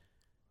 Yeah.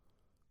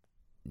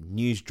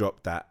 News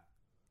dropped that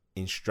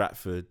in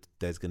Stratford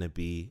there's going to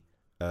be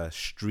a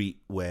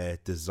streetwear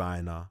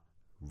designer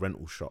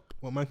rental shop.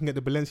 Well, man can get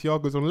the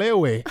Balenciagas on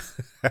layaway.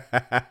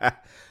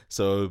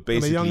 So On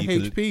basically, a young you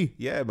can, HP.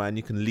 yeah, man,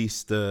 you can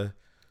lease the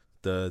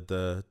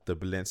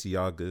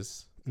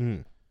Balenciagas,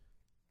 Mm.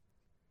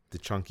 the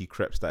chunky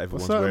crepes that But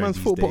everyone's certain wearing man's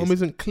these foot bottom days.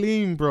 isn't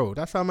clean, bro.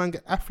 That's how man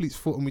get athlete's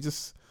foot, and we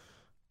just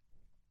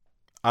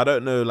I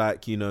don't know,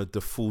 like, you know, the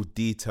full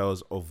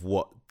details of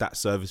what that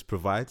service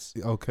provides,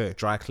 okay.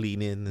 dry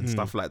cleaning and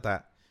stuff like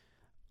that.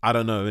 I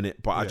don't know,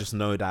 innit? But I Yeah. just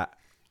know that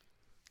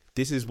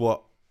this is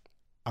what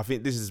I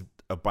think. This is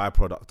a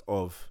byproduct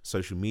of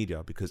social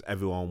media because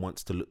everyone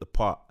wants to look the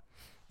part.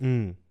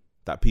 Mm.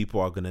 That people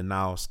are gonna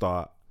now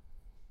start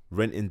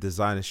renting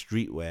designer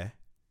streetwear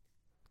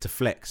to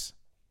flex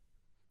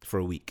for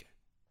a week,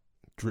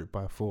 Drip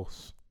by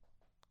force.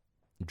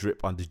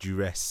 drip under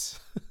duress.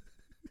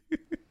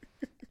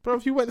 Bro,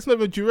 if you went, it's not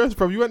even duress,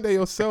 bro. You went there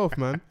yourself,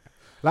 man.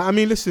 Like, I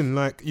mean, listen,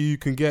 like, you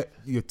can get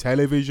your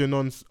television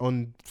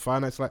on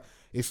finance. Like,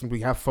 we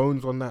have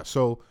phones on that.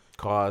 So,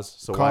 Cars,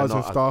 so cars why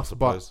not, and stuff, I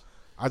suppose.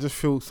 I just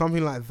feel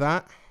something like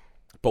that.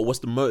 But what's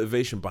the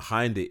motivation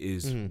behind it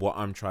is what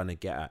I'm trying to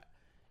get at.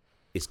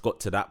 It's got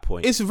to that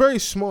point. It's very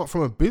smart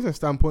from a business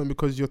standpoint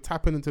because you're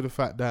tapping into the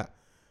fact that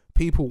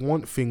people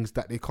want things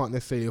that they can't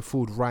necessarily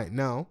afford right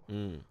now,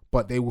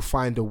 but they will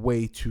find a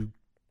way to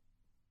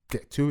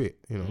get to it,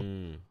 you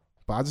know.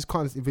 But I just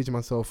can't envision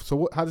myself.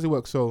 So how does it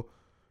work? So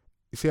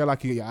you see how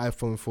like you get your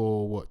iPhone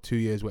for 2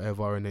 years,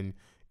 whatever, and then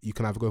you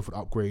can either go for the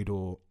upgrade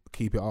or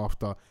keep it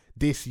after.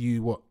 This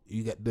you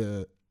get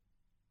the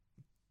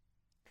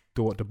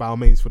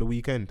Balmains for the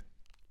weekend.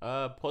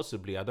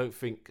 Possibly. I don't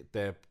think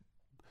they're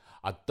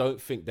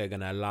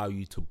gonna allow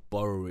you to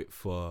borrow it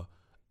for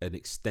an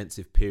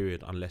extensive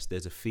period unless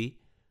there's a fee.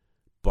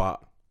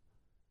 But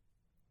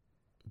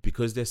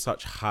because they're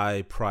such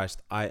high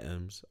priced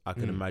items, I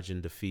can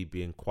imagine the fee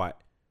being quite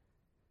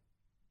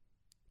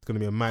It's gonna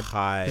be a mad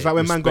high. It's like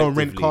when man go and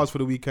rent respectively. cars for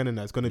the weekend, and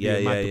that's gonna be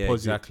a mad deposit.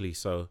 Exactly.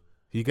 So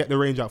You get the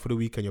range out for the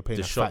weekend, you're paying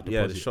the a shop, fat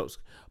deposit. the shops.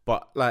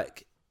 But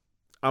like,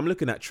 I'm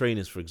looking at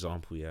trainers, for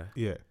example.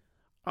 Yeah.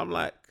 I'm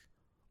like,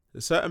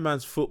 a certain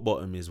man's foot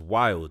bottom is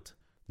wild,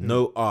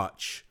 no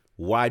arch,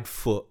 wide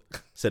foot.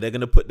 So they're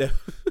gonna put them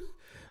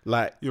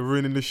like, You're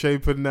ruining the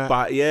shape and that.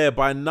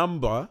 by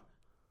number,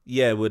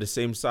 we're the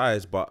same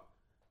size, but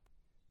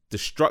the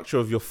structure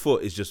of your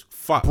foot is just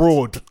fucked.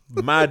 Broad.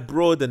 Mad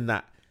broad than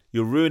that.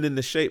 You're ruining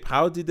the shape.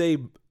 How did they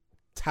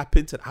tap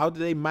into that? How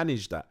did they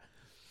manage that?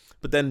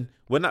 But then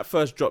when that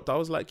first dropped, I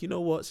was like, you know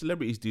what?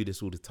 Celebrities do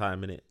this all the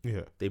time, innit?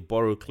 Yeah. They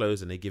borrow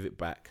clothes and they give it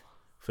back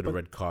for the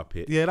red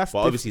carpet. Yeah, that's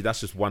But obviously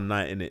that's just one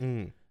night,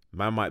 innit?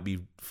 Man might be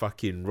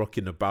fucking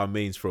rocking the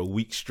Balmains for a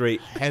week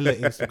straight. Hella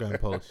Instagram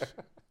posts.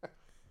 For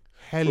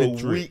Hella a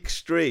drip. week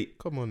straight.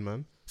 Come on,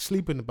 man.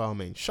 Sleep in the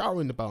Balmain.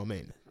 Shower in the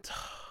Balmain.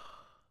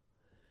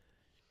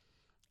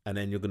 And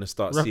then you're going to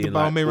start Wrap the seeing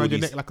like, Balmain all around your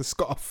these, neck like a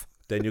scarf.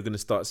 then you're going to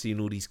start seeing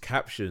all these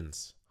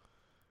captions.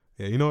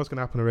 Yeah, you know what's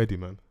gonna happen already,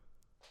 man.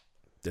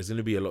 There's going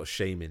to be a lot of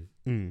shaming.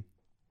 Mm.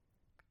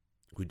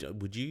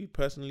 Would you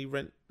personally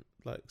rent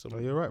like Are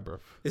something? you alright, bro?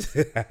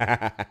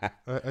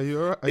 Are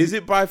you alright? Is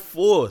it by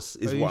force?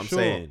 Is are you what I'm sure?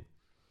 saying.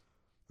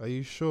 Are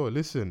you sure?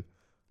 Listen,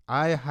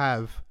 I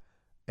have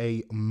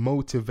a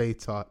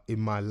motivator in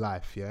my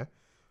life, yeah?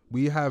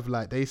 We have,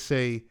 like, they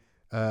say,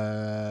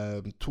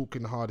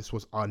 Talking Hardest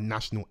was our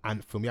national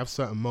anthem. We have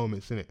certain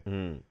moments in it.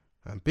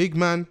 And big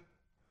man,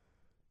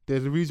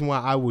 there's a reason why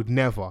I would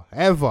never,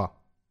 ever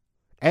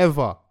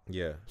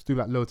Yeah. do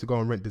like low to go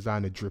and rent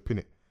designer drip in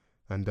it.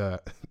 And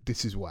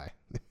this is why.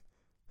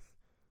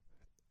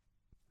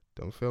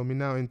 Don't fail me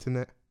now,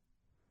 internet.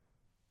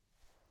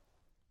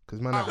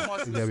 Because man,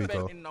 there we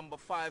go. In number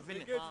 5,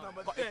 innit?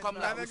 But it comes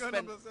out, we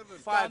spent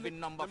 5 in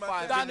number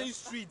 5. Down the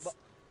streets.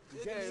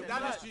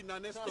 Down the street now,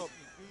 next stop.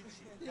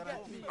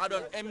 I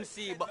don't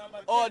MC, but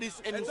all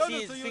these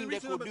MCs think they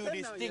could do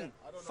this thing.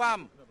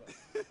 Fam,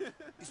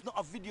 it's not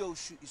a video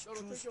shoot, it's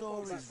true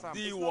stories, fam.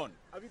 D1.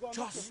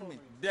 Trust me.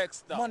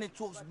 Dexter. Money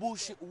talks,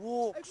 bullshit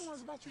walks.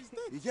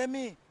 You get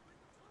me?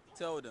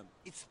 Tell them.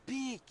 It's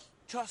peak.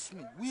 Trust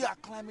me. We are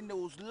climbing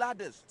those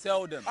ladders.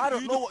 Tell them. I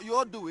don't know what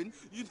you're doing.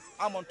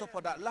 I'm on top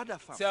of that ladder,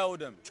 fam. Tell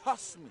them.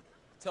 Trust me.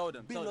 Tell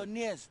them.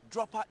 Billionaires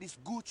drop out this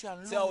Gucci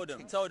and Tell Louis them.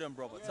 thing. Tell them,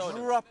 brother. Tell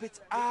them. Drop it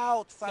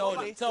out, Tell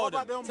family. them. Tell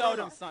them. Tell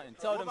them something.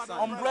 Tell them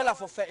something. Umbrella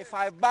for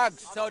 35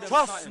 bags. Tell them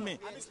Trust something. me.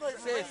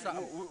 Say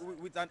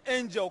something. With an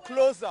angel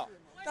closer.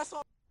 That's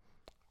all.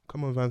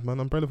 Come on, Vans, man.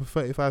 Umbrella for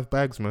 35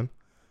 bags, man.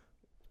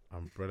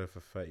 Umbrella for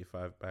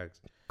 35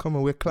 bags. Come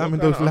on, we're climbing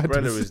What kind those of ladders.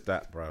 umbrella is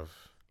that, bruv?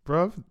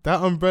 Bruv,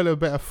 that umbrella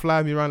better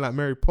fly me around like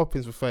Mary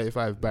Poppins for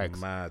 35 bags.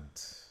 Mad.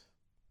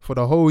 For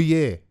the whole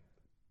year.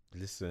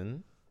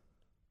 Listen,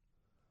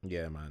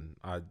 Yeah, man.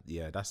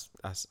 That's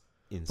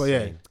insane. But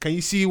yeah, can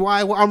you see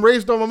why I'm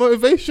raised on my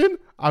motivation?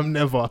 I'm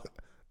never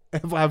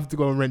ever have to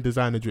go and rent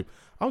designer drip.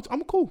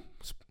 I'm cool.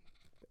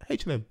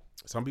 H&M.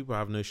 Some people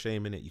have no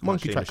shame in it. You can't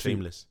Monkey shame the tracksuit.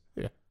 shameless.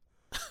 Yeah.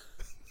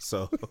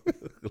 So,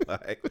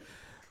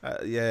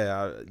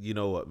 you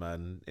know what,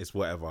 man? It's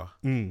whatever.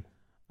 Mm.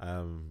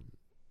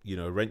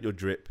 Rent your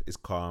drip is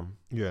calm.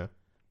 Yeah.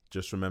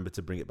 Just remember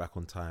to bring it back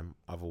on time.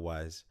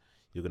 Otherwise,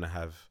 you're gonna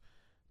have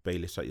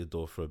bailiffs at your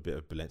door for a bit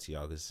of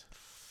Balenciagas.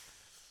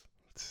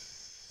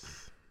 It's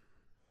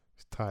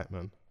tight,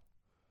 man.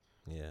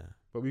 Yeah.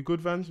 But we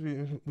good, Vans.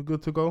 We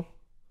good to go.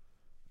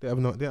 They have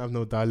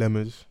no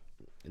dilemmas.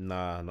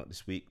 Nah, not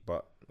this week.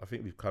 But I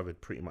think we've covered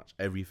pretty much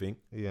everything.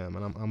 Yeah,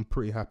 man. I'm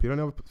pretty happy. The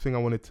only other thing I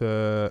wanted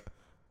to,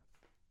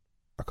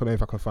 I don't know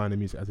if I can find the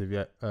music as of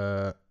yet.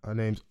 Her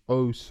name's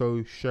Oh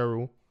So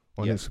Cheryl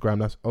on Instagram.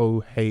 That's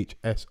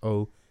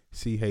OHSOCHERYLL.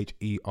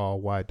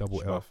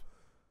 Stuff.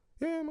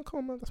 Yeah, man, come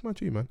on, man. That's my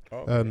G, man. Oh,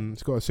 okay.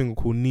 It's got a single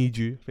called Need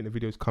You. I think the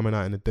video's coming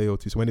out in a day or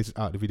two. So when this is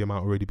out, the video might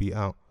already be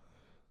out.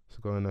 So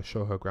go and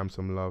show her Gram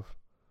some love.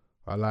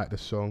 I like the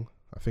song.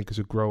 I think it's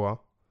a grower.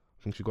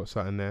 I think she got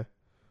something there.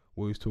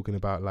 We're always talking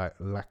about like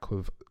lack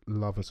of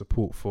love and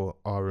support for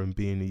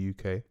R&B in the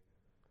UK.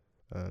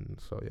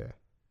 And so, yeah.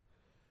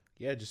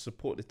 Yeah, just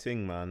support the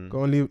thing, man.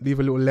 Go and leave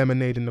a little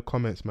lemonade in the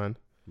comments, man.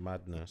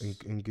 Madness.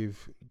 And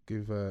give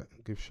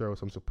Cheryl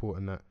some support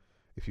in that.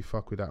 If you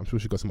fuck with that, I'm sure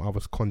she's got some other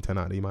content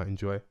out that you might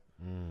enjoy.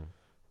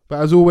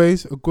 But as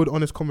always, a good,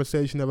 honest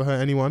conversation never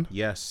hurt anyone.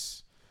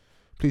 Yes.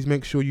 Please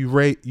make sure you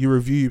rate, you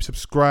review, you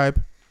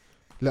subscribe.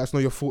 Let us know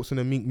your thoughts on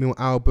the Meek Mill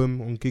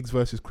album, on Giggs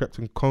vs. Krept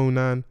and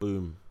Conan.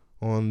 Boom.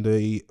 On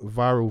the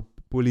viral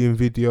bullying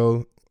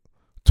video,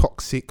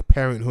 Toxic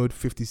Parenthood,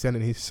 50 Cent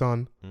and his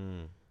son.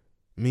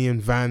 Me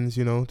and Vans,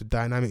 the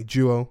dynamic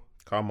duo.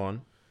 Come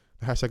on.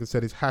 The hashtag I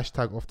said is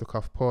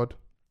 #OffTheCuffPod.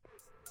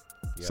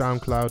 Yes.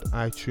 SoundCloud,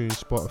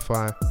 iTunes,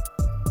 Spotify.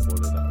 All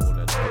of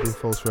that. I've been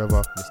false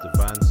forever. Mr.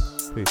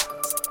 Vance. Peace.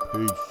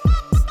 Peace.